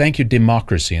opinions. Thank you,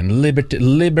 democracy and liberty.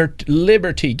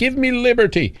 Give me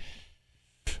liberty.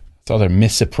 I thought they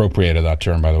misappropriated that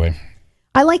term, by the way.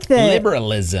 I like the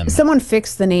liberalism. Someone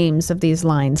fix the names of these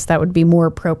lines. That would be more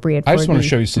appropriate. I just want to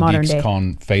show you Sadiq's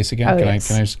Khan face again.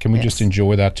 Can we just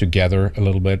enjoy that together a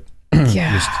little bit?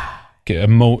 Yeah. Just get a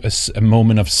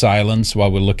moment of silence while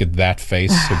we look at that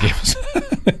face. So give us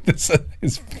this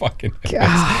is fucking. But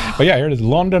yeah, here it is: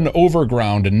 London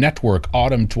Overground Network,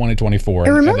 Autumn 2024.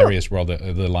 And there is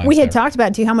the lines. We had talked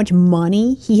about too how much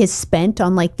money he has spent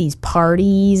on these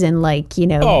parties and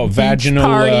vaginal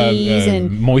parties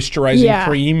and moisturizing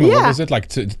cream. What was it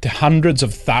to hundreds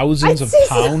of thousands of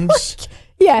pounds?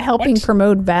 Helping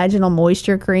promote vaginal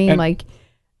moisture cream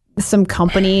some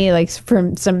company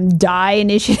from some dye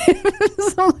initiative,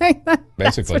 something like that.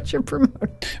 Basically, that's what you're promoting.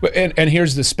 And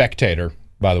here's the Spectator,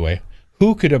 by the way.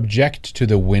 Who could object to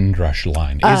the Windrush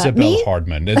line? Isabel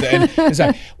Hardman.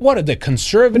 What are the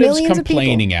conservatives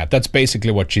complaining at? That's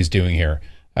basically what she's doing here.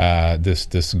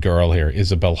 This girl here,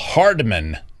 Isabel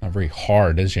Hardman. Not very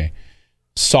hard, is she?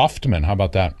 Softman. How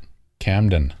about that?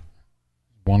 Camden.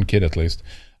 One kid at least.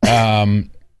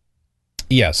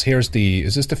 Yes,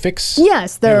 is this the fix?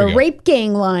 Yes, the rape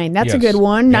gang line. That's a good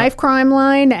one. Knife crime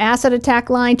line, acid attack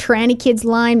line, tranny kids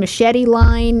line, machete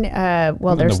line.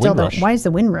 There's still why is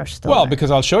the Windrush still there?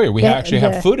 Because I'll show you. We actually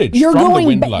have footage from the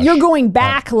Windrush. You're going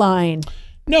back line.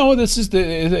 No, this is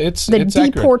it's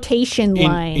deportation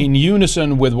line. In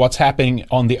unison with what's happening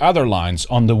on the other lines.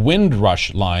 On the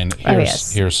Windrush line,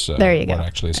 here's there you go. What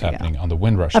actually is happening on the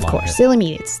Windrush line. Of course, silly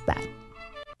me, it's that.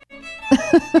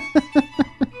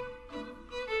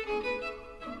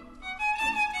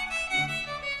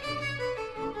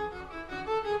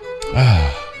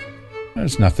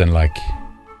 There's nothing like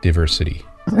diversity.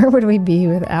 Where would we be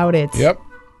without it? Yep.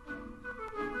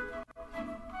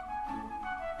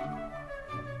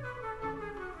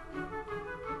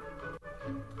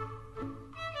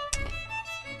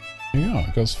 Yeah,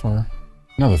 it goes for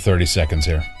another 30 seconds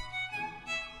here.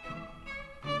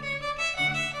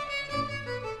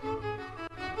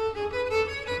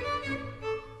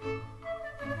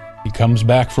 He comes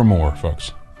back for more,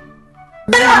 folks.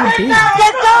 Get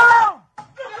down!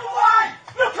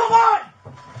 Look away!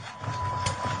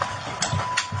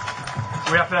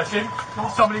 We have to let him?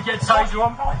 Somebody get taser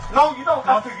on? No, you don't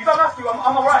have to. You don't have to.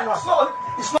 I'm alright.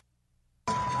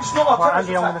 It's is not my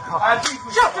Andy, I'm gonna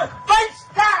shut it! Face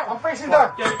down! I'm facing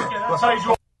down. That's how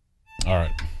you All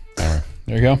right. There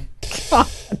you go.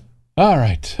 All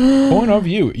right. Point of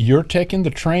view. You're taking the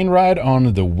train ride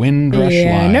on the Windrush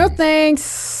line. No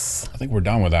thanks. I think we're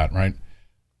done with that, right?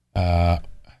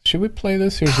 Should we play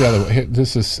this? Here's the other one.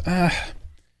 This is...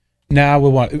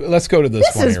 let's go to this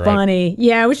one This is here, funny. Right?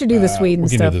 Yeah, we should do the Sweden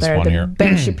stuff there. One here.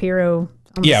 Ben Shapiro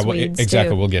on the Swedes,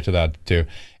 exactly. too. We'll get to that, too.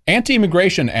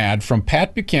 Anti-immigration ad from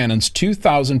Pat Buchanan's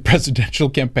 2000 presidential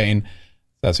campaign,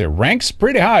 that's here, ranks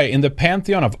pretty high in the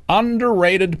pantheon of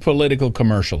underrated political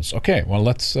commercials. Okay, well,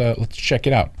 let's check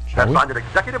it out, shall we? Signed an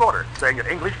executive order saying that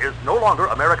English is no longer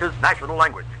America's national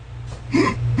language.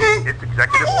 It's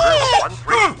Executive Order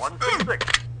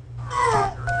 13166.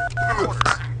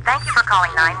 Thank you for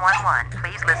calling 911.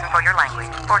 Please listen for your language.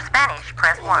 For Spanish,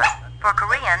 press 1. For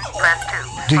Korean,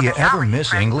 press 2. Do you ever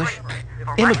miss English?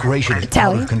 Immigration is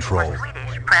out of control.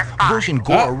 Bush and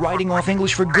Gore are writing off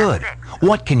English for good.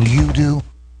 What can you do?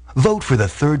 Vote for the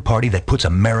third party that puts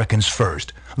Americans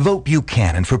first. Vote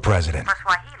Buchanan for president. For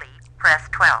Swahili, press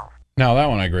 12. Now that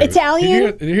one I agree Italian?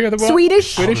 with. Did you hear the one?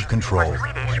 Swedish? Out of control.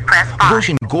 Press 5. Bush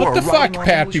and Gore What the are writing fuck, off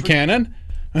Pat English Buchanan?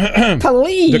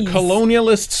 Please. The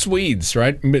colonialist Swedes,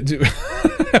 right?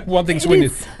 One thing Sweden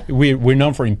is, we're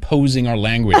known for imposing our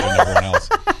language on everyone else.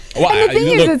 Well, and the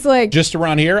thing is, it's like... Just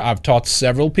around here, I've taught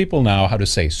several people now how to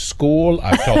say skål.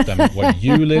 I've taught them what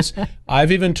jul is.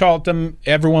 I've even taught them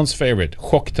everyone's favorite,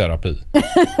 chockterapi.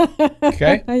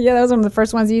 Okay? Yeah, that was one of the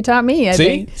first ones you taught me, I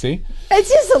think. See? It's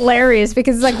just hilarious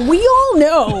because it's like we all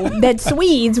know that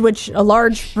Swedes, which a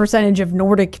large percentage of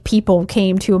Nordic people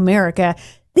came to America,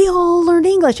 they all learned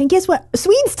English. And guess what?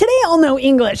 Swedes today all know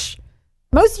English.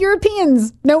 Most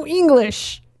Europeans know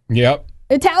English. Yep.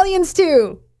 Italians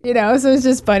too. You know, so it's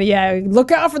just funny. Yeah,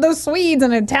 look out for those Swedes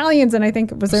and Italians. And I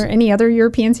think, was there any other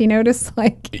Europeans he noticed? No,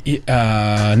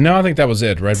 I think that was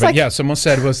it, right? But yeah, someone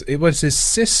said it was his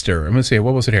sister. I'm going to see,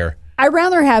 what was it here? I'd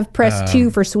rather have press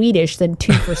 2 for Swedish than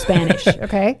 2 for Spanish,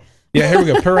 okay? Yeah, here we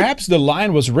go. Perhaps the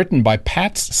line was written by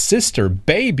Pat's sister,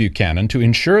 Bae Buchanan, to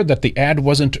ensure that the ad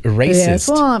wasn't racist. Yes,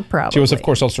 well, probably. She was, of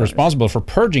course, also responsible for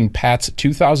purging Pat's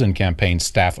 2000 campaign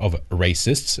staff of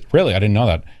racists. Really? I didn't know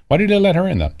that. Why did they let her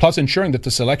in that? Plus ensuring that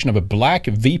the selection of a black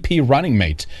VP running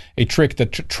mate, a trick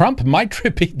that Trump might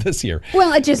repeat this year.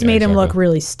 Well, it just made him look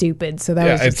really stupid, so that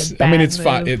was just a bad it's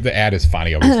fun. The ad is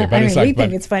funny, obviously. But we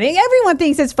think it's funny. Everyone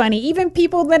thinks it's funny. Even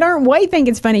people that aren't white think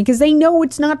it's funny because they know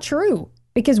it's not true.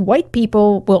 Because white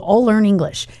people will all learn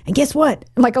English. And guess what?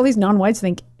 Like all these non-whites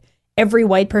think every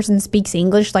white person speaks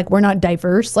English. Like we're not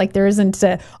diverse. Like there isn't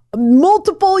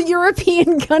multiple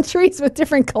European countries with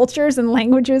different cultures and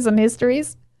languages and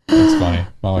histories. That's funny.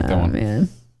 I like that one. Man.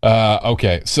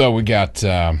 Okay, so we got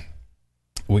the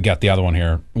other one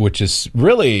here, which is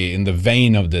really in the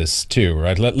vein of this too,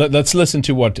 right? Let's listen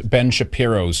to what Ben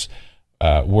Shapiro's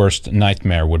worst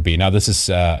nightmare would be. Now this is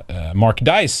Mark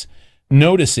Dice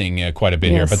noticing quite a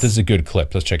bit here, but this is a good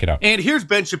clip. Let's check it out. And here's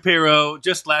Ben Shapiro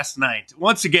just last night,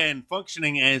 once again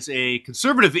functioning as a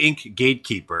conservative Inc.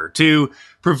 gatekeeper to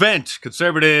prevent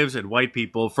conservatives and white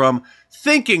people from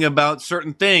thinking about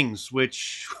certain things,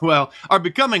 which, well, are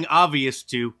becoming obvious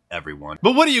to everyone.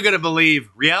 But what are you going to believe,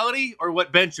 reality or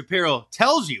what Ben Shapiro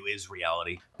tells you is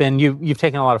reality? Ben, you've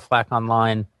taken a lot of flack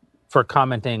online for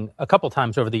commenting a couple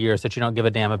times over the years that you don't give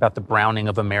a damn about the browning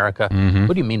of America. Mm-hmm.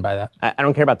 What do you mean by that? I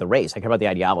don't care about the race. I care about the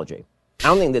ideology. I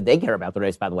don't think that they care about the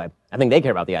race, by the way. I think they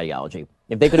care about the ideology.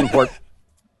 If they could import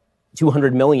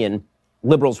 200 million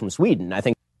liberals from Sweden, I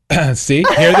think... See?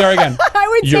 Here they are again. I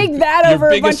would take that over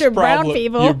a bunch of brown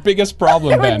people. Your biggest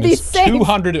problem, Ben, is safe.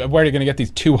 200... Where are you going to get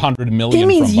these 200 million He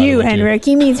means from, you, Henrik.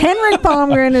 He means Henrik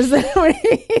Palmgren is what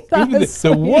he thought.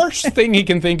 The worst thing he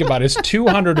can think about is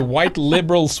 200 white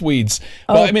liberal Swedes.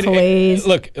 Well, I mean, please.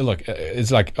 Look,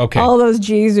 it's like, okay. All those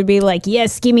Jews would be like,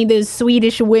 yes, give me those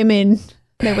Swedish women.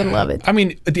 They would love it. I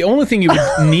mean, the only thing you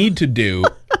would need to do,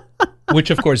 which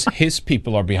of course his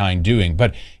people are behind doing,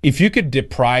 but if you could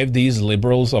deprive these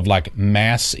liberals of like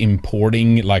mass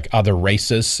importing like other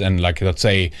races and like, let's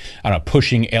say, I don't know,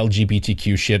 pushing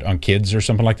LGBTQ shit on kids or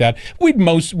something like that, we'd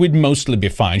mostly be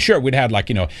fine. Sure, we'd have like,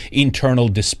 internal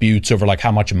disputes over like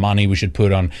how much money we should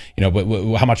put on,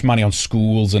 how much money on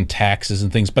schools and taxes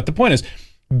and things. But the point is,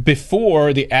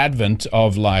 before the advent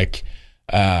of like,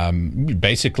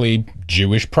 basically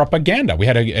Jewish propaganda. We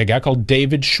had a guy called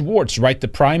David Schwartz write the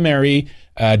primary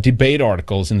debate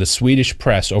articles in the Swedish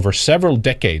press over several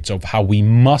decades of how we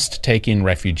must take in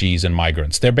refugees and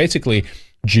migrants. They're basically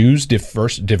Jews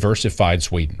diversified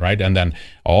Sweden, right? And then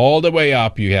all the way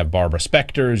up, you have Barbara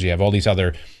Specters, you have all these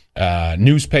other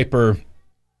newspaper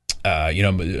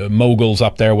moguls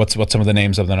up there. What's some of the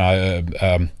names of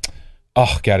them?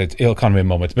 Oh God, it'll come in a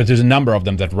moment. But there's a number of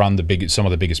them that run some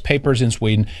of the biggest papers in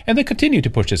Sweden, and they continue to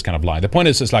push this kind of line. The point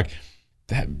is, it's like,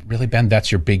 that really, Ben, that's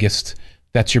your biggest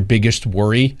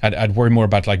worry. I'd worry more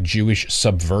about like Jewish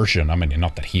subversion. I mean,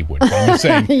 not that he would, but I'm just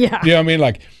saying. Yeah. You know what I mean?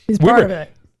 Like, he's part of it.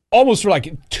 Almost for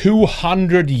like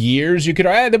 200 years, you could.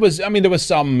 There was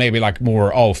some maybe like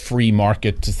more free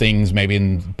market things, maybe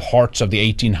in parts of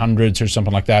the 1800s or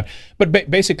something like that. But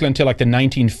basically until like the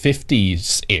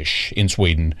 1950s ish in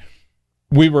Sweden,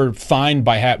 we were fine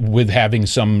with having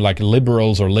some like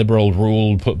liberals or liberal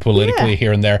rule politically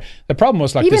here and there. The problem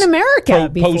was like even this America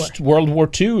post World War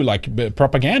II like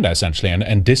propaganda essentially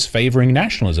and disfavoring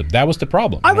nationalism. That was the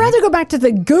problem. I'd rather go back to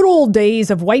the good old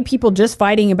days of white people just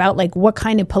fighting about like what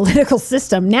kind of political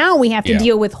system. Now we have to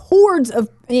deal with hordes of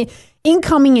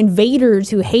incoming invaders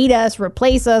who hate us,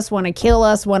 replace us, want to kill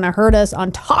us, want to hurt us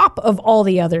on top of all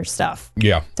the other stuff.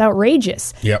 Yeah. It's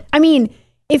outrageous. Yeah. I mean,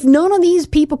 if none of these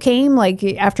people came, like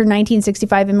after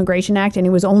 1965 Immigration Act, and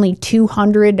it was only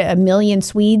 200 million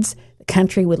Swedes, the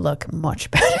country would look much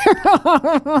better.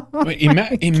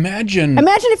 Imagine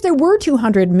if there were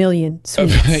 200 million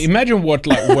Swedes. Imagine what,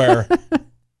 like, where,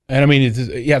 and I mean,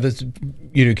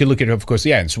 you can look at it, of course,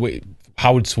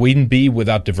 how would Sweden be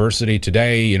without diversity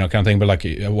today, kind of thing, but like,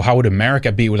 how would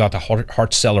America be without the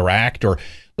Hart-Celler Act, or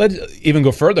let's even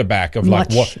go further back of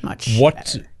like,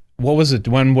 what was it?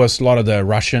 When was a lot of the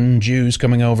Russian Jews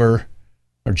coming over,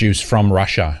 or Jews from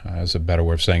Russia? That's a better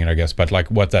way of saying it, I guess. But like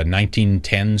the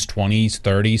 1910s, 20s,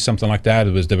 30s, something like that.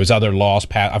 There was other laws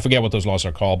passed. I forget what those laws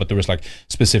are called, but there was like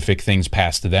specific things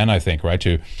passed then, I think, right?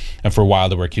 And for a while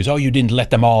they were accused, you didn't let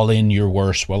them all in, you're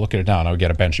worse. Well, look at it now. Now we get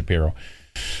a Ben Shapiro.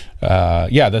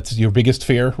 That's your biggest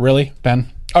fear, really,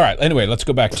 Ben? All right. Anyway, let's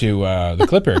go back to the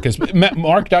clip here, because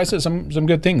Mark Dice says some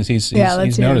good things. He's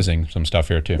noticing some stuff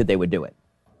here too. That they would do it.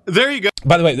 There you go.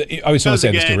 By the way, I was going to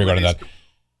say this too regarding that.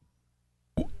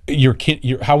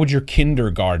 How would your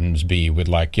kindergartens be with,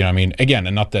 like, I mean, again,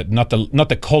 and not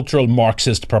the cultural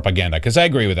Marxist propaganda, because I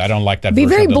agree with that. I don't like that Be version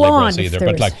very of the blonde liberals either. if there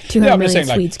But was like, 200 I'm just million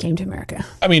saying, Swedes came to America.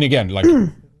 I mean, again, like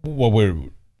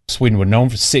Sweden were known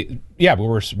for. There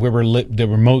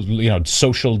were most,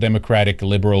 social democratic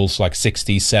liberals like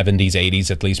 60s, 70s, 80s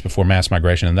at least before mass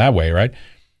migration in that way, right?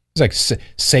 It's like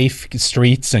safe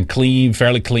streets and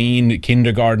fairly clean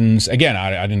kindergartens. Again,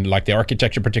 I didn't like the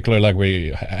architecture particularly, like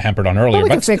we hampered on earlier. But we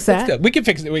can fix that. We can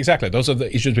fix it. Exactly. Those are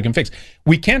the issues we can fix.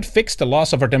 We can't fix the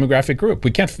loss of our demographic group.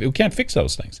 We can't fix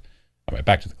those things. All right,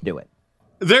 back to do it.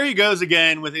 There he goes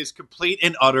again with his complete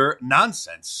and utter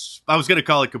nonsense. I was going to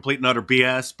call it complete and utter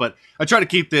BS, but I try to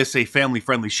keep this a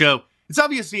family-friendly show. It's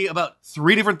obviously about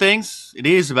three different things. It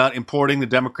is about importing the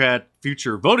Democrat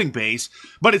future voting base,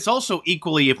 but it's also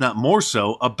equally, if not more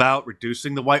so, about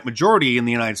reducing the white majority in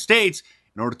the United States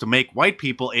in order to make white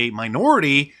people a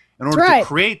minority, in order to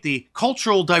create the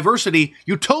cultural diversity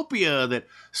utopia that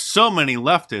so many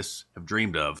leftists have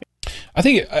dreamed of. I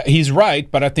think he's right,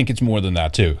 but I think it's more than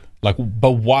that too. Like,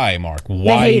 but why, Mark?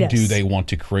 Why do they want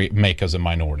to make us a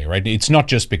minority, right? It's not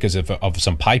just because of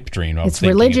some pipe dream. It's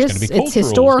religious, it's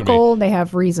historical, they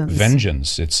have reasons.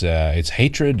 Vengeance, it's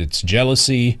hatred, it's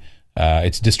jealousy,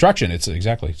 it's destruction. It's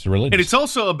religious. And it's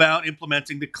also about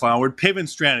implementing the Cloward Piven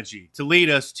strategy to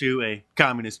lead us to a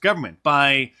communist government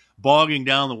by bogging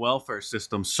down the welfare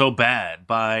system so bad,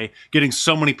 by getting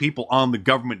so many people on the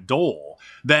government dole,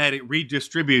 that it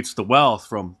redistributes the wealth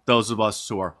from those of us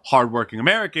who are hardworking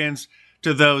Americans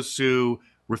to those who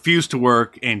refuse to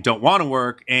work and don't want to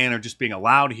work and are just being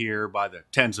allowed here by the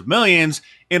tens of millions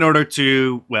in order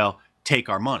to, take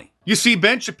our money. You see,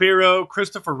 Ben Shapiro,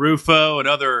 Christopher Rufo, and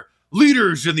other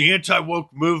leaders in the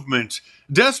anti-woke movement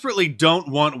desperately don't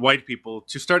want white people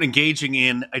to start engaging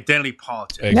in identity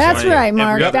politics. Exactly. That's right,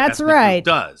 Mark. That's right.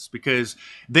 Does, because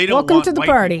they don't Welcome want to the white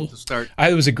party. people to start.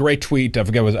 It was a great tweet. I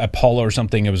forget, it was Apollo or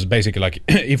something. It was basically like,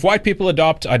 if white people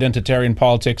adopt identitarian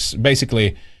politics,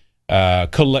 basically, a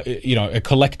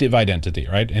collective identity,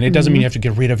 right? And it doesn't mean you have to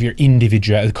get rid of your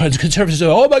individual. Conservatives say,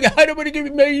 "Oh my God, I don't want to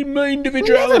give my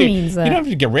individuality." Means that. You don't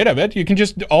have to get rid of it. You can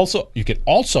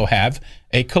also have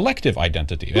a collective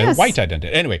identity, a white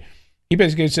identity. Anyway, he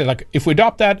basically said, like, if we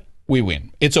adopt that, we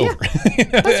win. It's over.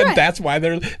 That's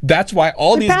right. That's why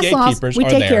all these gatekeepers laws, we are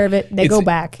take there. care of it. They go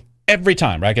back every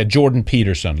time, right? Like Jordan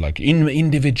Peterson, like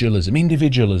individualism.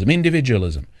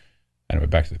 Anyway,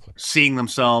 back to the clip. Seeing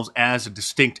themselves as a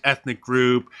distinct ethnic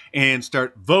group and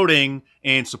start voting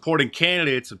and supporting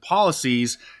candidates and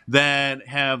policies that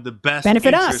have the best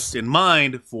Benefit interest us. in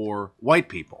mind for white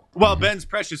people. Well, Ben's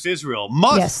precious Israel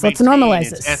must Yes, let's maintain normalize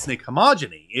its this. ethnic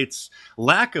homogeny, its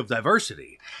lack of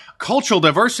diversity. Cultural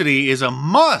diversity is a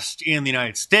must in the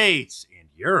United States and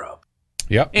Europe.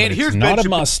 Yep, And but here's it's not Ben a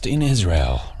must in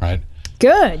Israel, right?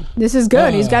 Good. This is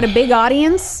good. He's got a big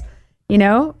audience. You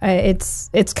know,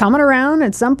 it's coming around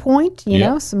at some point. You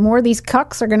know, some more of these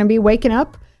cucks are going to be waking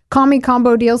up. Commie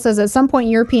Combo Deal says at some point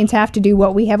Europeans have to do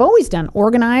what we have always done: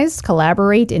 organize,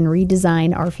 collaborate, and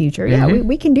redesign our future. Yeah,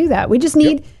 we can do that. We just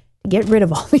need to get rid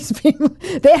of all these people.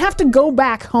 They have to go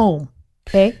back home.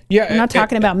 Okay. Yeah, we're not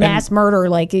talking about mass murder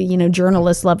like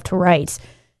journalists love to write.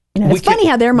 You know, it's funny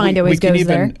how their mind always goes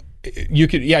there. You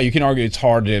can argue it's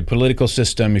hard. The political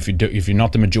system, if you're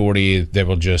not the majority, they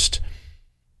will just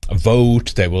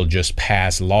vote. They will just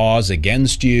pass laws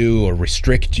against you or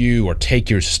restrict you or take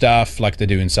your stuff like they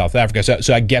do in South Africa.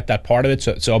 So I get that part of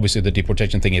it. So obviously the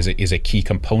deportation thing is a key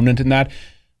component in that.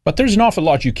 But there's an awful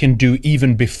lot you can do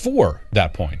even before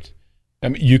that point. I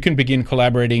mean, you can begin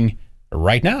collaborating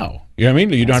right now. You know what I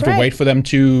mean? You don't have to wait for them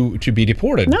to be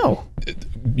deported. No.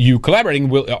 You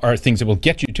collaborating are things that will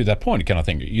get you to that point, kind of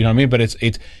thing. You know what I mean? But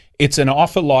it's an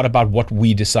awful lot about what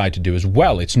we decide to do as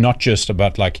well. It's not just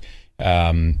about like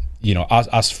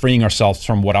us freeing ourselves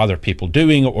from what other people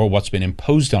doing or what's been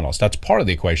imposed on us. That's part of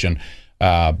the equation.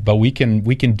 But we can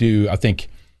do, I think,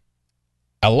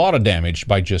 a lot of damage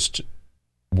by just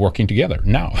working together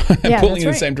now and pulling in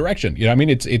the same direction. You know what I mean?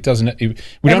 It doesn't. We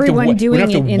don't have to wait.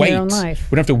 Their own life.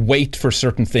 We don't have to wait for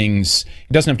certain things.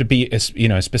 It doesn't have to be a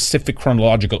specific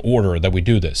chronological order that we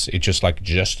do this. It's just like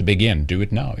to begin, do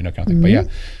it now. Kind of thing. But yeah,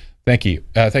 thank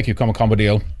you, Combo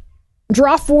Deal.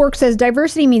 Draw Fork says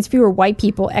diversity means fewer white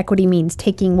people. Equity means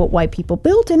taking what white people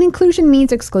built, and inclusion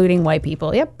means excluding white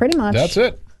people. Yep, pretty much. That's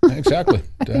it. Exactly.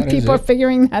 People are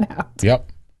figuring that out. Yep.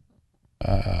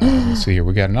 Let's see here.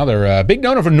 We got another big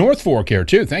donor for North Fork here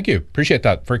too. Thank you. Appreciate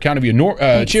that for account of you.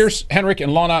 Cheers, Henrik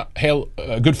and Lana. Hail,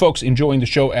 good folks, enjoying the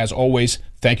show as always.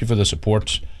 Thank you for the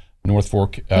support, North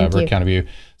Fork, for account of you.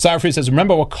 Cyberfree says,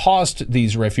 remember what caused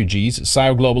these refugees?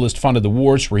 Psycho-globalist funded the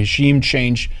wars, regime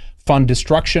change, fund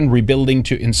destruction, rebuilding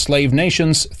to enslaved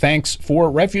nations. Thanks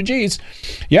for refugees.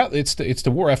 Yeah, it's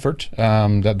the war effort.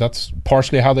 That's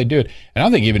partially how they do it. And I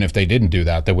think even if they didn't do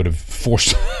that, they would have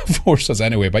forced us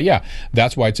anyway. But yeah,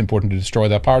 that's why it's important to destroy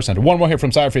that power center. One more here from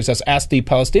Cyberfree says, ask the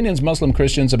Palestinians, Muslim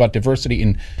Christians about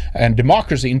diversity and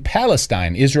democracy in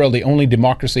Palestine. Israel, the only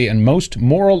democracy and most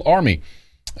moral army.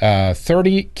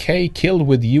 30K killed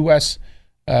with US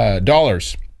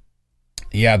dollars.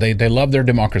 Yeah, they love their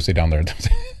democracy down there.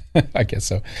 I guess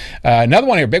so. Another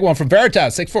one here, big one from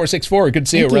Veritas, 6464. Good to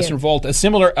see you. Western Vault. A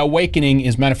similar awakening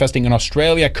is manifesting in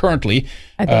Australia currently.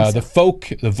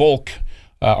 The Volk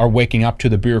are waking up to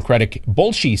the bureaucratic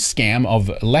bullshit scam of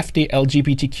lefty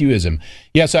LGBTQism.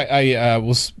 Yes, I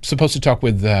was supposed to talk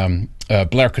with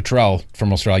Blair Cottrell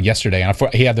from Australia yesterday, and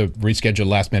he had to reschedule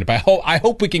last minute. But I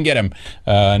hope we can get him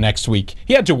next week.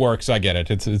 He had to work, so I get it.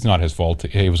 It's not his fault.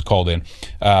 He was called in,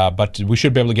 but we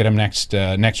should be able to get him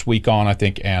next week on, I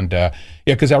think. And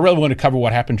because I really want to cover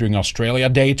what happened during Australia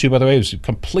Day too. By the way, it was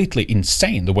completely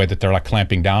insane the way that they're like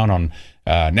clamping down on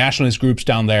nationalist groups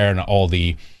down there and all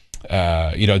the.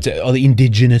 All the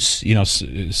indigenous,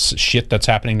 shit that's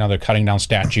happening now. They're cutting down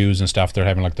statues and stuff. They're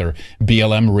having like their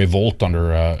BLM revolt under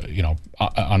not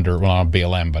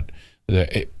BLM, but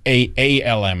the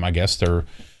ALM, I guess. Their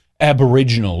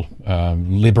Aboriginal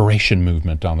liberation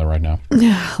movement down there right now.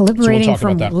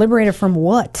 Liberated from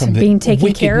what? From being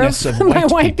taken care of by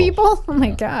white people? Oh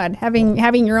my God!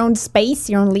 Having your own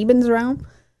space, your own Lebensraum.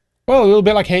 Well, a little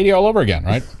bit like Haiti all over again,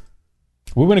 right?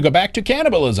 We're going to go back to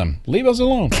cannibalism. Leave us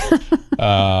alone.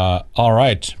 All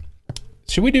right.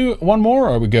 Should we do one more,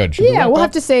 or are we good? We'll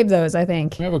have to save those, I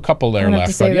think. We have a couple there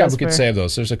left. But yeah, we could save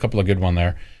those. There's a couple of good ones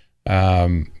there.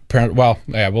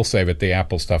 We'll save it. The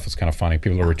Apple stuff is kind of funny.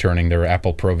 People are returning their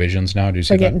Apple Provisions now. Do you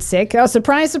see They're that? getting sick. Oh,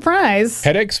 surprise, surprise.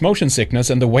 Headaches, motion sickness,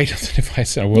 and the weight of the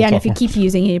device. And if you keep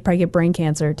using it, you probably get brain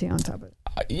cancer, too, on top of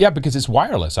it. Because it's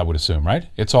wireless, I would assume, right?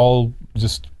 It's all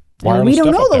just wireless. We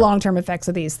don't know the long-term effects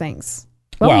of these things.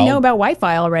 Well, we know about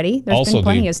Wi-Fi already. There's been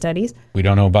plenty of studies. We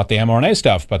don't know about the mRNA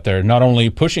stuff, but they're not only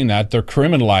pushing that, they're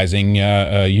criminalizing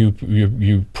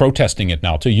you protesting it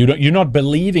now too. You're not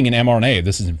believing in mRNA.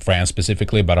 This is in France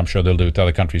specifically, but I'm sure they'll do it to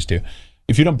other countries too.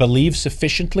 If you don't believe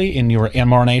sufficiently in your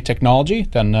mRNA technology,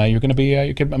 then you're going to be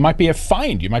it might be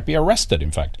fined. You might be arrested,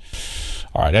 in fact.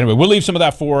 All right, anyway, we'll leave some of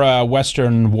that for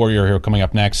Western Warrior here coming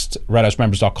up next.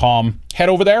 RedHouseMembers.com. Head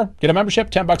over there, get a membership,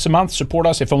 $10 a month. Support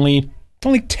us, if only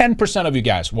only 10% of you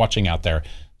guys watching out there.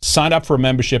 Sign up for a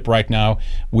membership right now.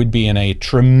 We'd be in a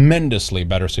tremendously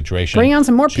better situation. Bring on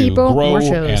some more people, to grow more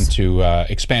shows. and to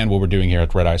expand what we're doing here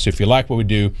at Red Eye. So if you like what we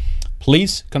do,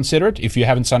 please consider it. If you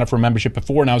haven't signed up for a membership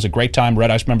before, now is a great time.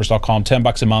 RedIceMembers.com,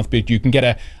 $10 a month. But you can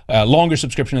get a longer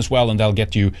subscription as well, and they'll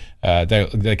get you they'll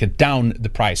get down the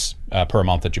price per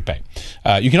month that you pay.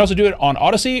 You can also do it on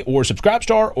Odyssey or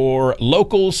Subscribestar or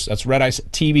Locals. That's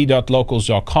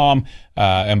redicetv.locals.com.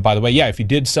 And by the way, yeah, if you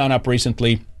did sign up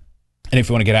recently, and if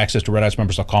you want to get access to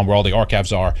redicemembers.com, where all the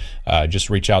archives are, just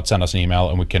reach out, send us an email,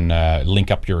 and we can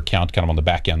link up your account kind of on the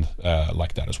back end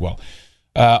like that as well.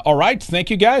 All right. Thank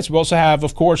you, guys. We also have,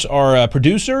 of course, our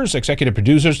producers, executive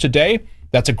producers today.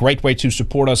 That's a great way to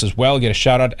support us as well. Get a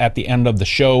shout out at the end of the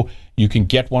show. You can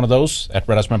get one of those at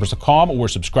redicemembers.com or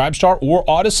Subscribestar or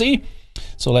Odyssey.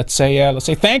 So let's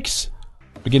say thanks.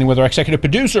 Beginning with our executive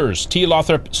producers: T.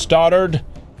 Lothrop Stoddard,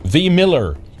 V.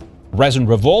 Miller, Resin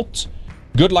Revolt,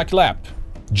 Good Luck Lap,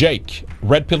 Jake,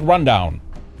 Red Pill Rundown.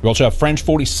 We also have French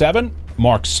 47,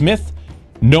 Mark Smith,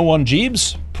 No One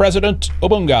Jeeves, President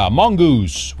Obunga,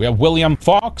 Mongoose. We have William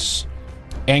Fox,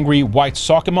 Angry White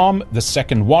Soccer Mom, The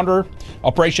Second Wanderer,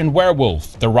 Operation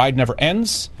Werewolf, The Ride Never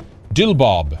Ends,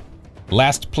 Dillbob,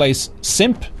 Last Place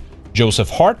Simp, Joseph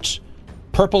Hart,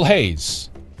 Purple Haze,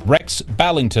 Rex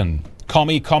Ballington,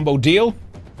 Commie Combo Deal,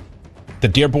 The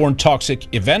Dearborn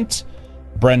Toxic Event,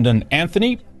 Brendan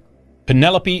Anthony,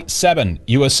 Penelope 7,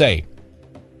 USA.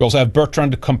 We also have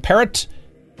Bertrand Comparrot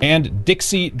and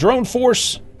Dixie Drone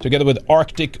Force, together with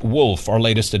Arctic Wolf, our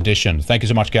latest edition. Thank you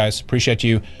so much, guys. Appreciate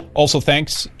you. Also,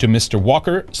 thanks to Mr.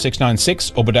 Walker,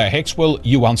 696, Obadiah Hexwell,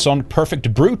 Johansson,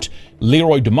 Perfect Brute,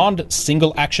 Leroy Dumond,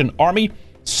 Single Action Army,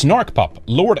 Snarkpop,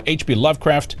 Lord H.P.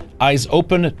 Lovecraft, Eyes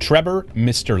Open, Trevor,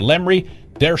 Mr. Lemry,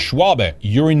 Der Schwabe,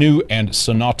 Urinu, and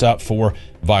Sonata for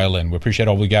violin. We appreciate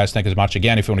all of you guys. Thank you so much.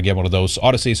 Again, if you want to get one of those,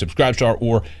 Odyssey, Subscribestar,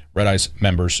 or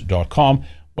redicemembers.com.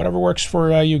 Whatever works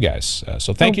for you guys.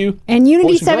 So thank you. And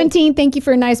Unity17, thank you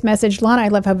for a nice message. Lana, I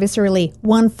love how viscerally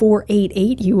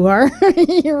 1488 you are.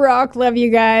 You rock. Love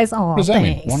you guys. Oh, what does that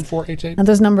thanks. mean? 1488? And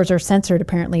those numbers are censored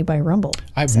apparently by Rumble.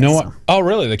 I have no... Oh,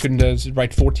 really? They couldn't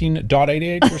write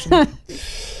 14.88 or something?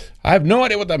 I have no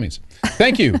idea what that means.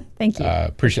 Thank you. Thank you.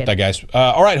 Appreciate that, guys.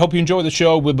 All right. Hope you enjoy the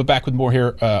show. We'll be back with more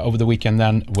here over the weekend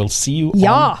then. We'll see you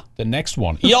on the next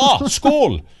one. Ja,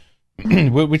 skål!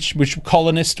 which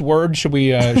colonist word should we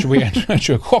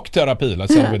chockterapi?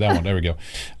 Let's start with that one. There we go.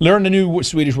 Learn a new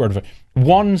Swedish word.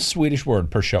 One Swedish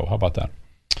word per show. How about that?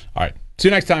 All right. See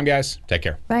you next time, guys. Take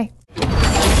care. Bye.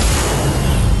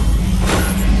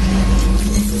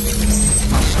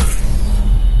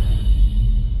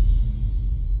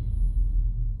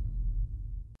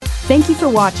 Thank you for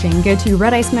watching. Go to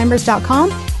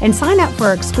redicemembers.com and sign up for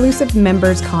our exclusive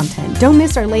members content. Don't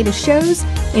miss our latest shows,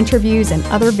 interviews, and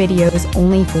other videos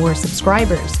only for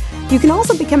subscribers. You can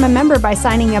also become a member by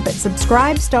signing up at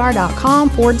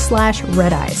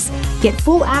subscribestar.com/redice. Get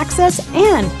full access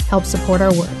and help support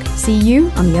our work. See you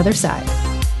on the other side.